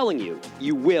cigars. We're telling you,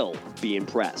 you will be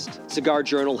impressed. Cigar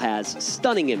Journal has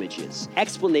stunning images,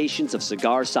 explanations of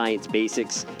cigar science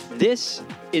basics. This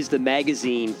is the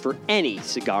magazine for any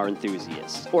cigar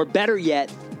enthusiast, or better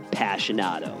yet,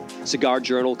 passionado. Cigar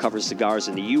Journal covers cigars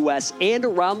in the U.S. and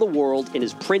around the world and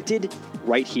is printed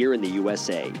right here in the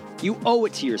USA. You owe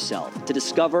it to yourself to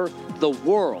discover the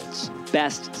world's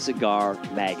best cigar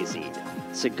magazine,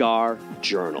 Cigar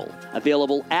Journal.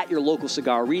 Available at your local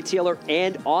cigar retailer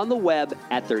and on the web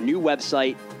at their new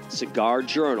website,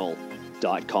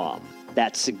 cigarjournal.com.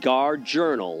 That's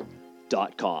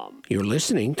cigarjournal.com. You're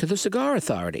listening to The Cigar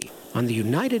Authority on the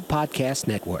United Podcast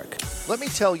Network. Let me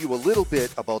tell you a little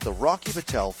bit about the Rocky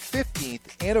Patel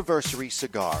 15th Anniversary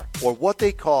Cigar, or what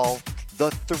they call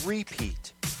the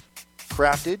Three-Peat.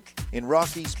 Crafted in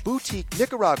Rocky's boutique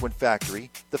Nicaraguan factory,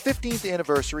 the 15th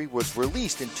anniversary was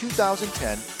released in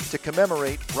 2010 to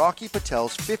commemorate Rocky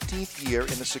Patel's 15th year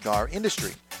in the cigar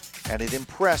industry, and it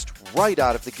impressed right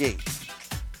out of the gate.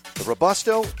 The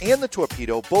Robusto and the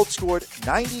Torpedo both scored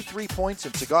 93 points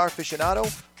in Cigar Aficionado,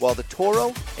 while the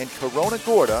Toro and Corona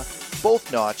Gorda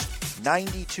both notched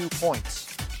 92 points.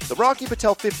 The Rocky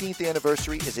Patel 15th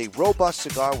anniversary is a robust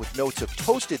cigar with notes of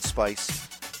toasted spice,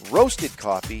 roasted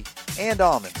coffee, and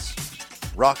almonds.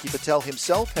 Rocky Patel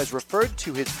himself has referred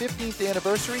to his 15th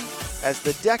anniversary as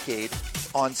the decade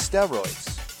on steroids.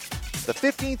 The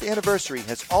 15th anniversary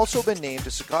has also been named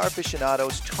to Cigar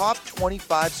Aficionado's top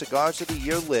 25 cigars of the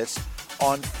year list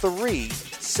on 3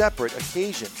 separate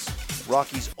occasions.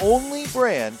 Rocky's only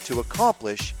brand to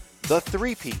accomplish the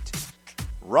three-peat.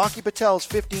 Rocky Patel's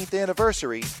 15th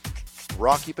anniversary,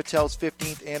 Rocky Patel's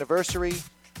 15th anniversary,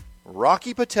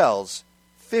 Rocky Patel's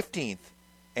 15th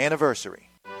anniversary.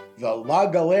 The La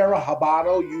Galera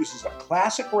Habano uses a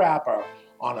classic wrapper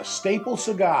on a staple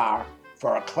cigar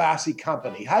for a classy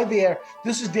company. Hi there,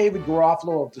 this is David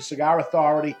Garofalo of the Cigar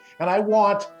Authority, and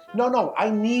I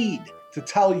need to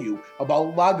tell you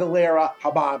about La Galera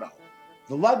Habano.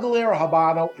 The La Galera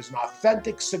Habano is an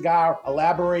authentic cigar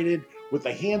elaborated with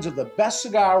the hands of the best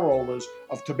cigar rollers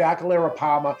of Tabacalera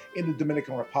Palma in the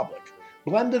Dominican Republic.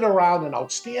 Blended around an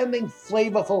outstanding,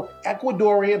 flavorful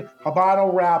Ecuadorian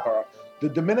Habano wrapper, the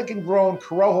Dominican-grown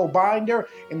Corojo binder,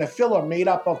 and the filler made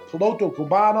up of Piloto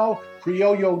Cubano,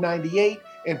 Criollo 98,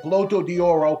 and Piloto de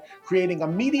Oro, creating a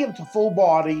medium to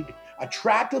full-bodied,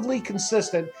 attractively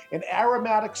consistent, and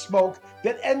aromatic smoke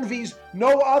that envies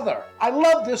no other. I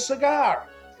love this cigar.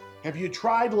 Have you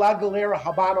tried La Galera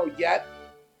Habano yet?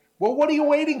 Well, what are you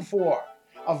waiting for?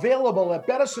 Available at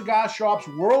better cigar shops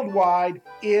worldwide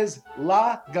is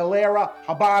La Galera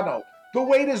Habano. The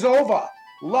wait is over.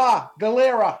 La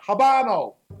Galera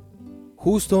Habano.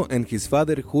 Justo and his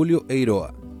father Julio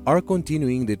Eiroa are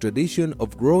continuing the tradition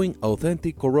of growing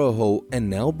authentic Corojo and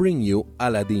now bring you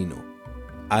Aladino.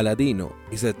 Aladino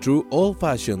is a true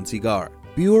old-fashioned cigar,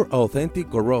 pure authentic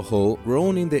Corojo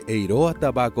grown in the Eiroa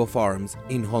tobacco farms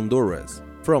in Honduras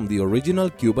from the original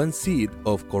Cuban seed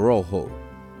of Corojo.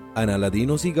 An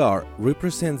Aladino cigar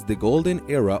represents the golden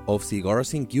era of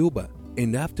cigars in Cuba,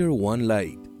 and after one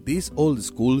light, this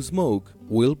old-school smoke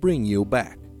will bring you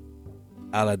back.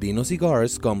 Aladino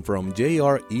cigars come from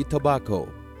JRE Tobacco,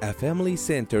 a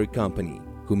family-centered company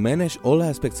who manage all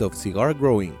aspects of cigar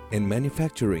growing and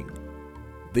manufacturing.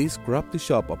 This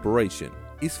crop-to-shop operation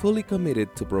is fully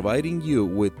committed to providing you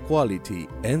with quality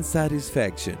and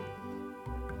satisfaction.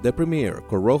 The premier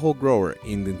Corojo grower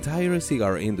in the entire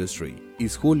cigar industry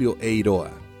is Julio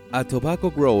Eiroa, a tobacco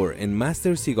grower and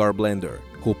master cigar blender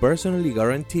who personally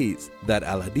guarantees that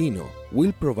Aladino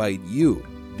will provide you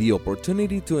the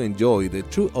opportunity to enjoy the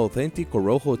true authentic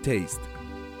Corojo taste.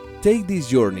 Take this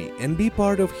journey and be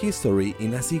part of history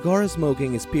in a cigar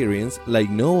smoking experience like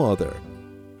no other.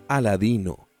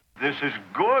 Aladino. This is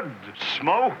good.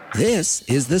 Smoke. This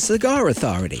is the Cigar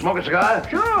Authority. Smoke a cigar?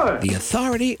 Sure. The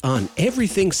authority on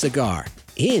everything cigar,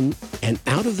 in and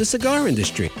out of the cigar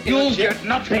industry. You'll get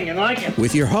nothing and like it.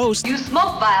 With your host, You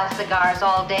smoke vile cigars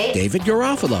all day. David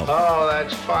Garofalo. Oh,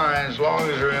 that's fine, as long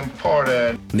as they're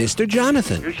imported. Mr.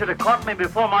 Jonathan. You should have caught me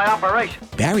before my operation.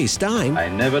 Barry Stein. I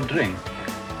never drink.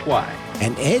 Why?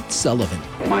 And Ed Sullivan.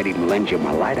 Might even lend you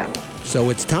my lighter. So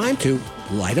it's time to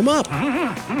light 'em up.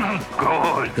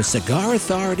 Good. The Cigar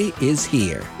Authority is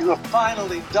here. You are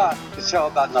finally done the show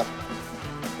about nothing.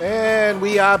 And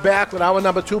we are back with our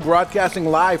number 2, broadcasting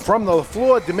live from the La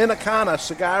Flor Dominicana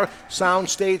Cigar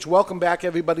Soundstage. Welcome back,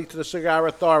 everybody, to the Cigar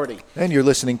Authority. And you're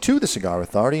listening to the Cigar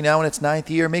Authority, now in its 9th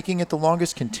year, making it the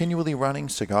longest continually running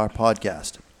cigar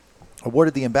podcast.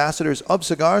 Awarded the Ambassadors of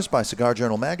Cigars by Cigar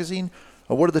Journal magazine.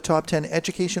 Awarded the top 10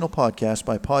 educational podcast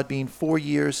by Podbean 4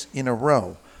 years in a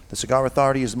row. The Cigar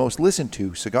Authority is the most listened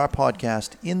to cigar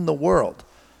podcast in the world.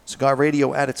 Cigar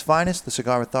radio at its finest, the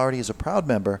Cigar Authority is a proud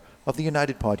member of the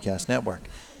United Podcast Network.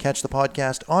 Catch the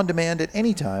podcast on demand at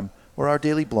any time or our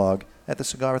daily blog at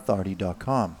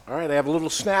thecigarauthority.com. All right, I have a little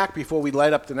snack before we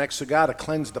light up the next cigar to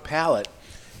cleanse the palate.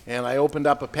 And I opened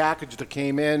up a package that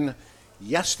came in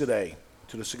yesterday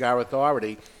to the Cigar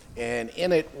Authority, and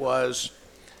in it was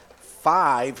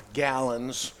 5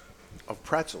 gallons of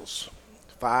pretzels.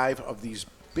 5 of these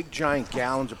big giant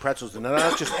gallons of pretzels. And they're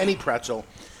not just any pretzel.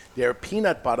 They're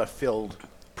peanut butter filled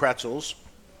pretzels.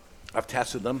 I've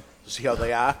tested them to see how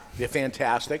they are. They're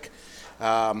fantastic.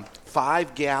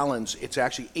 5 gallons, it's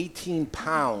actually 18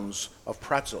 pounds of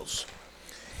pretzels.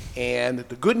 And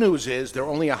the good news is they're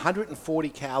only 140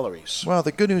 calories. Well,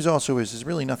 the good news also is there's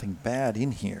really nothing bad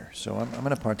in here, so I'm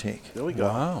going to partake. There we go.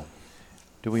 Wow.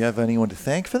 Do we have anyone to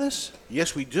thank for this?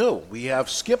 Yes, we do. We have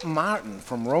Skip Martin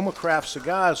from Roma Craft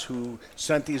Cigars who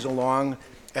sent these along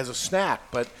as a snack,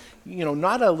 but,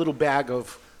 not a little bag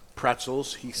of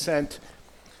pretzels. He sent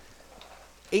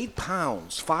 8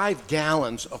 pounds, 5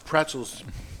 gallons of pretzels.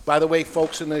 By the way,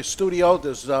 folks in the studio,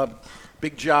 there's a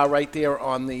big jar right there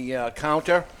on the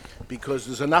counter because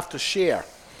there's enough to share.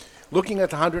 Looking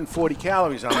at the 140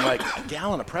 calories, I'm like, a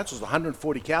gallon of pretzels,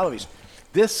 140 calories.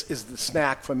 This is the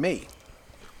snack for me.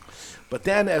 But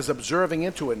then as observing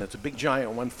into it, and it's a big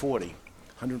giant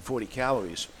 140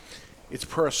 calories, it's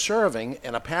per serving,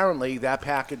 and apparently that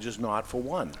package is not for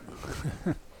one.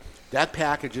 That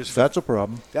package is That's a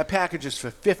problem. That package is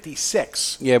for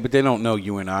 56. Yeah, but they don't know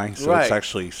you and I, so Right. it's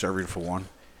actually serving for one.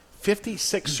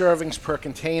 56 servings per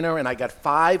container, and I got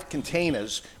 5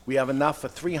 containers. We have enough for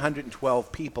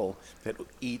 312 people that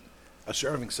eat a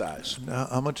serving size.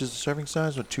 How much is the serving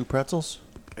size with 2 pretzels?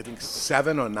 I think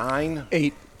 7 or 9.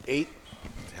 8. 8,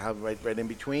 have right in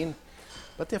between.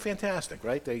 But they're fantastic,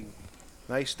 right? They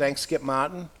nice. Thanks, Skip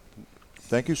Martin.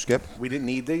 Thank you, Skip. We didn't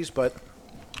need these, but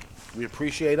we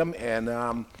appreciate them, and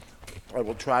I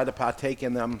will try to partake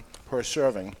in them per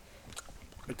serving.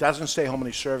 It doesn't say how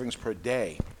many servings per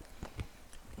day.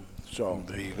 So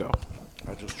there you go.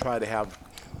 I'll just try to have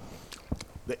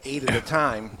the 8 at a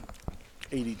time,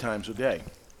 80 times a day.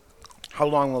 How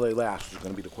long will they last is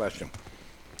going to be the question.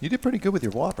 You did pretty good with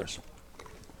your Whoppers.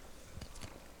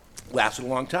 Lasted a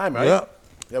long time, right? Yeah.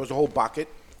 That was a whole bucket.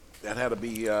 That had to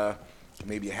be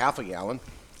maybe a half a gallon.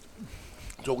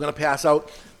 So we're going to pass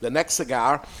out the next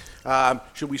cigar.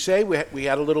 Should we say we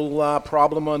had a little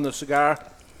problem on the cigar?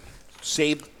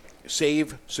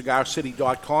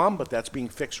 SaveCigarCity.com, but that's being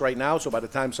fixed right now. So by the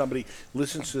time somebody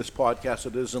listens to this podcast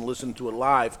or doesn't listen to it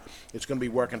live, it's going to be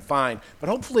working fine. But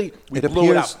hopefully we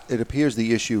blew it up. It appears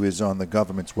the issue is on the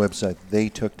government's website. They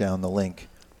took down the link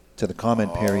to the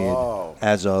comment period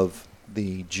as of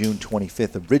the June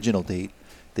 25th original date.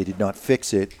 They did not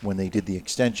fix it when they did the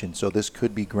extension, so this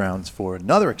could be grounds for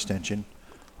another extension.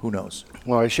 Who knows?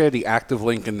 Well, I shared the active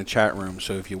link in the chat room,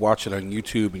 so if you watch it on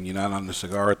YouTube and you're not on the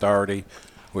Cigar Authority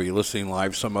or you're listening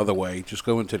live some other way, just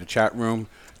go into the chat room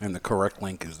and the correct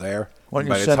link is there. Why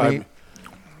don't you send me?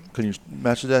 Can you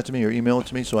message that to me or email it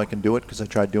to me so I can do it? Because I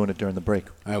tried doing it during the break.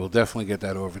 I will definitely get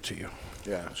that over to you.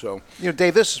 Yeah, so.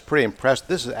 Dave, this is pretty impressive.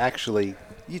 This is actually,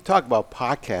 you talk about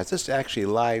podcasts, this is actually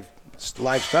live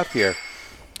stuff here.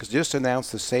 Because just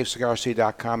announced the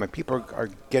SaveCigarCity.com, and people are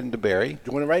getting to Barry.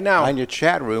 Doing it right now. On your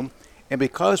chat room. And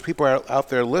because people are out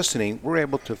there listening, we're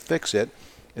able to fix it.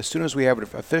 As soon as we have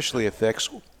it officially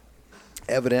affixed,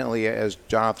 evidently, as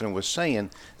Jonathan was saying,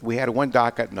 we had one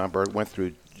docket number. It went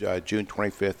through June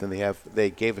 25th, and they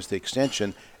gave us the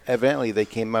extension. Evidently, they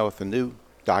came out with a new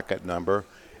docket number,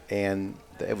 and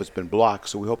it was been blocked.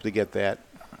 So we hope to get that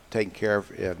taken care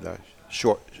of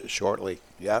shortly.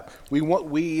 Yeah,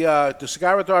 the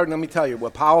Cigar Authority, let me tell you, we're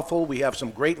powerful. We have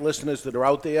some great listeners that are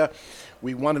out there.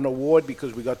 We won an award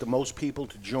because we got the most people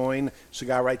to join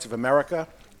Cigar Rights of America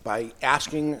by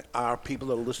asking our people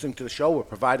that are listening to the show. We're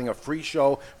providing a free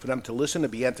show for them to listen, to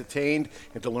be entertained,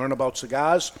 and to learn about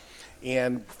cigars.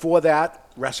 And for that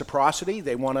reciprocity,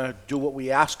 they want to do what we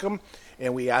ask them.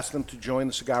 And we ask them to join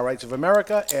the Cigar Rights of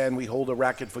America, and we hold a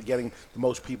record for getting the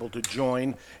most people to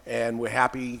join. And we're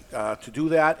happy to do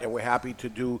that, and we're happy to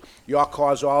do your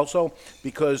cause also,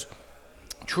 because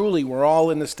truly we're all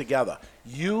in this together.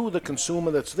 You, the consumer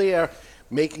that's there,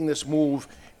 making this move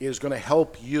is going to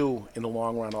help you in the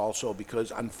long run also,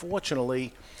 because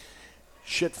unfortunately,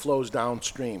 shit flows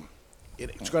downstream.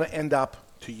 It's going to end up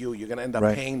to you. You're going to end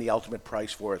up paying the ultimate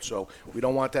price for it. So we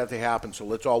don't want that to happen. So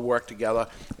let's all work together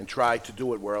and try to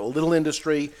do it. We're a little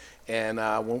industry, and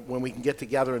when we can get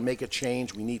together and make a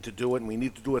change, we need to do it, and we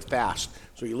need to do it fast.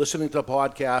 So you're listening to the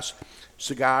podcast,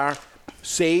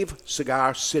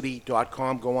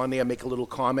 SaveCigarCity.com. Go on there, make a little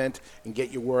comment, and get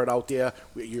your word out there.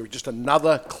 You're just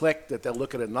another click that they'll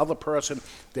look at another person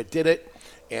that did it,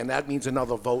 and that means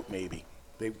another vote maybe.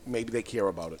 Maybe they care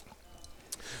about it.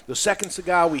 The second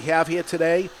cigar we have here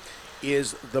today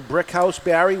is the Brick House.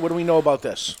 Barry, what do we know about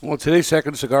this? Well, today's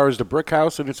second cigar is the Brick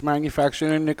House, and it's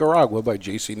manufactured in Nicaragua by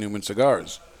J.C. Newman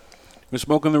Cigars. We're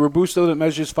smoking the Robusto that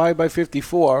measures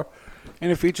 5x54,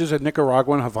 and it features a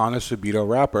Nicaraguan Havana Subito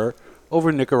wrapper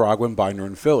over Nicaraguan binder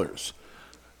and fillers.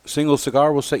 A single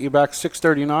cigar will set you back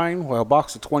 $6.39, while a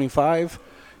box of 25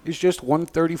 is just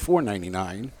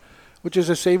 $134.99, which is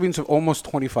a savings of almost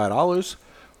 $25,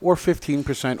 or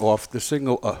 15% off the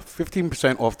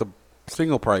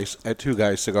single price at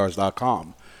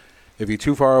twoguyscigars.com. If you're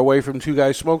too far away from Two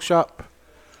Guys Smoke Shop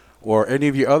or any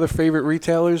of your other favorite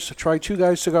retailers, try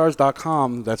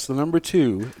twoguyscigars.com. That's the number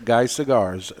 2,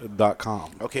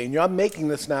 guyscigars.com. Okay, and you're making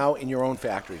this now in your own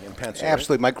factory in Pennsylvania.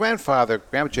 Absolutely. My grandfather,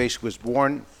 Grandpa Jason, was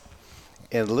born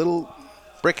in a little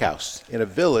brick house in a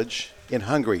village in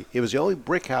Hungary. It was the only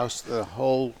brick house in the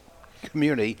whole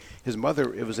community. His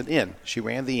mother, it was an inn. She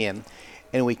ran the inn.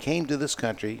 And we came to this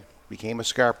country, became a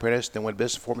cigar apprentice, then went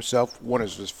business for himself. One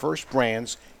of his first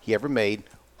brands he ever made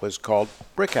was called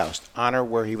Brick House, honor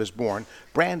where he was born.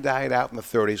 Brand died out in the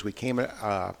 30s. We came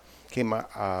out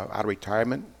of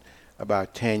retirement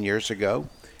about 10 years ago.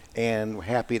 And we're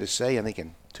happy to say, I think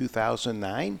in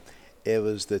 2009, it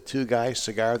was the Two Guys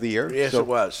Cigar of the Year. Yes, it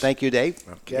was. Thank you, Dave.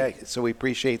 Okay. So we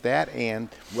appreciate that. And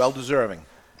well-deserving.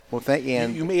 Well, thank you.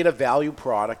 You made a value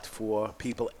product for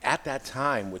people at that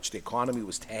time, which the economy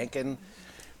was tanking.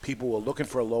 People were looking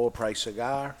for a lower price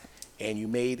cigar, and you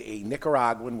made a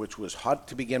Nicaraguan, which was hot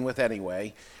to begin with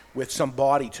anyway, with some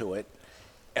body to it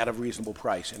at a reasonable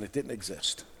price, and it didn't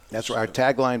exist. That's right. Our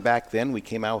tagline back then, we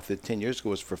came out with it 10 years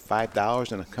ago, was for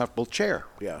 $5 and a comfortable chair.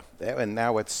 Yeah. And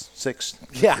now it's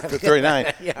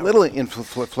 $6.39. Yeah. Little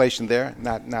inflation there,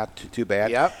 not too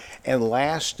bad. Yep. And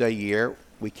last year,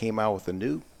 we came out with a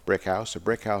new Brick House, a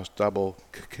Brick House Double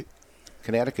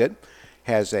Connecticut.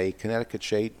 Has a Connecticut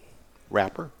shade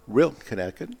wrapper, real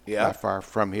Connecticut, not far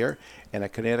from here, and a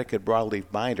Connecticut broadleaf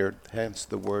binder, hence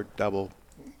the word Double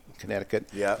Connecticut.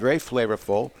 Yeah. Very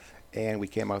flavorful, and we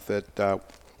came out with it.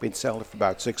 We've been selling it for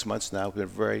about 6 months now. It's been a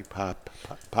very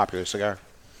popular cigar.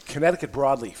 Connecticut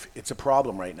broadleaf, it's a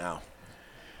problem right now.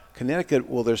 Connecticut,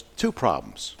 well, there's two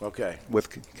problems. Okay. With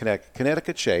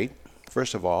Connecticut shade,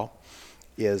 first of all,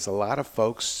 is a lot of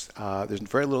folks, there's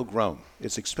very little grown.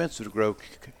 It's expensive to grow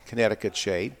Connecticut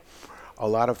shade. A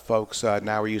lot of folks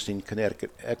now are using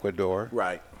Connecticut Ecuador.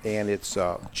 Right. And it's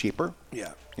cheaper.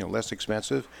 Yeah. Less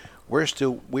expensive. We're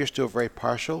still very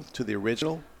partial to the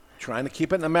original. Trying to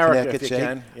keep it in America Connecticut if you shade.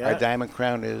 can. Yeah. Our Diamond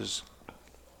Crown is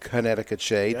Connecticut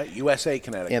shade. Yeah, USA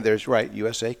Connecticut. And there's,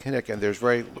 USA Connecticut. And there's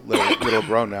very little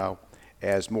grown now,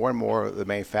 as more and more of the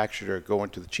manufacturers are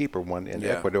going to the cheaper one in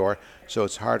Ecuador. So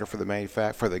it's harder for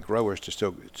the growers to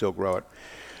still grow it.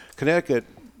 Connecticut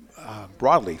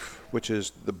broadleaf, which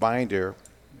is the binder,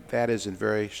 that is in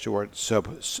very short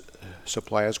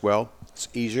supply as well. It's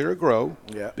easier to grow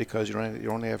because you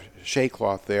don't have shade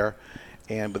cloth there.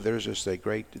 But there's just a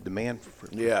great demand for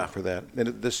that.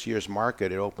 And this year's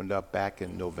market, it opened up back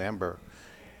in November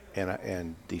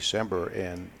and December,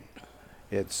 and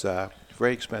it's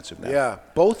very expensive now. Yeah,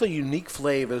 both are unique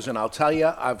flavors, and I'll tell you,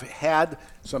 I've had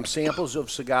some samples of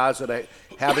cigars that are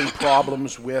having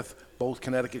problems with both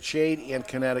Connecticut shade and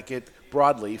Connecticut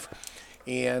broadleaf.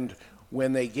 And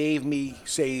when they gave me,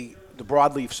 say, the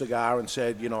broadleaf cigar and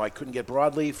said, I couldn't get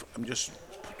broadleaf, I'm just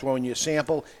throwing you a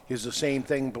sample. Here's the same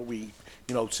thing, but we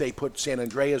say put San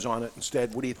Andreas on it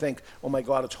instead. What do you think? Oh, my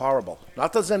God, it's horrible.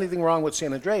 Not that there's anything wrong with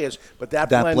San Andreas, but that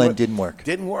blend didn't work.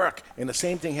 Didn't work. And the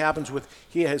same thing happens with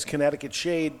his Connecticut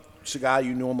shade cigar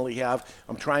you normally have.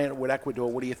 I'm trying it with Ecuador.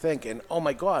 What do you think? And, oh,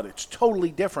 my God, it's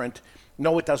totally different.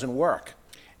 No, it doesn't work.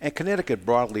 And Connecticut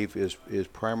broadleaf is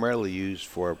primarily used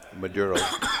for Maduro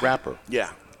wrapper.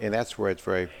 Yeah. And that's where it's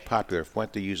very popular.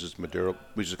 Fuente uses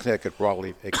Connecticut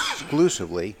broadleaf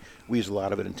exclusively. We use a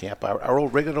lot of it in Tampa. Our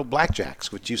old original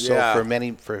Blackjacks, which you sold for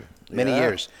many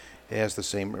years, it has the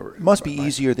same. It must be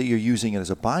easier that you're using it as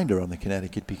a binder on the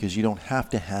Connecticut because you don't have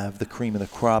to have the cream of the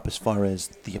crop as far as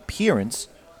the appearance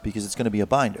because it's going to be a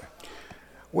binder.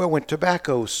 Well, when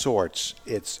tobacco sorts,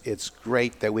 it's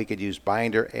great that we could use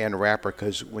binder and wrapper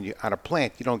because when you on a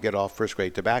plant, you don't get all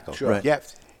first-grade tobacco. Sure. Right.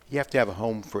 You have to have a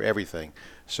home for everything.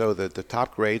 So the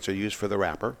top grades are used for the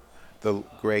wrapper. The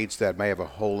grades that may have a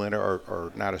hole in it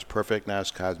or not as perfect, not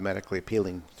as cosmetically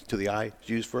appealing to the eye, is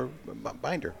used for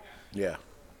binder. Yeah.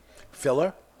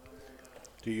 Filler?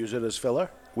 Do you use it as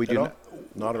filler? We do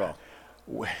not at all.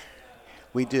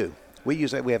 We do. We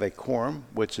use it. We have a Quorum,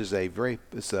 which is it's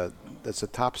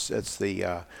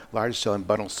the largest selling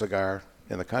bundle cigar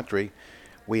in the country.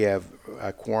 We have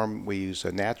a Quorum. We use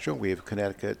a natural. We have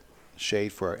Connecticut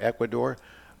shade for Ecuador,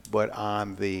 but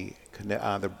on the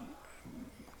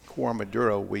core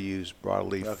Maduro, we use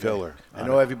broadleaf filler. I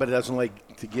know everybody doesn't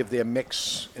like to give their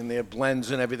mix and their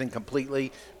blends and everything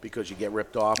completely because you get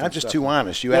ripped off. I'm just too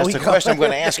honest. You asked the question, I'm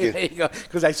going to ask you. There you go.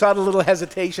 Because I saw the little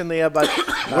hesitation there, but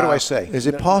what do I say? Is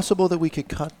it possible that we could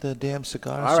cut the damn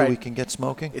cigar so we can get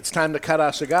smoking? It's time to cut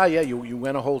our cigar. Yeah, you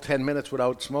went a whole 10 minutes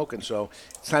without smoking, so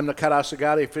it's time to cut our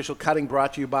cigar. The official cutting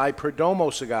brought to you by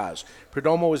Perdomo Cigars.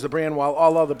 Perdomo is the brand. While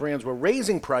all other brands were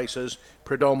raising prices,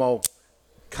 Perdomo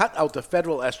cut out the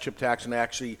federal S-chip tax and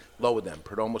actually lowered them.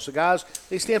 Perdomo Cigars,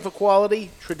 they stand for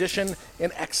quality, tradition,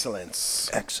 and excellence.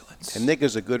 Excellence. And Nick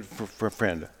is a good for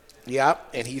friend. Yeah,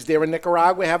 and he's there in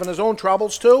Nicaragua having his own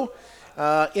troubles, too,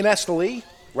 in Esteli,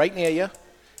 right near you.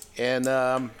 And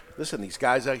listen, these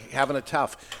guys are having it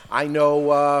tough. I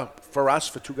know for us,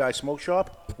 for Two Guys Smoke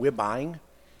Shop, we're buying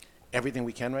everything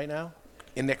we can right now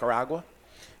in Nicaragua,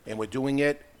 and we're doing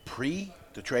it pre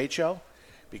the trade show,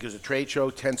 because the trade show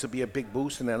tends to be a big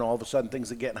boost, and then all of a sudden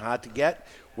things are getting hard to get.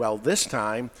 Well, this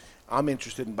time, I'm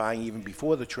interested in buying even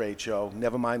before the trade show,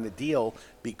 never mind the deal,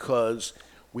 because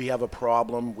we have a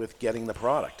problem with getting the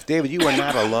product. David, you are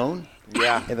not alone.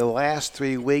 Yeah. In the last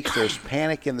 3 weeks, there's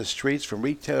panic in the streets from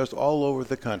retailers all over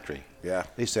the country. Yeah.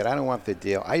 They said, I don't want the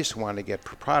deal. I just want to get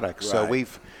products. Right. So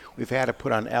we've had to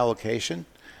put on allocation.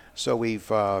 So we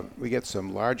get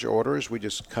some large orders. We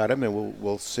just cut them, and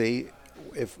we'll see.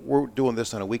 If we're doing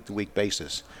this on a week-to-week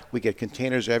basis, we get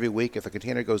containers every week. If a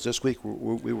container goes this week,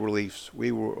 we release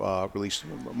more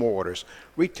orders.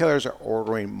 Retailers are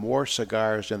ordering more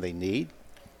cigars than they need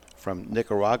from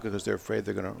Nicaragua because they're afraid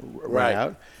they're going to run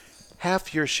out.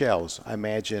 Half your shelves, I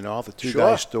imagine, in all the Two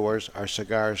Guys stores are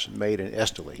cigars made in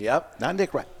Esteli. Yep. Not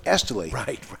Nicaragua, Esteli.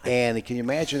 Right. And can you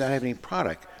imagine not having any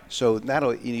product? So not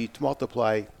only you need to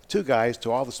multiply Two Guys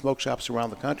to all the smoke shops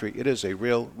around the country. It is a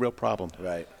real problem.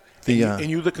 Right. And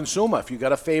you, the consumer, if you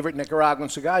got a favorite Nicaraguan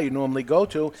cigar you normally go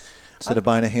to, instead of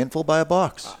buying a handful, buy a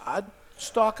box. I'd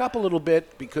stock up a little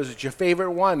bit because it's your favorite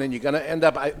one, and you're going to end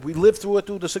up. We lived through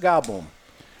the cigar boom.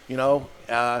 You know,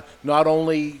 not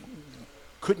only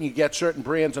couldn't you get certain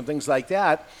brands and things like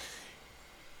that,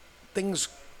 things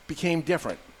became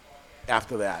different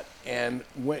after that. And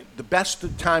the best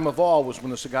time of all was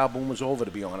when the cigar boom was over,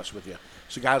 to be honest with you.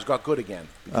 Cigars got good again.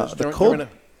 Because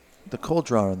the cold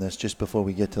draw on this, just before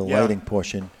we get to the lighting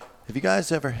portion, have you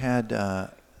guys ever had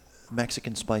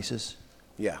Mexican spices?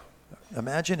 Yeah.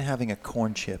 Imagine having a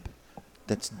corn chip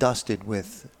that's dusted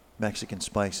with Mexican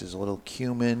spices, a little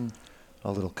cumin,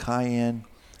 a little cayenne.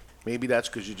 Maybe that's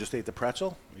because you just ate the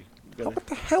pretzel? What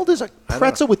the hell does a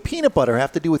pretzel with peanut butter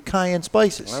have to do with cayenne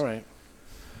spices? All right.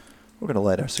 We're going to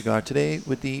light our cigar today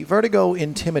with the Vertigo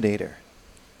Intimidator.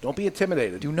 Don't be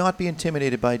intimidated. Do not be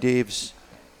intimidated by Dave's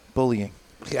bullying.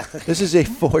 Yeah. This is a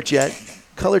 4-jet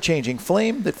color-changing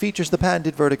flame that features the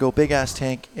patented Vertigo big-ass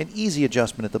tank, an easy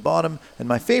adjustment at the bottom, and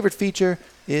my favorite feature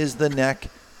is the neck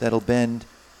that'll bend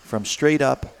from straight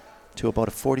up to about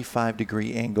a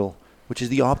 45-degree angle, which is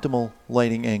the optimal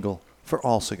lighting angle for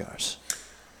all cigars.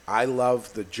 I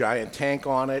love the giant tank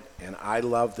on it, and I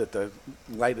love that the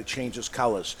lighter changes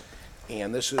colors.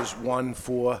 And this is one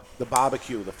for the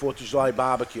barbecue, the 4th of July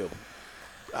barbecue.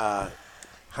 $100?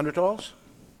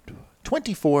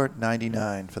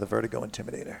 $24.99 for the Vertigo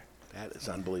Intimidator. That is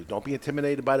unbelievable. Don't be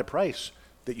intimidated by the price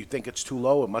that you think it's too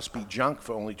low. It must be junk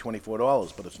for only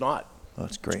 $24, but it's not. Oh,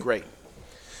 it's great. It's great.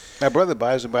 My brother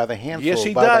buys them by the handful. Yes,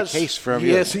 he by does. The case from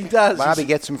you. Yes, he does. Bobby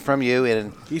gets them from you,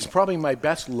 and he's probably my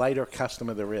best lighter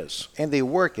customer there is. And they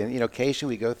work. And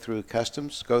occasionally we go through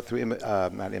customs, go through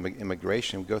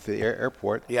immigration, we go through the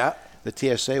airport. Yeah.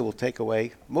 The TSA will take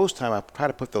away. Most time I try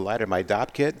to put the lighter in my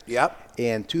DOP kit. Yep.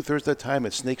 And 2/3 of the time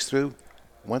it sneaks through.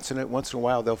 Once in a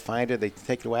while they'll find it. They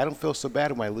take it away. I don't feel so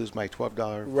bad when I lose my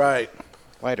 $12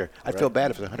 lighter. I'd feel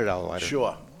bad if it's a $100 lighter.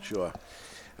 Sure.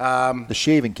 The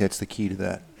shaving kit's the key to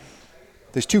that.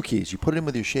 There's 2 keys. You put it in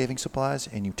with your shaving supplies,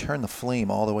 and you turn the flame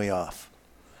all the way off.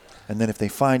 And then if they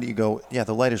find it, you go, yeah,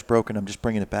 the lighter's broken. I'm just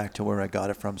bringing it back to where I got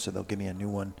it from, so they'll give me a new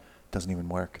one. Doesn't even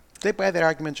work. Did they buy that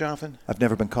argument, Jonathan? I've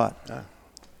never been caught.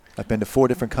 I've been to 4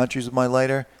 different countries with my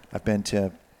lighter. I've been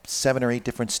to 7 or 8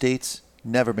 different states.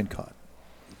 Never been caught.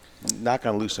 Not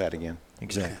going to lose that again.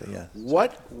 Exactly, yeah.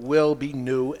 What will be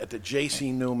new at the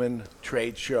J.C. Newman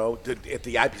trade show, at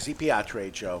the IPCPR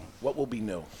trade show? What will be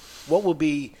new? What will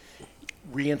be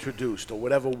reintroduced or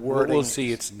whatever wording? We'll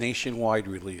see its nationwide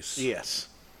release. Yes.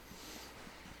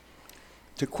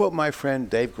 To quote my friend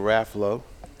Dave Garofalo,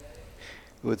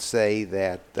 who would say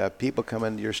that people come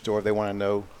into your store, they want to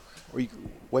know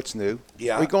what's new.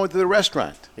 Yeah. Or you go into the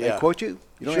restaurant. Yeah. They quote you.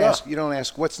 You don't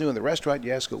ask what's new in the restaurant.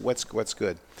 You ask what's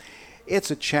good. It's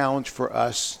a challenge for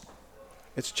us.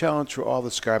 It's a challenge for all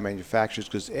the cigar manufacturers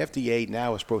because FDA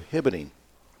now is prohibiting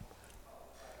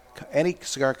any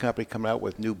cigar company coming out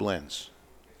with new blends,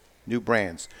 new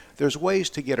brands, there's ways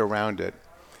to get around it.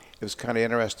 It was kind of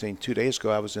interesting. 2 days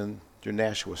ago, I was in your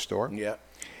Nashua store. Yeah.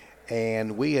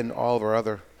 And we and all of our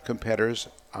other competitors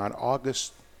on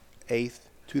August 8th,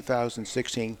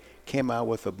 2016, came out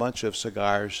with a bunch of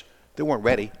cigars. They weren't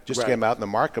ready, just came out in the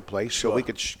marketplace so we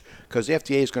could, because the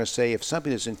FDA is going to say if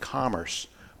something is in commerce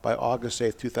by August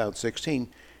 8th, 2016,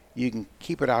 you can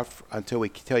keep it out until we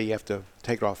tell you have to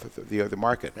take it off the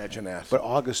market. Imagine that. But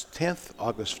August 10th,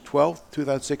 August 12th,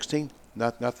 2016,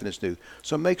 nothing is new.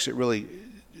 So it makes it really,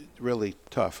 really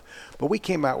tough. But we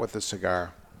came out with a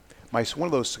cigar. One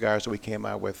of those cigars that we came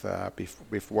out with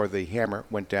before the hammer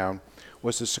went down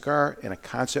was a cigar and a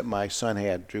concept my son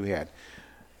had, Drew had.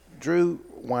 Drew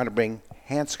wanted to bring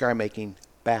hand cigar making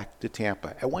back to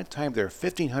Tampa. At one time, there were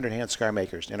 1,500 hand cigar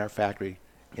makers in our factory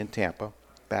in Tampa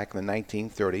back in the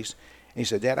 1930s. And he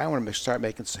said, Dad, I want to start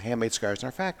making some handmade cigars in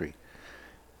our factory.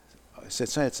 I said,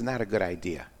 son, it's not a good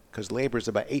idea because labor is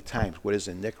about 8 times what is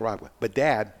in Nicaragua. But,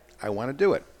 Dad, I want to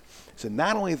do it. So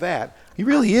not only that, he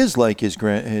really is like his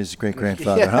great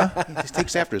grandfather, huh? He just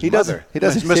takes after his He mother.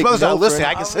 doesn't. His mother's not listening.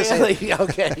 I can say really?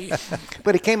 Okay.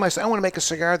 But he came. I said, I want to make a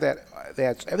cigar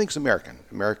that's everything's American.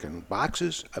 American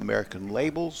boxes, American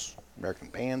labels, American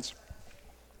pans.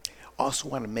 Also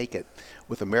want to make it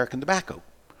with American tobacco.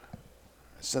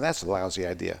 So that's a lousy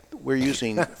idea. We're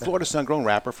using Florida Sun-Grown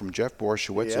wrapper from Jeff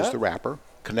Borshowitz as the wrapper,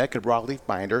 Connecticut broadleaf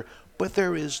binder, but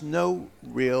there is no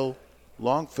real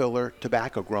long filler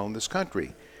tobacco grown in this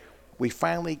country. We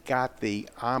finally got the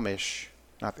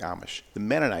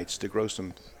Mennonites to grow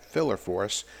some filler for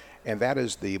us, and that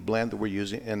is the blend that we're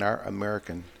using in our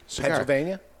American cigar.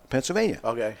 Pennsylvania.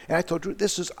 Okay. And I told Drew,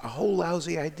 this is a whole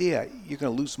lousy idea. You're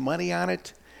going to lose money on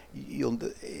it.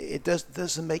 It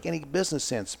doesn't make any business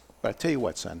sense. But I tell you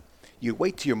what, son, you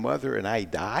wait till your mother and I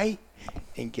die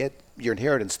and get your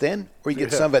inheritance then, or you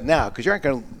get some of it now, because you aren't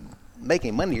going to make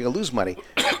any money. You're going to lose money.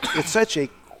 It's such a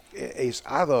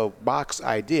out-of-the-box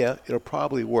idea, it'll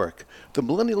probably work. The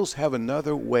millennials have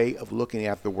another way of looking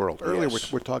at the world. Earlier,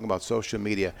 we're talking about social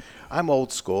media. I'm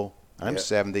old school. I'm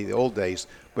 70, the old days.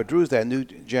 But Drew's that new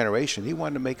generation. He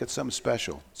wanted to make it something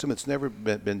special, something that's never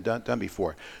been done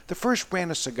before. The first brand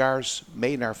of cigars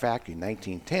made in our factory in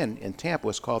 1910 in Tampa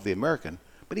was called the American.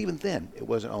 But even then, it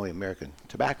wasn't only American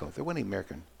tobacco. There wasn't any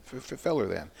American filler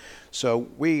then. So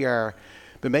we are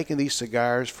been making these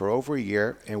cigars for over a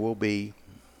year, and we'll be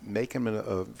making them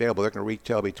available. They're going to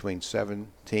retail between $17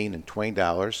 and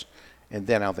 $20, and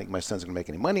then I don't think my son's going to make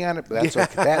any money on it, but that's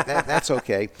okay. That's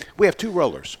okay. We have 2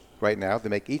 rollers right now.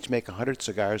 They each make 100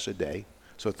 cigars a day,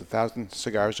 so it's 1,000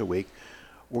 cigars a week.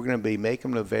 We're going to be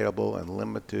making them available in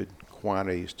limited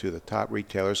quantities to the top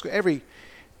retailers. Every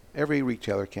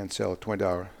retailer can sell a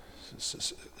 $20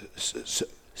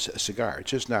 cigar. It's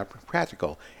just not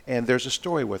practical, and there's a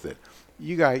story with it.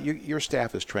 Your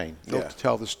staff is trained. They'll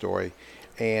tell the story,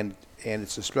 and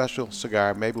it's a special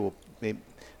cigar. Maybe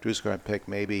Drew's going to pick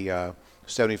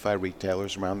 75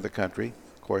 retailers around the country.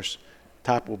 Of course,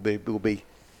 top will be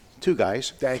 2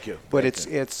 guys. Thank you. But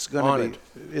it's going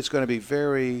to be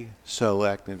very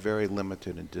select and very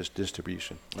limited in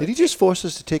distribution. Did he just force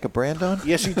us to take a brand on?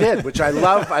 Yes, he did, which I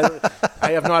love.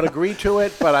 I have not agreed to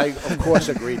it, but I, of course,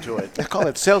 agreed to it. I call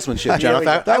it salesmanship,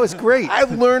 Jonathan. That was great.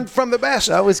 I've learned from the best.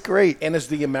 That was great. And is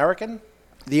the American?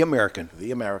 The American.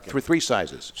 The American. For 3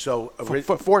 sizes. So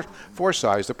four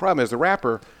size. The problem is the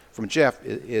wrapper from Jeff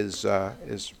is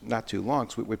not too long.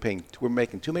 So we're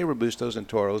making too many Robustos and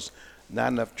Toros,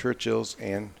 not enough Churchills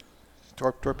and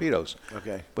Torpedoes.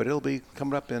 Okay. But it'll be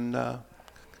coming up in a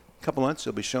couple months.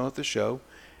 It'll be shown at the show,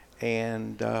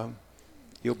 and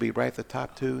you'll be right at the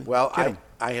top 2. Well,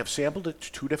 I have sampled it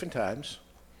 2 different times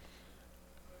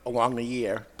along the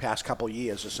year, past couple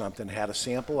years or something. Had a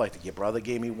sample. I think your brother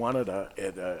gave me one at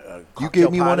a You gave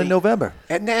me one in November.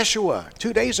 At Nashua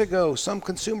 2 days ago, a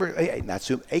consumer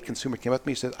came up to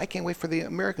me and said, I can't wait for the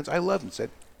Americans. I love them. I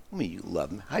said, I mean, you love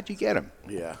them. How'd you get them?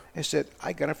 Yeah. I said,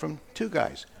 I got them from 2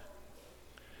 guys.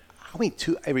 I mean,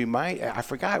 2. I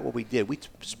forgot what we did.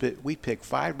 We picked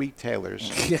 5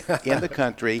 retailers in the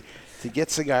country to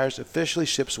get cigars officially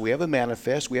shipped. So we have a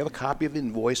manifest. We have a copy of the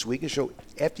invoice. We can show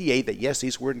FDA that, yes,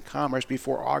 these were in commerce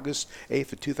before August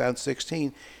 8th of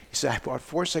 2016. He said, I bought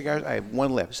 4 cigars. I have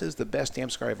 1 left. This is the best damn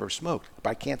cigar I've ever smoked. But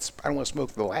I don't want to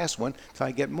smoke the last one until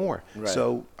I get more. Right.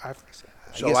 So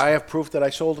I have proof that I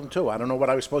sold them, too. I don't know what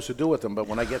I was supposed to do with them, but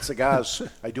when I get cigars,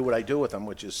 I do what I do with them,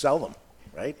 which is sell them,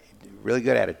 right? Really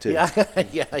good at it, too.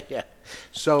 Yeah.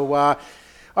 So,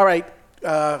 all right.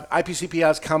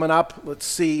 IPCPR is coming up. Let's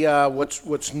see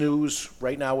what's news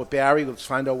right now with Barry. Let's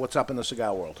find out what's up in the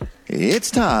cigar world.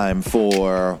 It's time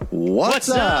for What's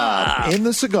Up in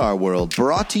the Cigar World,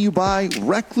 brought to you by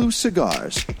Recluse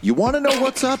Cigars. You want to know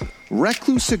what's up?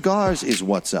 Recluse Cigars is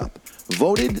what's up.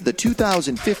 Voted the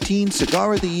 2015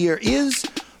 Cigar of the Year is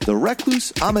the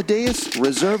Recluse Amadeus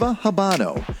Reserva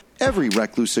Habano. Every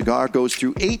Recluse cigar goes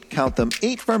through 8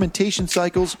 fermentation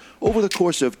cycles over the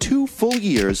course of 2 full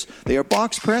years. They are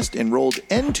box pressed and rolled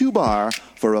end to bar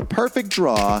for a perfect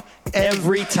draw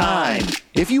every time.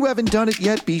 If you haven't done it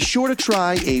yet, be sure to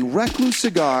try a Recluse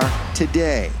cigar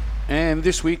today. And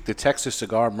this week, the Texas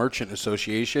Cigar Merchant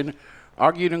Association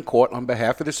argued in court on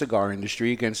behalf of the cigar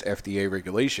industry against FDA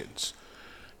regulations.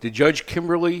 The Judge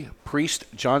Kimberly Priest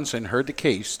Johnson heard the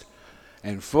case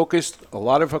and focused a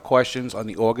lot of her questions on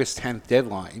the August 10th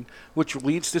deadline, which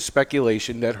leads to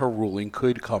speculation that her ruling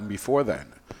could come before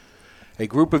then. A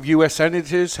group of U.S.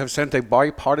 senators have sent a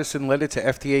bipartisan letter to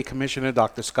FDA Commissioner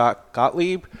Dr. Scott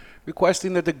Gottlieb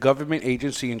requesting that the government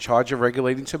agency in charge of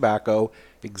regulating tobacco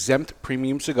exempt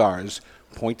premium cigars,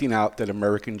 pointing out that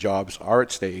American jobs are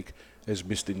at stake, as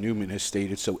Mr. Newman has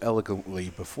stated so eloquently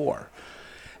before.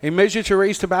 A measure to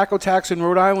raise tobacco tax in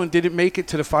Rhode Island didn't make it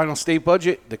to the final state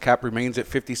budget. The cap remains at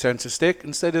 50 cents a stick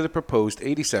instead of the proposed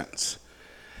 80 cents.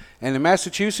 And in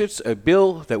Massachusetts, a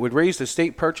bill that would raise the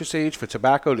state purchase age for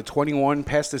tobacco to 21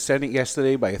 passed the Senate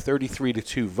yesterday by a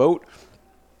 33-2 vote.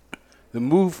 The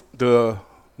move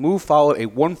followed a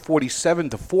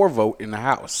 147-4 vote in the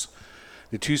House.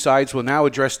 The two sides will now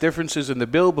address differences in the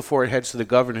bill before it heads to the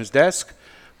governor's desk.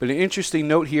 But an interesting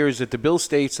note here is that the bill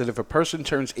states that if a person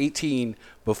turns 18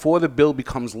 before the bill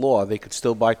becomes law, they could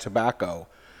still buy tobacco.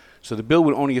 So the bill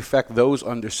would only affect those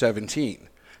under 17.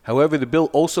 However, the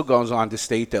bill also goes on to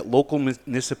state that local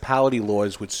municipality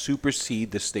laws would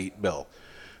supersede the state bill.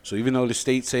 So even though the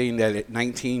state's saying that at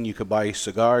 19 you could buy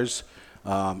cigars,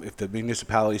 if the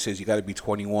municipality says you got to be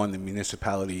 21, the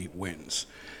municipality wins.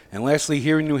 And lastly,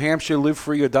 here in New Hampshire, Live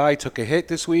Free or Die took a hit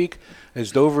this week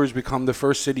as Dover has become the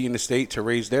first city in the state to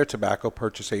raise their tobacco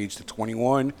purchase age to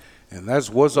 21, and that's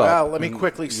what's up. Well, let me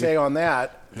quickly say on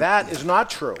that is not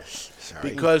true.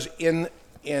 Because in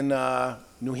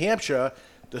New Hampshire,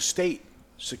 the state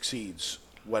succeeds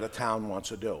what a town wants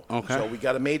to do. Okay. So we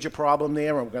got a major problem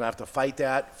there, and we're going to have to fight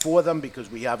that for them because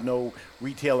we have no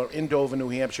retailer in Dover, New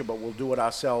Hampshire, but we'll do it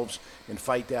ourselves and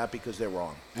fight that because they're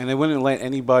wrong. And they wouldn't let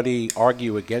anybody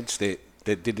argue against it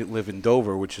that didn't live in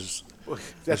Dover, which is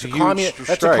that's a huge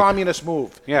that's a communist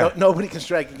move. Yeah. Nobody can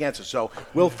strike against it. So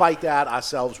we'll fight that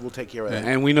ourselves. We'll take care of that.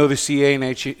 And we know the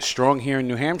CA&H is strong here in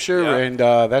New Hampshire, and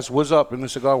that's what's up in the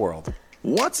cigar world.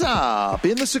 What's Up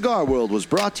in the Cigar World was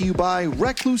brought to you by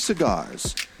Recluse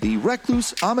Cigars. The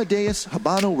Recluse Amadeus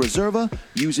Habano Reserva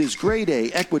uses grade A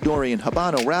Ecuadorian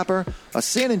Habano wrapper, a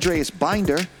San Andreas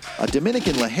binder, a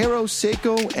Dominican Ligero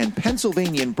Seco, and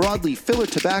Pennsylvanian broadleaf filler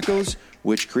tobaccos,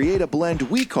 which create a blend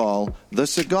we call the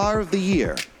Cigar of the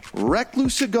Year.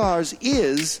 Recluse Cigars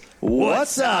is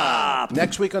What's Up?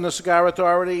 Next week on the Cigar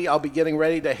Authority, I'll be getting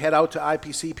ready to head out to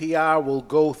IPCPR. We'll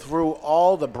go through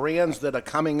all the brands that are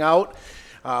coming out,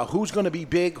 who's going to be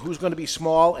big, who's going to be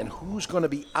small, and who's going to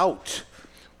be out.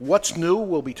 What's new?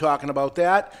 We'll be talking about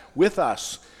that. With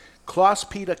us,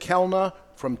 Klaus-Peter Kellner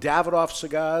from Davidoff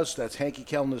Cigars. That's Hanky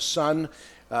Kellner's son.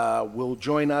 Will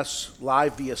join us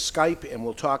live via Skype, and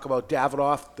we'll talk about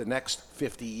Davidoff the next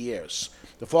 50 years.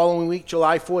 The following week,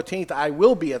 July 14th, I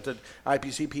will be at the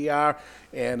IPCPR,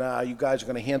 and you guys are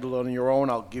going to handle it on your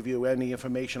own. I'll give you any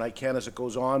information I can as it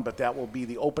goes on, but that will be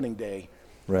the opening day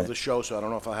of the show, so I don't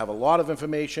know if I'll have a lot of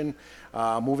information.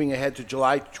 Moving ahead to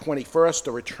July 21st,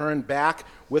 the return back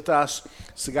with us,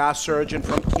 cigar surgeon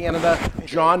from Canada,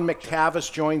 John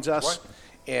McTavish joins us,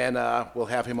 and we'll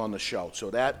have him on the show. So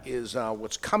that is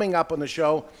what's coming up on the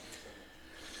show.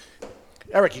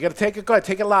 Eric, you got to take it. Go ahead,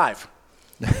 take it live.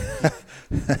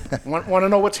 Want to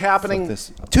know what's happening?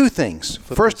 Two things.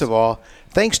 First of all,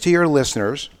 thanks to your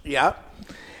listeners. Yeah.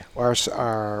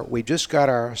 We just got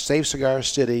our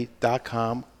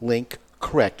SafeCigarCity.com link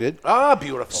corrected. Ah,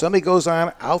 beautiful. Somebody goes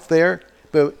on out there.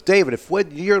 But, David, if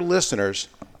what your listeners,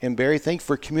 and Barry, thank you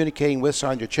for communicating with us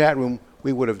on your chat room,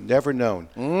 we would have never known.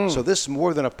 So this is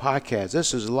more than a podcast.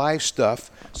 This is live stuff.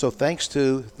 So thanks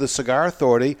to the Cigar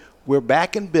Authority, we're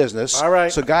back in business. All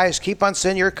right. So, guys, keep on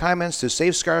sending your comments to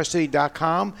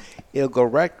SafeCigarCity.com. It'll go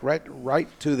right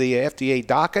to the FDA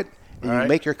docket, and you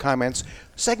make your comments.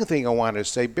 Second thing I wanted to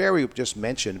say, Barry just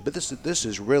mentioned, but this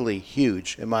is really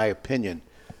huge in my opinion.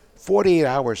 48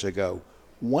 hours ago,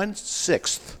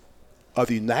 1/6 of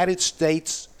the United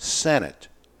States Senate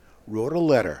wrote a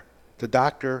letter to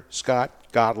Dr. Scott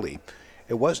Gottlieb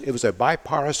It was a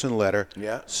bipartisan letter.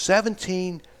 Yeah.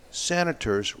 17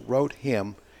 senators wrote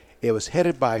him. It was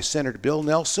headed by Senator Bill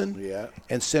Nelson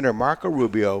and Senator Marco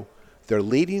Rubio. They're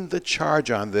leading the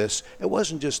charge on this. It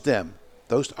wasn't just them.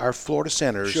 Those are Florida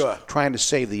senators trying to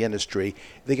save the industry.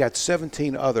 They got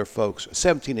 17 other folks,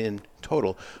 17 in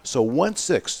total. So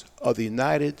 1/6 of the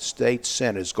United States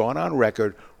Senate has gone on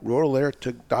record, wrote a letter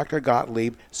to Dr.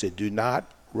 Gottlieb, said do not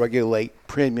regulate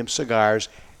premium cigars.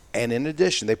 And in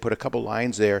addition, they put a couple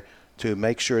lines there to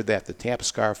make sure that the Tampa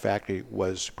Cigar Factory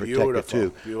was protected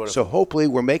too. Beautiful. So hopefully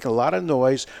we're making a lot of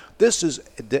noise. This is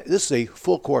a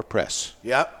full court press.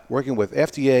 Yep. Working with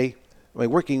FDA,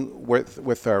 working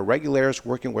with our regulators,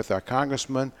 working with our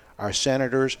congressmen, our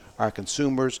senators, our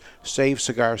consumers. Save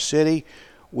Cigar City.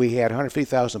 We had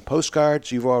 150,000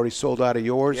 postcards. You've already sold out of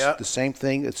yours. Yep. The same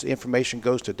thing. It's information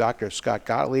goes to Dr. Scott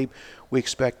Gottlieb. We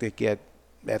expect to get,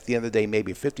 at the end of the day,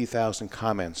 maybe 50,000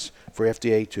 comments for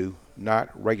FDA to not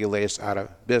regulate us out of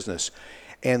business.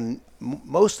 And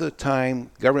most of the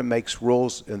time, government makes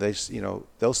rules, and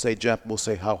they'll say jump, we'll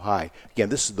say how high. Again,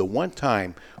 this is the one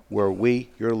time where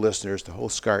we, your listeners, the whole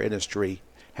cigar industry,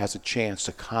 has a chance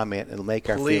to comment and make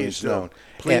our feelings known.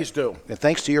 Please do. And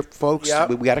thanks to your folks,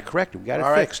 we got it corrected. We got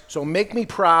it fixed. So make me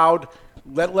proud.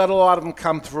 Let a lot of them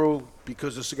come through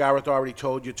because the Cigar Authority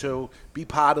told you to. Be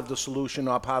part of the solution,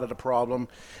 not part of the problem.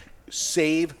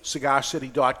 Save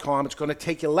cigarcity.com. It's going to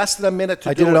take you less than a minute to do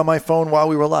it. I did it on my phone while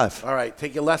we were live. All right,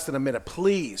 take you less than a minute.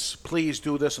 Please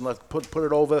do this and let's put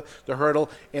it over the hurdle.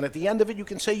 And at the end of it, you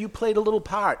can say you played a little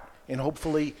part in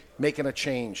hopefully making a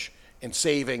change in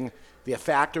saving the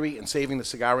factory and saving the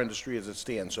cigar industry as it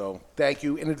stands. So thank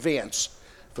you in advance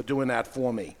for doing that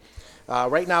for me.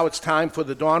 Right now it's time for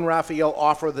the Don Raphael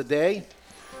Offer of the Day.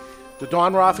 The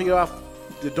Don Raphael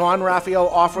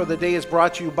Offer of the Day is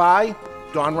brought to you by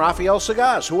Don Raphael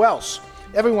Cigars. Who else?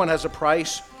 Everyone has a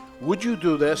price. Would you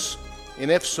do this? And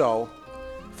if so,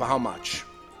 for how much?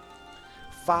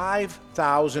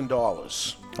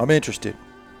 $5,000. I'm interested.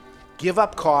 Give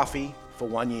up coffee for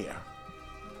 1 year.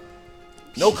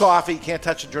 No coffee. Can't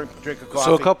touch a drink of coffee.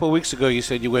 So a couple of weeks ago, you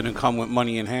said you wouldn't come with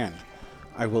money in hand.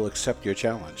 I will accept your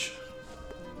challenge.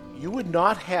 You would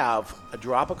not have a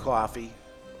drop of coffee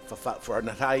for an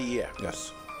entire year.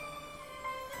 Yes.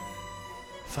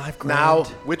 $5,000. Now,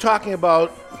 we're talking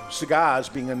about cigars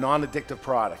being a non-addictive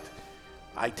product.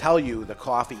 I tell you, the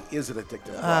coffee is an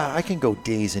addictive product. I can go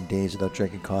days and days without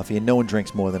drinking coffee, and no one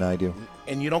drinks more than I do.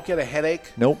 And you don't get a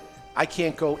headache? Nope. I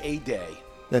can't go a day.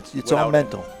 It's all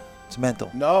mental. It's mental.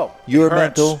 No. You're it hurts.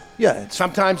 mental. Yeah.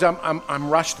 Sometimes I'm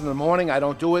rushed in the morning. I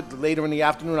don't do it. Later in the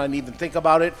afternoon, I didn't even think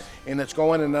about it, and it's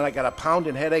going, and then I got a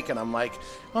pounding headache, and I'm like,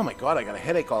 oh my God, I got a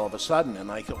headache all of a sudden,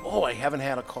 and I go, I haven't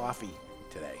had a coffee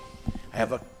today. I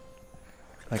have a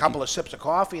couple of sips of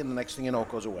coffee, and the next thing you know, it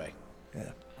goes away.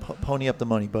 Yeah. Pony up the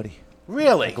money, buddy.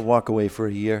 Really? I could walk away for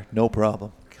a year, no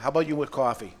problem. How about you with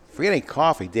coffee? Forgetting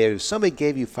coffee, Dave, if somebody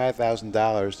gave you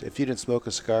 $5,000 if you didn't smoke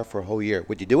a cigar for a whole year,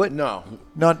 would you do it? No.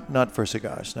 Not for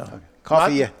cigars, no. Okay.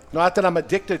 Coffee, not that I'm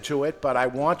addicted to it, but I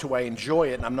want to. I enjoy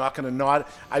it, and I'm not going to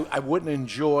I wouldn't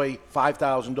enjoy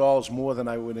 $5,000 more than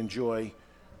I would enjoy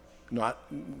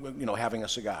having a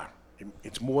cigar.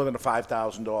 It's more than a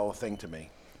 $5,000 thing to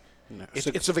me. No.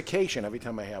 It's a vacation every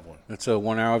time I have one. It's a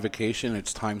 1 hour vacation.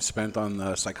 It's time spent on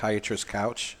the psychiatrist's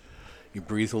couch. You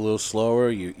breathe a little slower.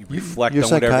 You reflect on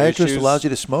whatever issues. Your psychiatrist allows you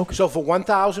to smoke? So for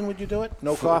 $1,000, would you do it?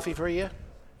 No coffee for a year?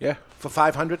 Yeah. For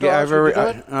 $500, yeah, would you do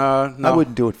it? No. I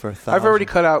wouldn't do it for $1,000. I've already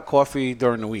cut out coffee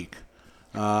during the week,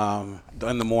 in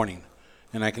the morning,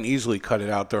 and I can easily cut it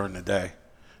out during the day.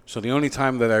 So the only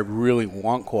time that I really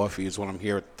want coffee is when I'm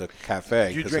here at the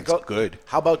cafe because it's good.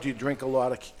 How about do you drink a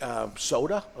lot of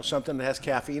soda or something that has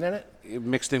caffeine in it?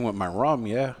 Mixed in with my rum,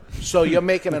 yeah. So you're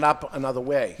making it up another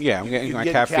way. Yeah, I'm getting my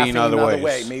caffeine other ways.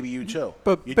 Way. Maybe you too.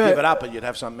 But you'd give it up, but you'd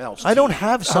have something else. I don't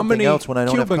have something else when I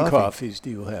don't have coffee. How many Cuban coffees do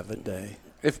you have a day?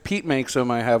 If Pete makes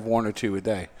them, I have 1 or 2 a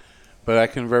day. But I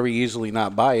can very easily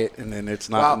not buy it, and then it's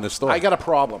not in the store. I got a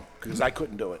problem because I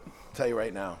couldn't do it. I'll tell you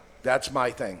right now. That's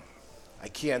my thing. I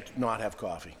can't not have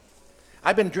coffee.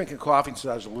 I've been drinking coffee since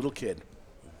I was a little kid.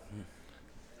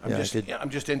 I'm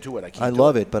just into it. I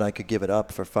love it, but I could give it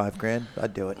up for $5,000.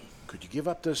 I'd do it. Could you give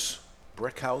up this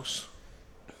brick house?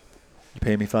 You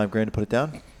pay me $5,000 to put it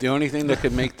down? The only thing that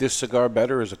could make this cigar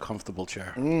better is a comfortable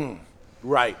chair.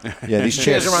 Right. Yeah, these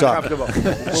chairs are suck. uncomfortable.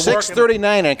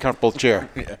 $639 uncomfortable chair.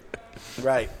 Yeah.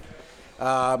 Right.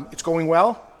 It's going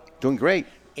well. Doing great.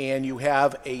 And you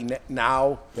have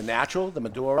now the natural, the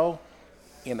Maduro,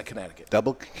 and the Connecticut.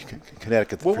 Double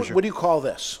Connecticut. What do you call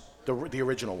this? The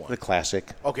original one. The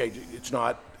classic. Okay, it's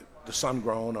not the sun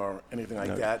grown or anything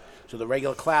like that. So the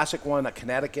regular classic one, a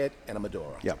Connecticut, and a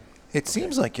Maduro. Yeah. It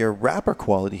seems like your wrapper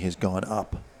quality has gone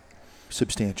up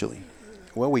substantially.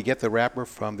 Well, we get the wrapper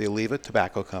from the Oliva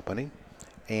Tobacco Company,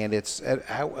 and it's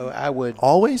I would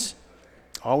always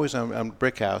on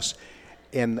Brick House,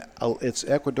 and it's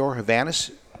Ecuador Havana.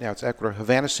 Now it's Ecuador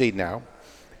Havana seed now.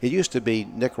 It used to be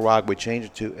Nicaragua. We changed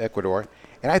it to Ecuador,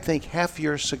 and I think half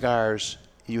your cigars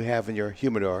you have in your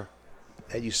humidor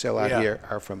that you sell out here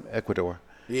are from Ecuador.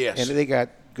 Yes, and they got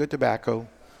good tobacco.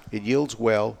 It yields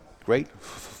well, great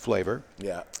flavor.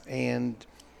 Yeah, and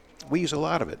we use a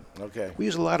lot of it. Okay. We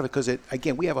use a lot of it because,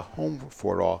 again, we have a home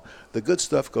for it all. The good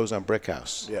stuff goes on Brick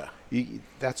House. Yeah.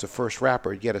 That's the first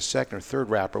wrapper. You get a second or third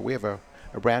wrapper. We have a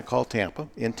brand called Tampa,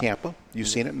 in Tampa. You've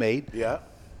seen it made. Yeah.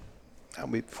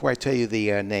 Before I tell you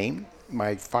the name,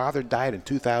 my father died in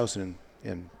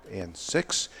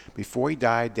 2006. Before he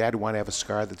died, Dad wanted to have a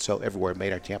cigar that'd sell everywhere,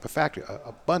 made our Tampa factory,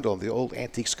 a bundle of the old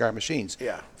antique cigar machines.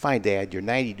 Yeah. Fine, Dad, you're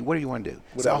 90. What do you want to do?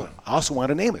 Whatever. So I also want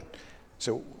to name it.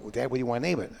 So, Dad, what do you want to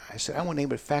name it? I said, I want to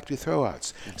name it Factory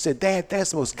Throwouts. I said, Dad, that's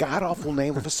the most god-awful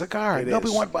name of a cigar.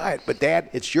 Nobody want to buy it. But,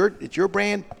 Dad, it's your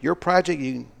brand, your project.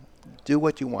 You can do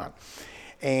what you want.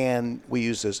 And we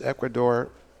use this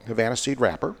Ecuador Havana seed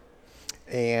wrapper.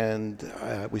 And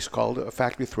we called it a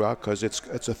Factory Throwout because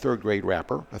it's a third-grade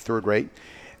wrapper, a third rate.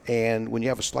 And when you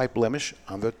have a slight blemish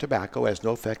on the tobacco, it has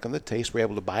no effect on the taste. We're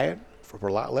able to buy it for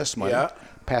a lot less money,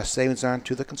 pass savings on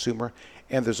to the consumer.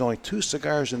 And there's only two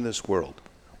cigars in this world,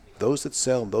 those that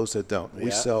sell and those that don't.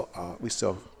 We sell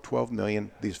 12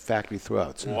 million these Factory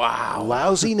Throwouts. Wow.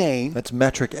 Lousy name. That's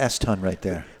metric S-ton right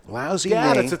there. Lousy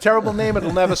Dad, name. it's a terrible name.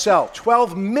 It'll never sell.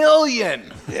 12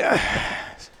 million. Yeah.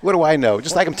 What do I know?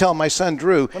 Just like I'm telling my son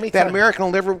Drew, that American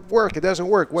will never work. It doesn't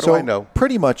work. What do I know?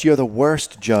 Pretty much you're the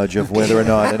worst judge of whether or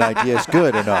not an idea is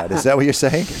good or not. Is that what you're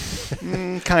saying?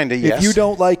 Kind of, yes. If you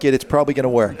don't like it, it's probably going to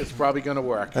work. It's probably going to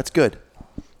work. That's good.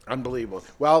 Unbelievable.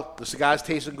 Well, the cigar's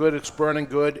tasting good. It's burning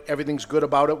good. Everything's good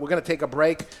about it. We're going to take a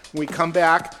break. When we come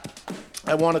back,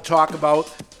 I want to talk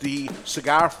about the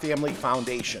Cigar Family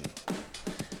Foundation.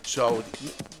 So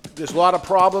there's a lot of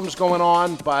problems going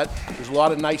on, but there's a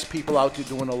lot of nice people out there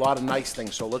doing a lot of nice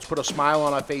things. So let's put a smile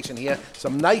on our face and hear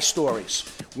some nice stories.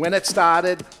 When it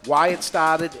started, why it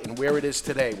started, and where it is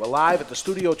today. We're live at the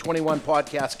Studio 21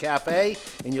 Podcast Cafe,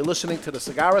 and you're listening to the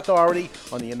Cigar Authority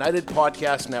on the United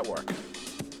Podcast Network.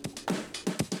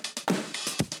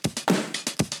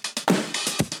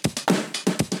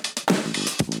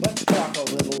 Let's talk a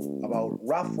little about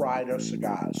Rough Rider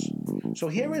cigars. So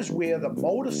here is where the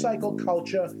motorcycle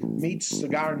culture meets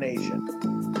Cigar Nation.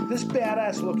 This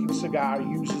badass-looking cigar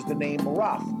uses the name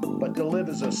Rough, but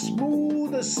delivers a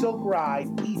smooth as silk ride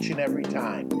each and every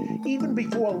time. Even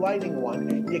before lighting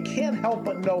one, you can't help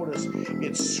but notice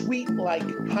its sweet like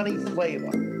honey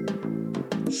flavor.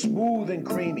 Smooth and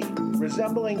creamy,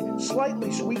 resembling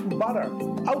slightly sweetened butter.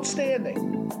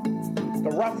 Outstanding. The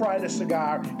Rough Rider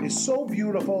cigar is so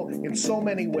beautiful in so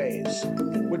many ways.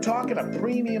 We're talking a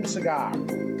premium cigar,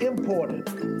 imported,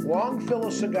 long filler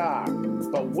cigar,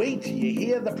 but wait till you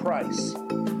hear the price.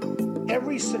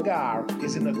 Every cigar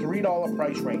is in the $3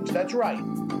 price range. That's right.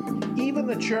 Even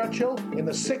the Churchill in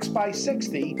the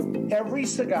 6x60, every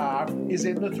cigar is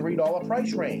in the $3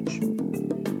 price range.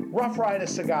 Rough Rider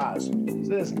cigars.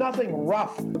 There's nothing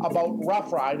rough about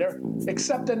Rough Rider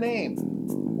except the name.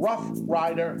 Rough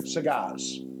Rider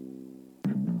cigars.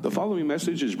 The following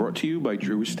message is brought to you by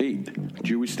Drew Estate.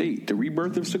 Drew Estate, the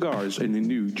rebirth of cigars in the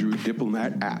new Drew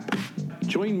Diplomat app.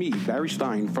 Join me, Barry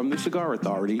Stein, from the Cigar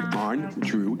Authority on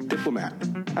Drew Diplomat.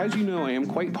 As you know, I am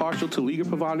quite partial to Liga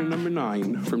Privada number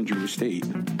 9 from Drew Estate.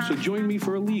 So join me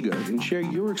for a Liga and share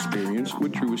your experience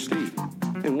with Drew Estate.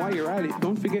 And while you're at it,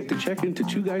 don't forget to check into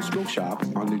Two Guys Smoke Shop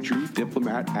on the Drew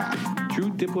Diplomat app. Drew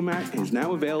Diplomat is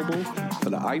now available for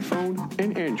the iPhone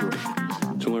and Android.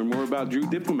 To learn more about Drew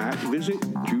Diplomat, visit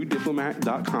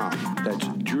drewdiplomat.com. That's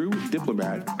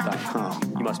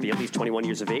drewdiplomat.com. You must be at least 21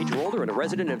 years of age or older and a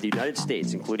resident of the United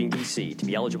States, including D.C. To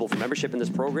be eligible for membership in this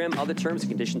program, other terms and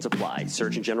conditions apply.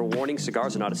 Surgeon General warning,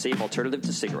 cigars are not a safe alternative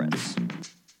to cigarettes.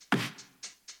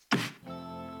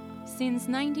 Since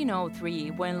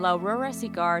 1903, when La Aurora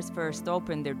Cigars first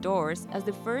opened their doors as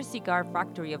the first cigar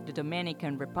factory of the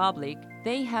Dominican Republic,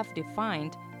 they have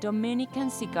defined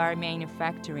Dominican cigar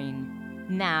manufacturing.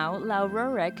 Now, La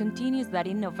Aurora continues that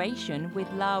innovation with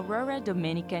La Aurora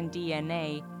Dominican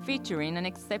DNA, featuring an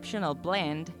exceptional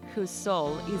blend whose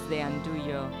soul is the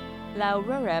Andullo. La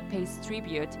Aurora pays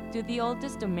tribute to the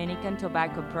oldest Dominican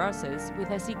tobacco process with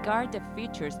a cigar that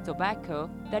features tobacco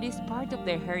that is part of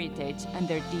their heritage and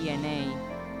their DNA.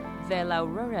 The La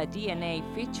Aurora DNA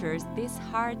features this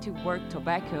hard-to-work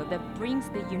tobacco that brings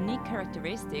the unique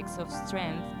characteristics of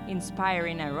strength,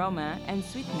 inspiring aroma, and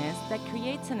sweetness that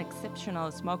creates an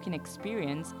exceptional smoking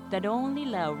experience that only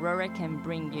La Aurora can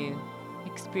bring you.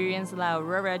 Experience La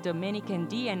Aurora Dominican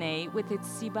DNA with its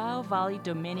Cibao Valley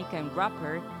Dominican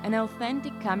wrapper, an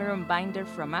authentic Cameron binder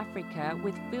from Africa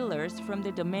with fillers from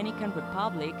the Dominican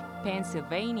Republic,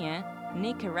 Pennsylvania,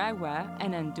 Nicaragua,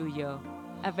 and Andullo.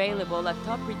 Available at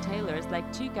top retailers like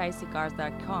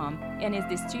twoguyscigars.com and is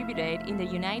distributed in the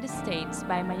United States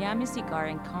by Miami Cigar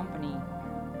and Company.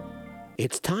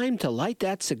 It's time to light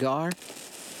that cigar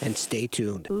and stay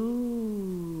tuned.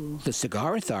 Ooh. The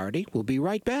Cigar Authority will be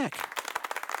right back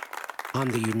on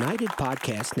the United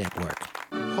Podcast Network.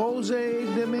 Jose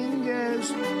Dominguez,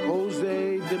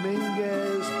 Jose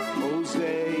Dominguez,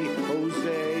 Jose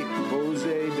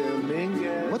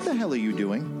Dominguez. What the hell are you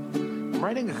doing? I'm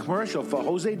writing a commercial for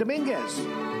Jose Dominguez.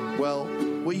 Well,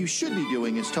 what you should be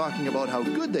doing is talking about how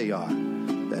good they are.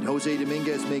 That Jose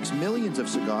Dominguez makes millions of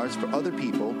cigars for other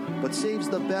people, but saves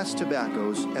the best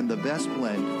tobaccos and the best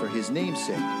blend for his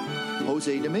namesake,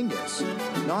 Jose Dominguez.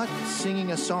 Not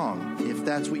singing a song, if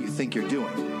that's what you think you're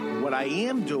doing. What I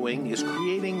am doing is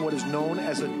creating what is known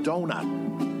as a donut.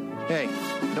 Hey,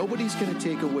 nobody's going to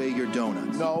take away your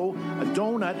donuts. No, a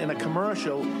donut in a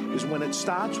commercial is when it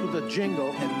starts with a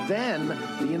jingle and then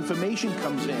the information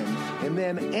comes in and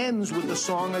then ends with the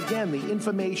song again. The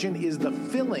information is the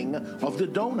filling of the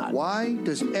donut. Why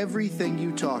does everything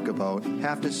you talk about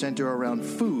have to center around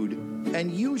food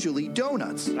and usually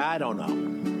donuts? I don't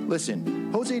know.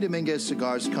 Listen, Jose Dominguez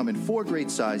cigars come in 4 great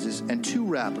sizes and 2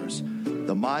 wrappers.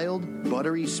 The mild,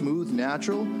 buttery, smooth,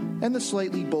 natural, and the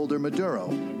slightly bolder Maduro.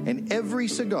 And every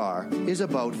cigar is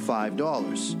about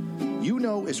 $5. You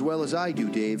know as well as I do,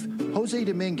 Dave, Jose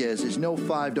Dominguez is no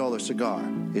 $5 cigar.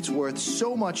 It's worth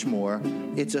so much more,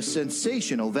 it's a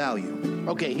sensational value.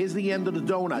 Okay, here's the end of the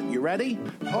donut. You ready?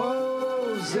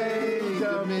 Jose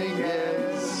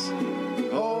Dominguez.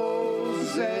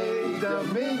 Jose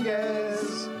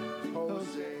Dominguez.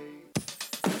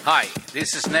 Hi,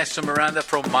 this is Nestor Miranda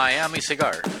from Miami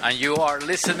Cigar, and you are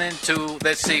listening to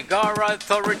the Cigar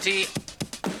Authority.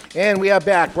 And we are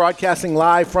back, broadcasting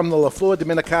live from the La Flor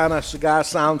Dominicana Cigar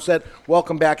Sound Set.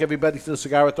 Welcome back, everybody, to the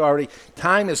Cigar Authority.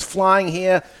 Time is flying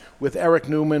here with Eric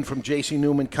Newman from J.C.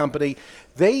 Newman Company.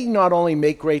 They not only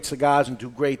make great cigars and do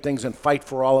great things and fight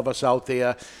for all of us out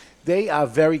there, they are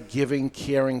very giving,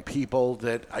 caring people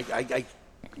that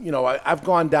I've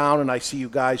gone down and I see you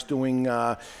guys doing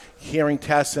hearing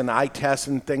tests and eye tests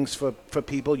and things for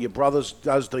people. Your brother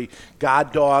does the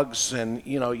guard dogs, and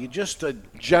you're just a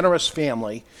generous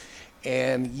family.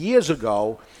 And years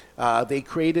ago, they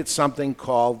created something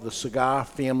called the Cigar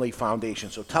Family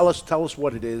Foundation. So tell us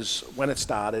what it is, when it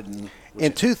started.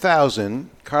 In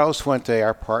 2000, Carlos Fuente,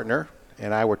 our partner,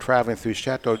 and I were traveling through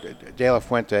Chateau de la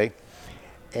Fuente,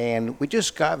 and we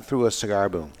just got through a cigar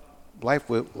boom.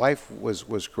 Life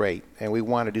was great, and we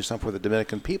wanted to do something for the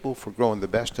Dominican people for growing the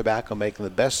best tobacco, making the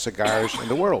best cigars in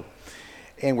the world.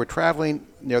 And we're traveling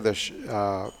near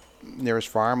the nearest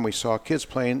farm. We saw kids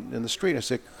playing in the street. I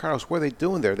said, Carlos, what are they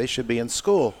doing there? They should be in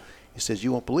school. He says,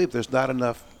 you won't believe there's not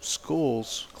enough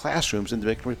classrooms in the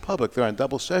Dominican Republic. They're on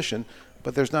double session,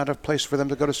 but there's not enough place for them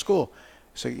to go to school.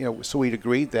 So, so we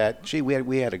agreed that,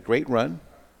 we had a great run.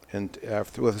 And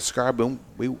with the cigar boom,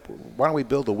 why don't we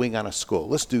build a wing on a school?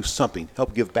 Let's do something,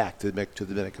 help give back to the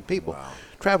Dominican people. Wow.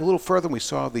 Travel a little further, and we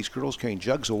saw these girls carrying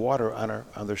jugs of water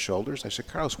on their shoulders. I said,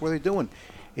 Carlos, what are they doing?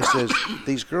 He says,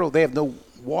 these girls, they have no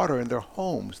water in their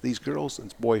homes. These girls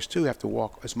and boys, too, have to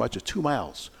walk as much as 2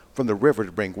 miles from the river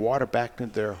to bring water back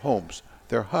into their homes,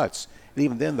 their huts. And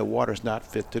even then, the water's not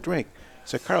fit to drink. I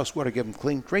said, Carlos, we ought to give them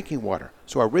clean drinking water.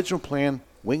 So our original plan,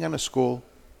 wing on a school,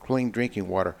 clean drinking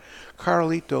water.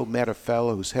 Carlito met a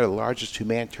fellow who's head of the largest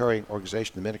humanitarian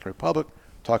organization in the Dominican Republic,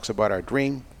 talks about our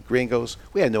dream, gringos.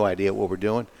 We had no idea what we're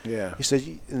doing. Yeah. He said,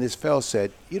 and this fellow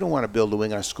said, you don't want to build a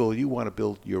wing on a school, you want to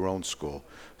build your own school.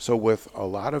 So with a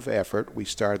lot of effort, we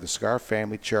started the Cigar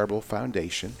Family Charitable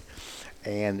Foundation,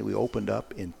 and we opened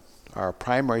up in our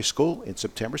primary school in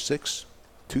September 6,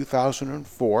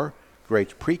 2004,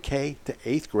 grades pre-K to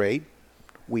 8th grade.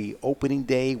 Opening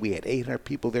day, we had 800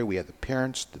 people there. We had the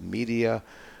parents, the media,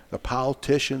 the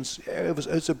politicians. It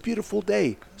was a beautiful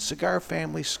day. Cigar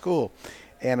Family School.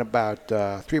 And about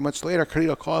 3 months later,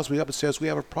 Carlito calls me up and says, we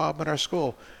have a problem at our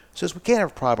school. Says, we can't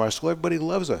have a problem at our school. Everybody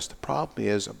loves us. The problem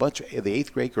is a bunch of the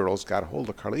 8th grade girls got a hold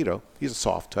of Carlito. He's a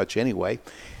soft touch anyway.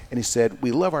 And he said,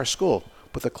 we love our school,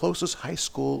 but the closest high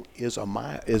school is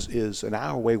an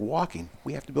hour away walking.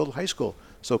 We have to build a high school.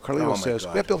 So Carlito says,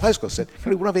 we have to build a high school. I said,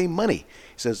 we don't have any money.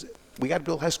 He says, we got to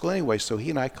build high school anyway. So he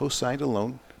and I co-signed a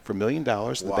loan for $1 million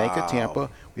at the Bank of Tampa.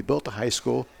 We built a high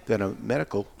school, then a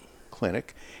medical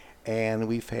clinic, and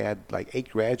we've had like 8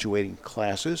 graduating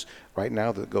classes right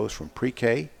now that goes from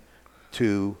pre-K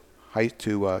to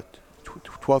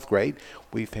 12th grade.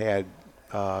 We've had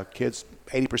kids,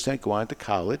 80% go on to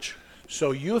college.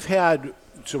 So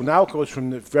now it goes from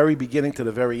the very beginning to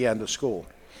the very end of school,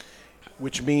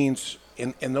 which means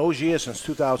in those years since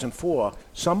 2004,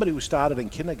 somebody who started in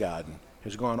kindergarten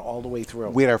has gone all the way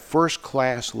through. We had our first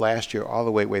class last year all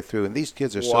the way through, and these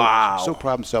kids are so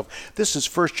proud of themselves. This is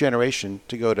first generation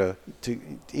to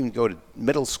even go to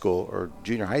middle school or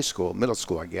junior high school, middle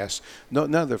school, I guess.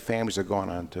 None of their families have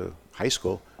gone on to high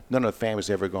school. None of the families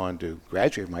have ever gone to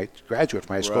graduate from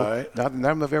high school. Right. None of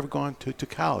them have ever gone to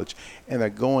college, and they're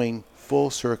going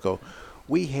full circle.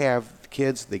 We have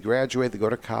kids, they graduate, they go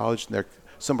to college, and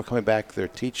some are coming back, they're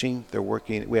teaching, they're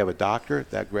working. We have a doctor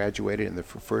that graduated in the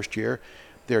first year.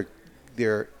 It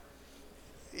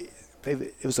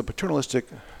was a paternalistic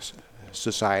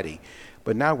society,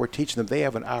 but now we're teaching them they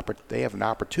have an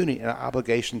opportunity and an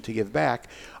obligation to give back.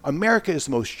 America is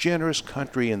the most generous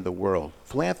country in the world.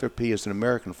 Philanthropy is an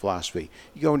American philosophy.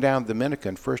 You go down the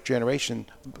Dominican, first generation,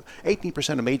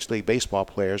 18% of Major League Baseball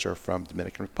players are from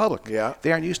Dominican Republic. Yeah.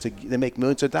 They aren't used to. They make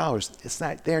millions of dollars.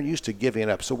 They aren't used to giving it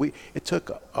up. So it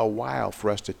took a while for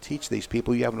us to teach these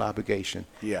people you have an obligation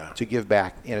to give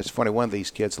back. And it's funny. One of these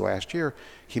kids last year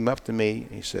came up to me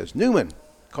and he says, "Newman."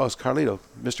 Calls Carlito,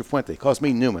 Mr. Fuente, calls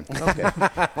me Newman. Okay.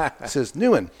 He says,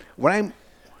 "Newman, when I'm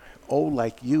old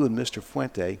like you and Mr.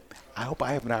 Fuente, I hope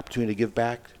I have an opportunity to give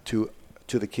back to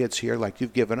the kids here like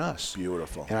you've given us."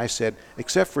 Beautiful. And I said,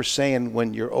 except for saying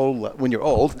when you're old,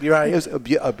 you're right. It's a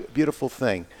beautiful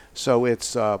thing. So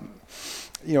it's,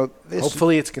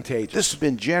 hopefully it's contagious. This has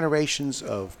been generations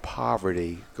of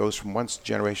poverty, goes from one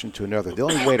generation to another. The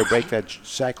only way to break that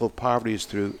cycle of poverty is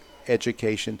through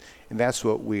education, and that's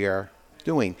what we are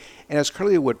doing. And as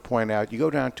Carlito would point out, you go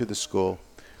down to the school,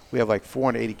 we have like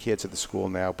 480 kids at the school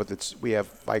now, but we have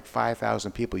like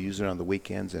 5,000 people using it on the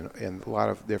weekends and a lot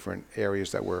of different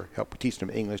areas that we're teaching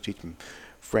them English, teaching them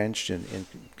French and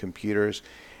computers.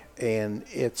 And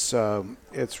it's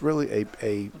really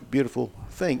a beautiful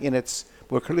thing. And it's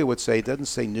what Carlito would say, it doesn't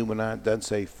say Newman on it, doesn't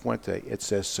say Fuente, it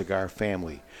says Cigar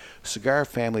Family. Cigar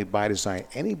Family by design.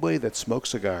 Anybody that smokes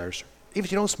cigars, even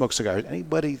if you don't smoke cigars,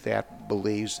 anybody that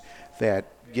believes that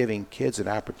giving kids an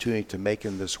opportunity to make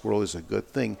in this world is a good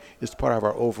thing is part of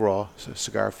our overall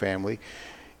cigar family.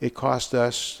 It cost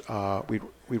us, cost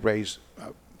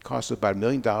us about $1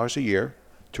 million a year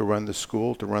to run the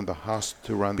school, to run the hospital,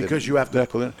 to run because you have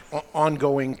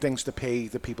ongoing things to pay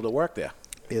the people that work there.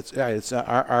 It's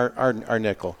our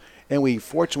nickel. And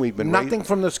we've been nothing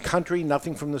from this country,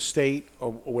 nothing from the state,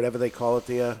 or whatever they call it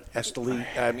there.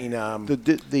 The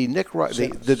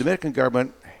Dominican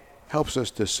government helps us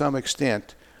to some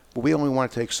extent, but we only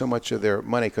want to take so much of their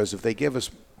money because if they give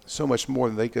us so much more,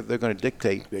 they're going to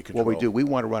dictate what we do. We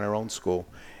want to run our own school,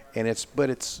 and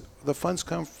the funds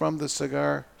come from the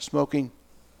cigar smoking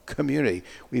community.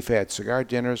 We've had cigar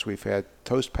dinners, we've had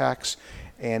toast packs,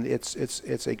 and it's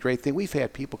a great thing. We've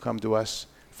had people come to us,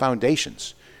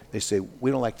 foundations. They say,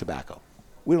 "We don't like tobacco.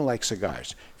 We don't like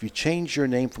cigars. If you change your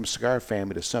name from Cigar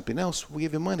Family to something else, we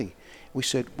give you money." We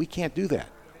said, "We can't do that.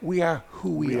 We are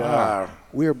who we are.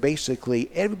 We are basically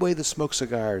everybody that smokes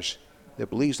cigars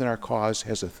that believes in our cause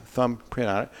has a thumbprint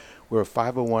on it. We're a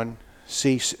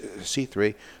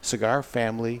 501c3.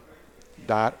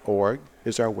 Cigarfamily.org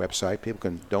is our website. People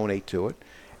can donate to it.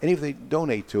 And if they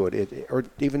donate to it, or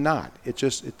even not, it's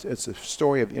a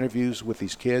story of interviews with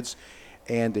these kids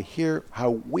and to hear how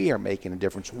we are making a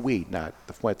difference. We, not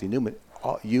the Fuente Newman,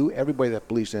 everybody that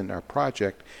believes in our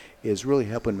project is really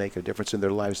helping make a difference in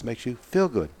their lives. It makes you feel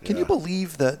good. Can you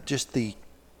believe that just the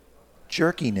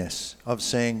jerkiness of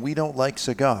saying we don't like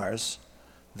cigars,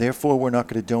 therefore we're not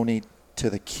going to donate to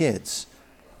the kids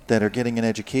that are getting an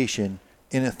education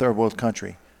in a third world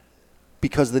country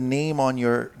because the name on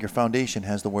your foundation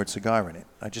has the word cigar in it?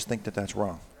 I just think that that's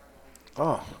wrong.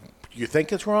 Oh, you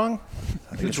think it's wrong?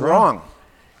 I think it's wrong.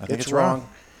 I think it's wrong.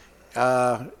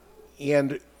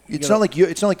 And it's not like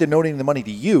they're donating the money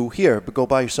to you here, but go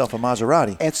buy yourself a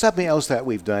Maserati. And something else that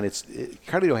we've done,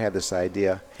 Carlito had this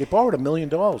idea. They borrowed $1 million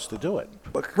to do it.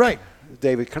 Right.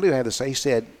 David, Carlito had this. He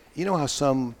said, you know how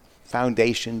some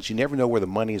foundations, you never know where the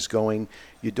money is going.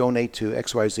 You donate to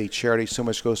XYZ charity. So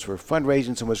much goes for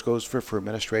fundraising, so much goes for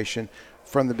administration.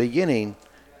 From the beginning,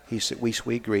 he said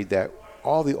we agreed that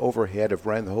all the overhead of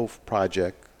running the whole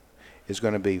project is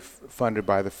going to be funded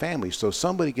by the family. So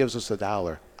somebody gives us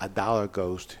 $1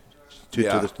 goes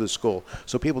to the school,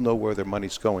 so people know where their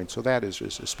money's going. So that is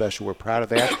special. We're proud of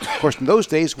that. Of course, in those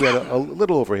days, we had a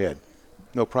little overhead.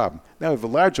 No problem. Now we have a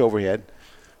large overhead.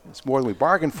 It's more than we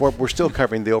bargained for, but we're still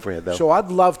covering the overhead, though. So I'd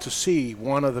love to see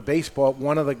one of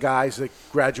the guys that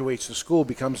graduates the school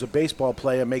becomes a baseball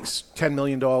player, makes $10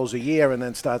 million a year, and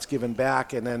then starts giving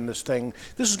back. And then this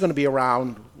is going to be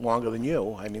around longer than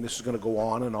you. I mean, this is going to go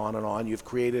on and on and on. You've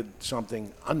created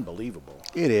something unbelievable.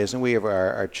 It is, and we have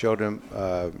our children,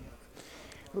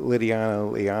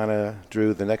 Lydiana, Liana,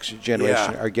 Drew, the next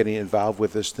generation are getting involved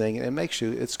with this thing. And it makes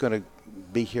you, it's going to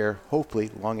be here, hopefully,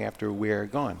 long after we're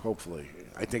gone. Hopefully.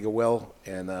 I think it will,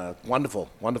 and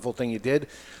wonderful thing you did.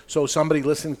 So somebody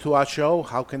listening to our show,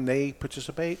 how can they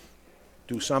participate?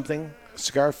 Do something?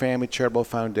 Cigar Family Charitable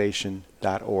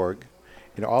Foundation.org.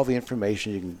 And all the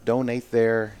information, you can donate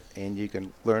there, and you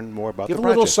can learn more about the project. Give a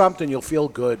little something, you'll feel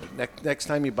good. Next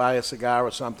time you buy a cigar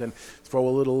or something, throw a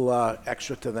little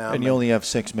extra to them. And you only have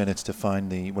 6 minutes to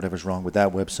find whatever's wrong with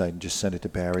that website and just send it to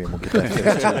Barry, and we'll get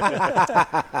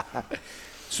that fixed.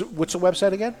 So what's the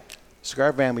website again?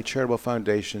 Cigar Family Charitable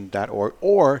Foundation.org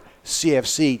or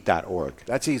CFC.org.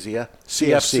 That's easier.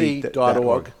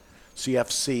 CFC.org.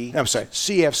 CFC. I'm sorry,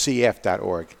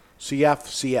 CFCF.org.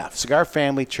 CFCF. Cigar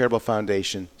Family Charitable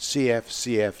Foundation,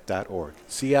 CFCF.org.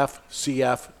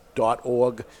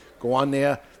 CFCF.org. Go on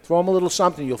there. Throw them a little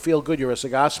something. You'll feel good. You're a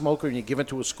cigar smoker, and you give it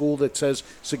to a school that says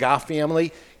Cigar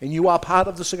Family, and you are part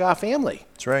of the Cigar Family.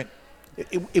 That's right.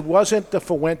 It wasn't the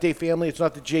Fuente family. It's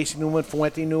not the J.C. Newman,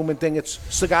 Fuente Newman thing. It's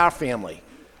Cigar Family.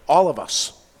 All of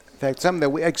us. In fact,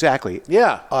 something that exactly.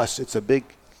 Yeah. Us. It's a big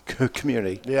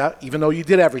community. Yeah, even though you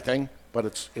did everything, but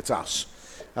it's us.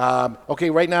 Okay,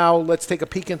 right now, let's take a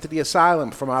peek into the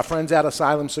asylum from our friends at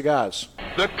Asylum Cigars.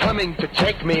 They're coming to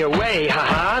take me away,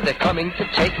 ha-ha. They're coming to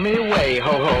take me away,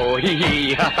 ho-ho,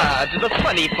 hee-hee, ha-ha. To the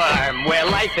funny farm where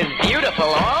life is beautiful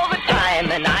all the time.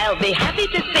 And I'll be happy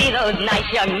to see those nice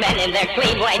young men in their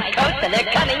clean white coats. And they're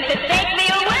coming to take me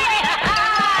away,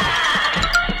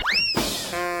 ha-ha.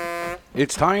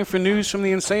 It's time for news from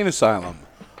the Insane Asylum.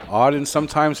 Odd and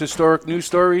sometimes historic news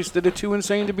stories that are too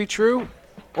insane to be true?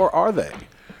 Or are they?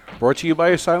 Brought to you by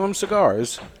Asylum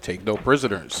Cigars. Take no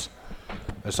prisoners.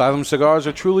 Asylum Cigars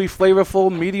are truly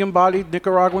flavorful, medium-bodied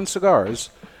Nicaraguan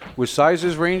cigars with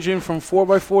sizes ranging from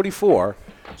 4x44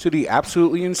 to the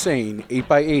absolutely insane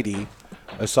 8x80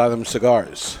 Asylum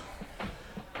Cigars.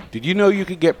 Did you know you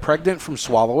could get pregnant from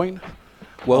swallowing?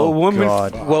 Well,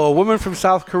 a woman from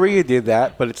South Korea did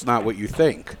that, but it's not what you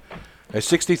think. A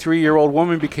 63-year-old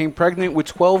woman became pregnant with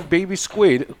 12 baby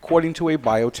squid, according to a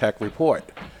biotech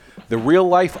report. The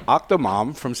real-life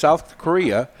Octomom from South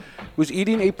Korea was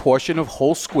eating a portion of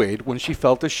whole squid when she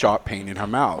felt a sharp pain in her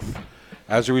mouth.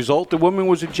 As a result, the woman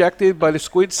was ejected by the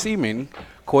squid semen,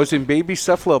 causing baby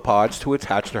cephalopods to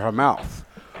attach to her mouth.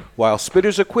 While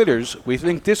spitters are quitters, we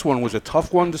think this one was a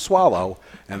tough one to swallow,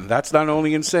 and that's not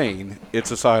only insane,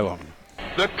 it's Asylum.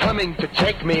 They're coming to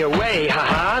take me away,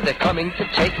 ha-ha. They're coming to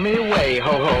take me away,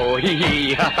 ho-ho,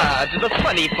 hee-hee, ha-ha. To the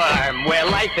funny farm where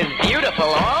life is beautiful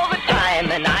all the time.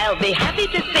 And I'll be happy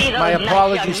to see those My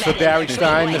apologies for Barry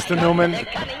Stein, Mr. Newman.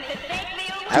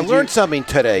 I learned something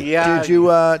today. Yeah.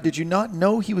 Did you not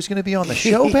know he was going to be on the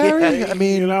show, Barry? I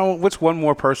mean, what's one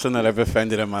more person that I've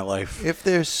offended in my life? If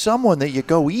there's someone that you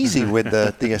go easy with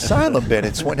the asylum bit,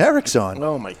 it's when Eric's on.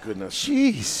 Oh, my goodness.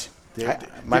 Jeez.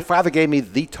 My father gave me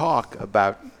the talk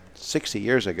about 60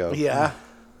 years ago. Yeah.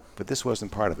 But this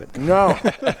wasn't part of it. No.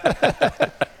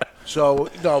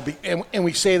 And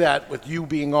we say that with you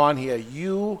being on here.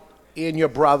 You and your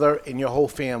brother and your whole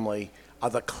family are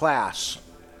the class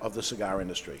of the cigar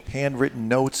industry. Handwritten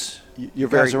notes. You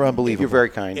guys are unbelievable. You're very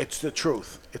kind. It's the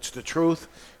truth. It's the truth.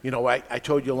 You know, I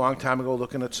told you a long time ago,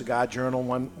 looking at Cigar Journal,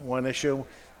 one issue,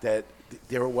 that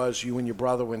there it was, you and your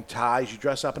brother in ties. You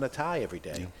dress up in a tie every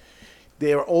day. Yeah.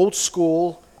 They're old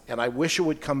school, and I wish it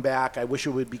would come back. I wish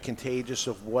it would be contagious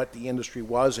of what the industry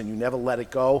was, and you never let it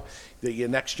go. Your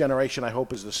next generation, I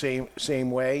hope, is the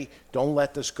same way. Don't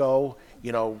let this go.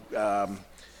 You know,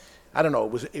 I don't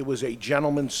know. It was a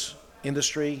gentleman's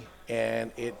industry,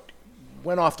 and it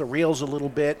went off the rails a little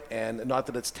bit. And not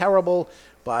that it's terrible,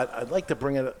 but I'd like to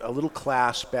bring a little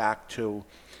class back to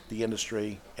the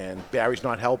industry. And Barry's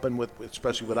not helping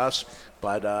especially with us,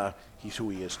 but he's who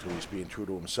he is too. He's being true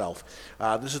to himself.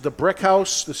 This is the Brick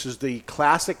House. This is the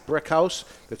classic Brick House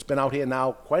that's been out here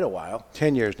now quite a while.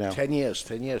 10 years now. 10 years.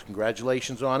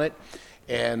 Congratulations on it.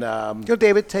 And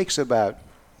David, it takes about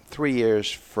 3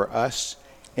 years for us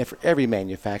and for every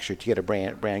manufacturer to get a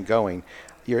brand going.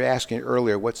 You're asking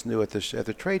earlier what's new at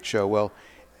the trade show. Well,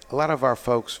 a lot of our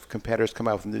competitors come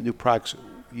out with new products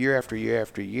year after year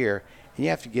after year, And you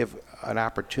have to give an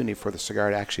opportunity for the cigar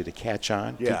to actually to catch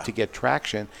on, Yeah. to get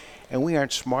traction. And we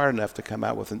aren't smart enough to come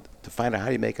out with to find out how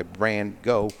do you make a brand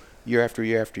go year after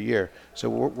year after year. So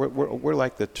we're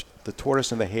like the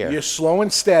tortoise and the hare. You're slow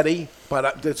and steady,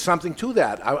 but there's something to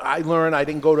that. I learned, I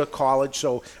didn't go to college,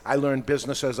 so I learned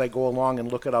business as I go along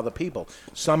and look at other people.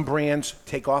 Some brands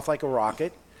take off like a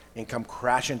rocket and come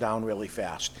crashing down really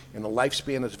fast, and the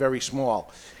lifespan is very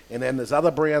small. And then there's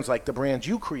other brands like the brands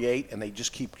you create, and they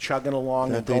just keep chugging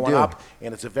along and going up,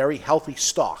 and it's a very healthy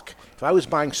stock. If I was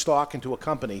buying stock into a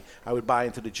company, I would buy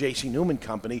into the J.C. Newman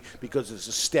company because it's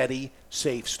a steady,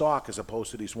 safe stock as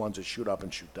opposed to these ones that shoot up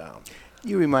and shoot down.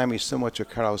 You remind me so much of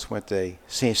Carlos Fuente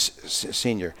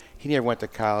Sr. He never went to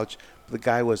college. The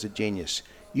guy was a genius.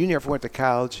 You never went to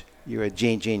college. You're a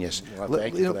genius. Well,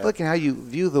 thank you for that. Look at how you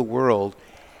view the world,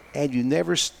 and you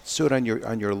never stood on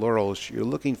your laurels. You're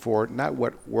looking for not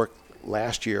what worked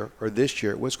last year or this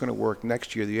year, what's going to work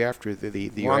next year, the year after, the year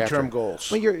after. Long-term goals.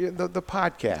 Well, the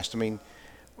podcast. I mean,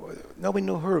 nobody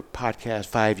knew her podcast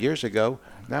 5 years ago.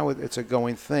 Now it's a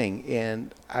going thing,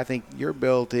 and I think your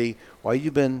ability, while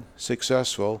you've been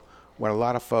successful, when a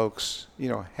lot of folks,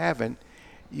 haven't,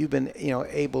 you've been,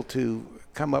 able to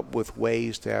come up with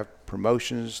ways to have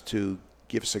promotions, to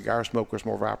give cigar smokers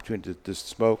more of an opportunity to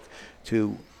smoke,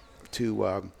 to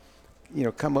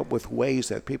come up with ways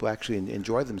that people actually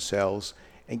enjoy themselves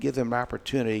and give them an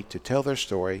opportunity to tell their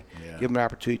story, give them an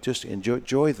opportunity just to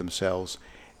enjoy themselves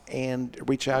and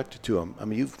reach out to them. I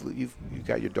mean, you've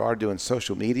got your daughter doing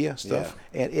social media stuff,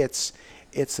 and it's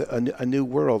a new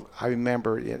world. I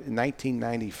remember in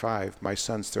 1995, my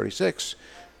son's 36.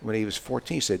 When he was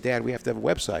 14, he said, "Dad, we have to have a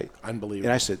website." Unbelievable.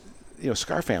 And I said,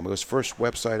 Cigar Family was the first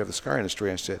website of the cigar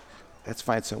industry. I said, "That's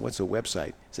fine, son. What's a website?"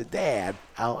 He said, "Dad,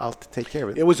 I'll take care of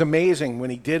it." It was amazing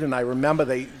when he did, and I remember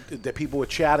the people were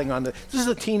chatting on this is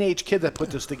a teenage kid that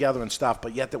put this together and stuff,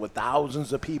 but yet there were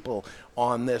thousands of people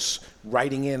on this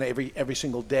writing in every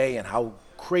single day, and how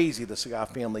crazy the Cigar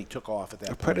Family took off at that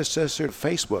point. Predecessor to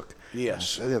Facebook.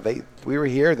 Yes. We were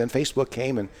here, then Facebook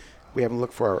came, and we haven't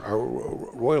looked for our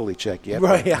royalty check yet.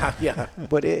 Right, yeah.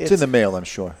 But it's in the mail, I'm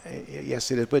sure.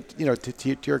 Yes, it is. But,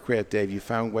 to your credit, Dave, you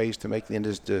found ways to make the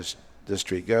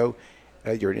industry go.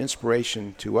 You're an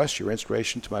inspiration to us. You're an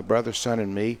inspiration to my brother, son,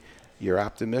 and me. You're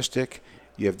optimistic.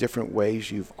 You have different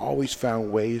ways. You've always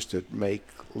found ways to make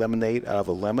lemonade out of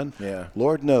a lemon. Yeah.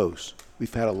 Lord knows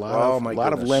we've had a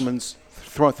lot of lemons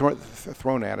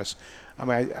thrown at us. I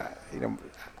mean,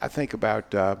 I think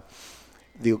about the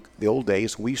old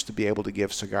days. We used to be able to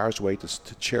give cigars away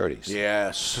to charities.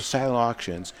 Yes. Silent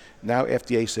auctions. Now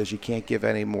FDA says you can't give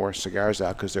any more cigars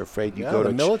out because they're afraid you go to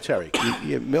to military.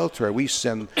 Military. We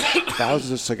send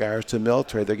thousands of cigars to the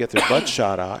military. They get their butts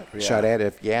shot at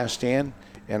Afghanistan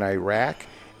and Iraq,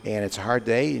 and it's a hard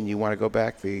day, and you want to go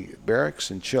back to the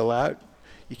barracks and chill out.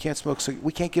 You can't smoke.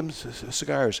 We can't give them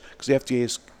cigars because the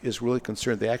FDA is really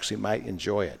concerned they actually might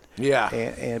enjoy it. Yeah.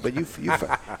 But you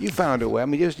found a way. I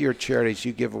mean, just your charities,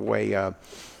 you give away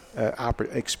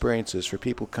experiences for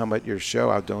people who come at your show.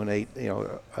 I'll donate,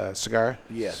 a cigar.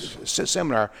 Yes.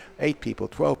 Seminar, 8 people,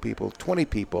 12 people, 20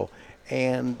 people,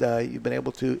 and you've been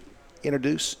able to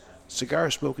introduce cigar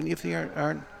smoking if they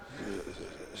aren't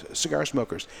cigar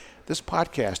smokers. This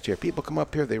podcast here, people come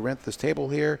up here, they rent this table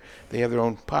here, they have their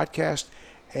own podcast,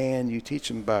 and you teach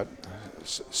them about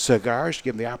cigars,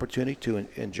 give them the opportunity to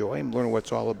enjoy them, learn what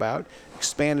it's all about,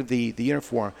 expanded the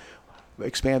universe.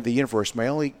 My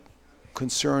only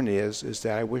concern is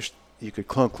that I wish you could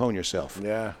clone yourself.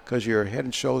 Yeah. Because you're head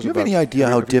and shoulders Do you above. have any idea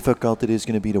how difficult it is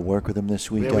going to be to work with him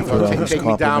this week? Take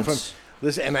me down from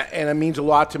this, and it means a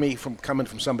lot to me from coming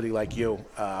from somebody like you.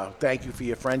 Thank you for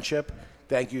your friendship.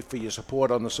 Thank you for your support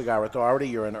on the Cigar Authority.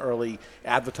 You're an early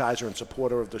advertiser and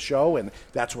supporter of the show, and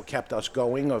that's what kept us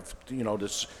going,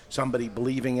 this somebody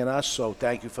believing in us. So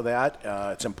thank you for that.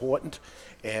 It's important.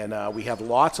 And we have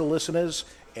lots of listeners,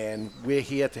 and we're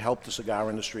here to help the cigar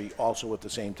industry also at the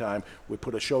same time. We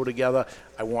put a show together.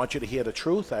 I want you to hear the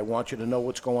truth. I want you to know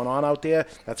what's going on out there.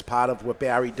 That's part of what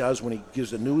Barry does when he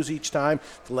gives the news each time,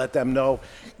 to let them know.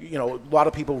 A lot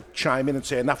of people chime in and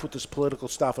say, enough with this political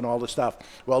stuff and all this stuff.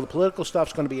 Well, the political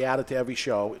stuff's going to be added to every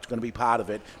show. It's going to be part of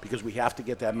it because we have to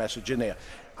get that message in there.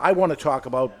 I want to talk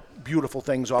about beautiful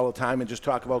things all the time and just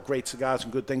talk about great cigars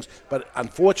and good things, but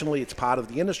unfortunately it's part of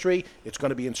the industry. It's going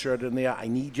to be inserted in there. I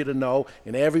need you to know,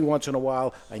 and every once in a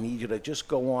while I need you to just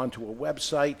go on to a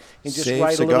website and just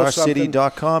write a little something.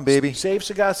 SaveCigarCity.com, baby.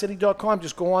 SaveCigarCity.com.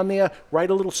 Just go on there,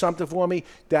 write a little something for me.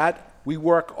 We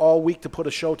work all week to put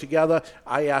a show together.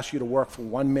 I ask you to work for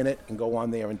 1 minute and go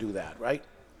on there and do that, right?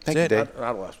 Thank you, Dave.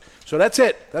 So that's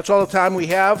it. That's all the time we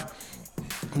have.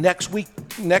 Next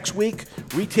week,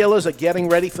 retailers are getting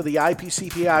ready for the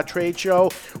IPCPR trade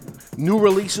show. New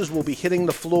releases will be hitting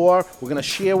the floor. We're going to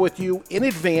share with you in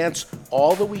advance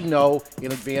all that we know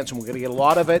in advance, and we're going to get a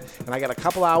lot of it. And I got a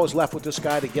couple hours left with this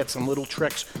guy to get some little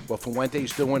tricks what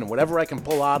Fuente's doing, and whatever I can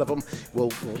pull out of him,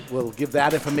 we'll give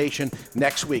that information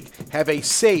next week. Have a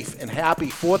safe and happy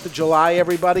 4th of July,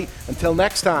 everybody. Until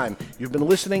next time, you've been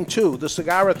listening to The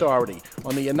Cigar Authority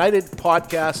on the United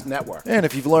Podcast Network. And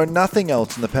if you've learned nothing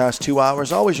else in the past 2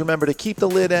 hours, always remember to keep the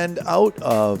lid end out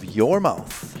of your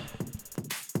mouth.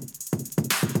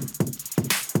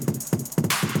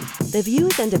 The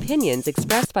views and opinions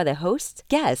expressed by the hosts,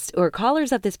 guests, or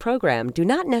callers of this program do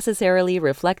not necessarily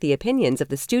reflect the opinions of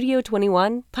the Studio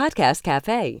 21 Podcast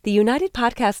Cafe, the United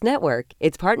Podcast Network,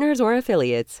 its partners, or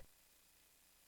affiliates.